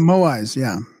guys. The Moais,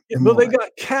 yeah. Well, they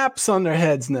got caps on their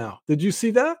heads now. Did you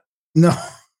see that? No.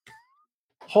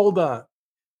 Hold on.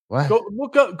 What? Go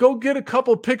look up. Go get a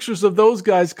couple pictures of those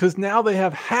guys because now they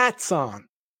have hats on.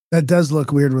 That does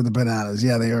look weird with the bananas.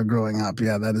 Yeah, they are growing up.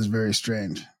 Yeah, that is very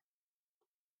strange.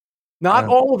 Not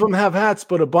all of them have hats,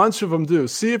 but a bunch of them do.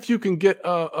 See if you can get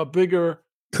a bigger.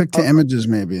 Click to images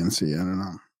maybe and see. I don't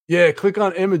know. Yeah, click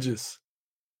on images.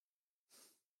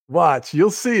 Watch.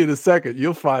 You'll see in a second.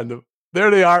 You'll find them.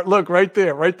 There they are. Look, right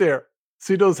there, right there.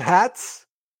 See those hats?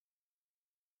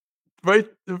 Right,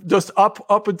 just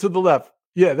up and to the left.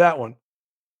 Yeah, that one.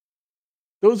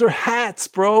 Those are hats,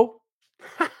 bro.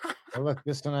 Oh, look,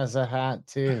 this one has a hat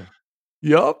too.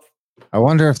 Yup. I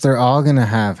wonder if they're all gonna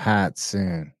have hats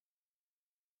soon.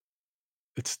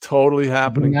 It's totally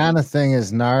happening. The banana thing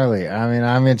is gnarly. I mean,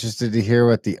 I'm interested to hear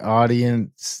what the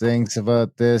audience thinks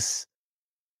about this.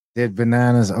 Did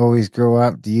bananas always grow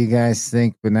up? Do you guys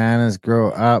think bananas grow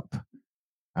up?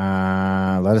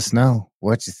 Let us know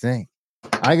what you think.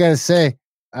 I gotta say,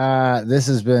 this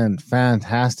has been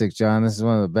fantastic, John. This is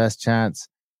one of the best chats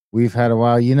we've had a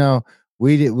while. You know,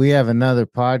 we have another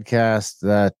podcast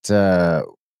that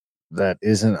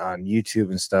isn't on YouTube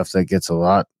and stuff that gets a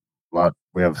lot.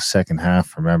 We have a second half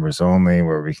for members only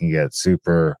where we can get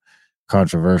super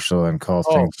controversial and call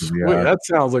things. Sweet. That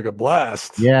sounds like a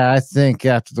blast. Yeah, I think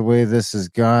after the way this has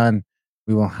gone,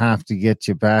 we will have to get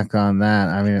you back on that.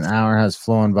 I mean, an hour has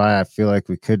flown by. I feel like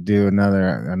we could do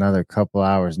another couple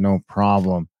hours, no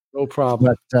problem. No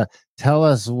problem. But tell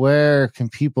us, where can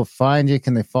people find you?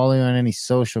 Can they follow you on any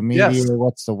social media? Yes.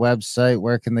 What's the website?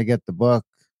 Where can they get the book?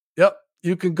 Yep.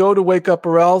 You can go to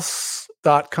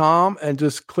wakeuporelse.com and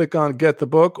just click on get the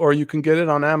book, or you can get it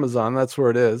on Amazon. That's where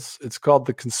it is. It's called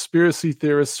the Conspiracy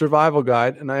Theorist Survival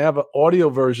Guide. And I have an audio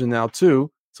version now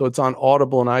too. So it's on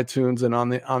Audible and iTunes and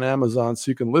on Amazon, so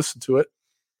you can listen to it.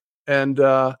 And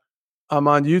I'm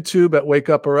on YouTube at Wake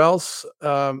Up or Else,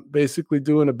 basically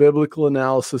doing a biblical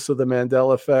analysis of the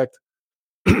Mandela effect.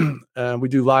 And we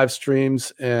do live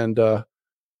streams, and I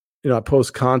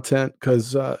post content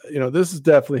because this is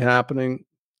definitely happening,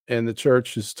 and the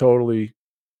church is totally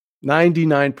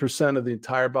 99% of the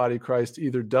entire body of Christ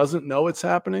either doesn't know it's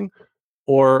happening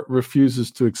or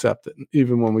refuses to accept it,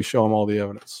 even when we show them all the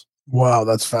evidence. Wow,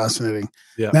 that's fascinating.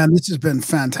 Yeah, man, this has been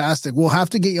fantastic. We'll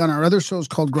have to get you on our other shows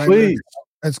called Grimerica.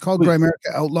 It's called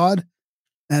Grimerica Outlawed,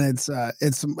 and it's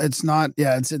not.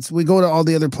 Yeah, it's we go to all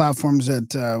the other platforms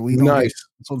that we don't get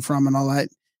canceled from and all that.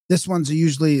 This one's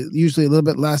usually a little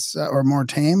bit less or more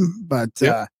tame, but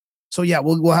so yeah,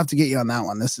 we'll have to get you on that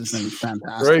one. This has been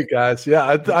fantastic. Great, guys.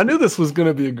 Yeah, I knew this was going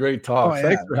to be a great talk.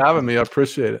 Thanks for having me. I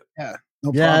appreciate it. Yeah.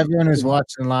 No yeah, problem. everyone who's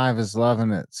watching live is loving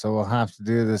it. So we'll have to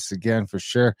do this again for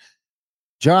sure.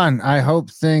 John, I hope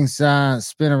things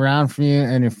spin around for you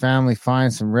and your family.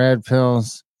 Find some red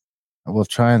pills. We'll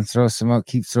try and throw some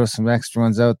extra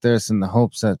ones out there in the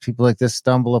hopes that people like this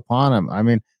stumble upon them. I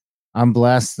mean, I'm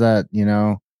blessed that,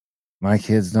 my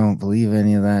kids don't believe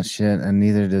any of that shit, and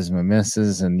neither does my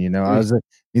missus. And, neither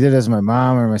does my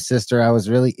mom or my sister. I was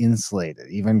really insulated.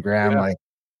 Even Graham,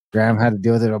 Graham had to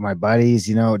deal with it with my buddies.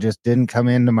 It just didn't come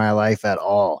into my life at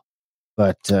all.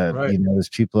 But, there's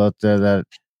people out there that,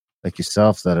 like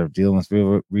yourself, that are dealing with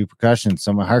real repercussions.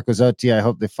 So my heart goes out to you. I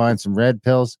hope they find some red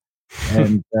pills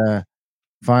and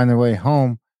find their way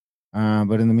home.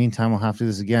 But in the meantime, we'll have to do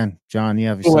this again. John, you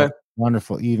have yourself a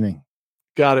wonderful evening.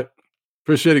 Got it.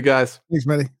 Appreciate it, guys. Thanks,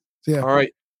 buddy. See ya. All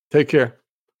right. Take care.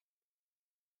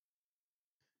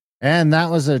 And that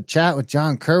was a chat with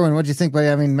John Kirwin. What'd you think, buddy?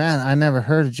 I mean, man, I never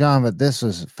heard of John, but this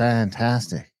was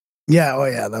fantastic. Yeah. Oh,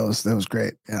 yeah. That was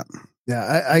great. Yeah.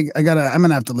 Yeah. I'm going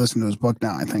to have to listen to his book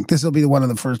now. I think this will be one of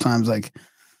the first times, I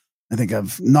think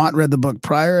I've not read the book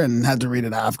prior and had to read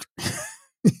it after,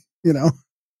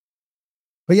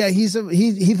 But yeah, he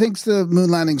thinks the moon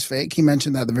landing's fake. He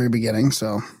mentioned that at the very beginning.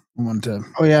 So I wanted to.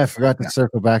 Oh yeah, I forgot to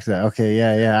circle back to that. Okay,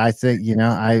 yeah. I think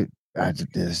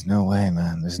there's no way,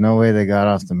 man. There's no way they got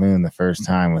off the moon the first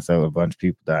time without a bunch of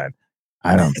people dying.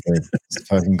 I don't think it's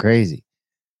fucking crazy.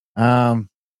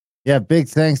 Yeah, big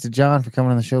thanks to John for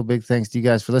coming on the show. Big thanks to you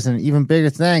guys for listening. Even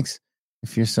bigger thanks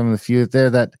if you're some of the few out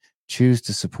there that choose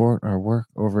to support our work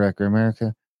over at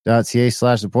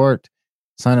grimerica.ca/support.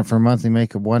 Sign up for a monthly,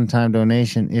 make a one-time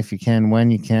donation if you can,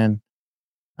 when you can.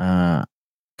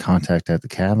 Contact at the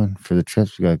cabin for the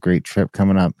trips. We got a great trip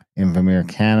coming up in Vermeer,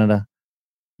 Canada.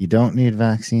 You don't need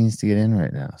vaccines to get in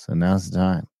right now, so now's the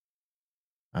time.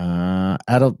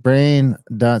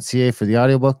 Adultbrain.ca for the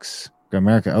audiobooks.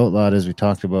 Grimerica Outlawed, as we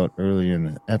talked about earlier in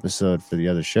the episode for the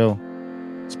other show.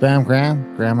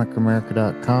 Spamgram,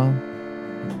 gram@grimerica.com.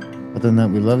 Other than that,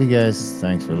 we love you guys.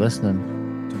 Thanks for listening.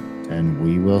 And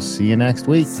we will see you next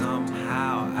week.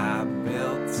 Somehow I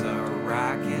built a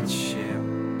rocket ship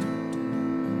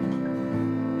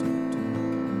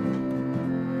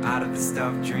out of the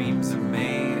stuff dreams are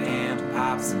made and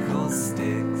popsicle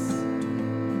sticks.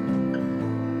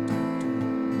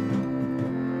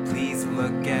 Please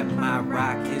look at my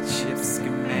rocket ship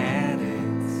schematics.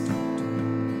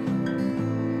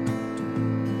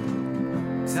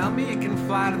 Tell me you can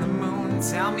fly to the moon.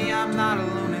 Tell me I'm not a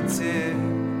lunatic.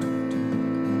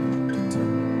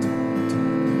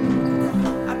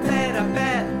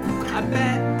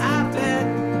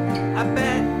 I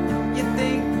bet you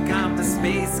think I'm a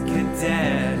space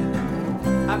cadet.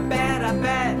 I bet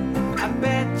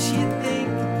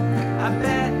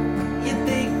you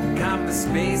think I'm a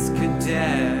space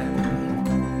cadet.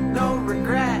 No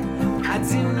regret, I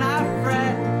do not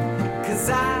fret, 'cause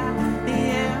I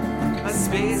am a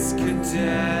space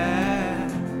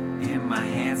cadet. In my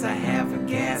hands I have a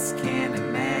gas can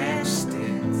and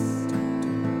matchsticks.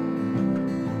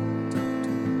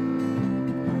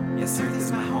 Yes, Earth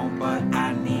is my home, but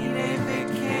I need a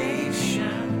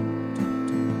vacation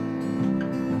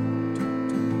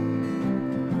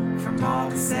from all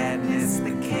the sadness,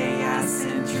 the chaos,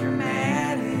 and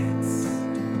dramatics.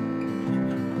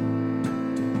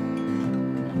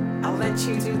 I'll let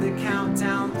you do the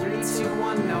countdown, 3, 2,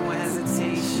 1, no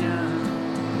hesitation.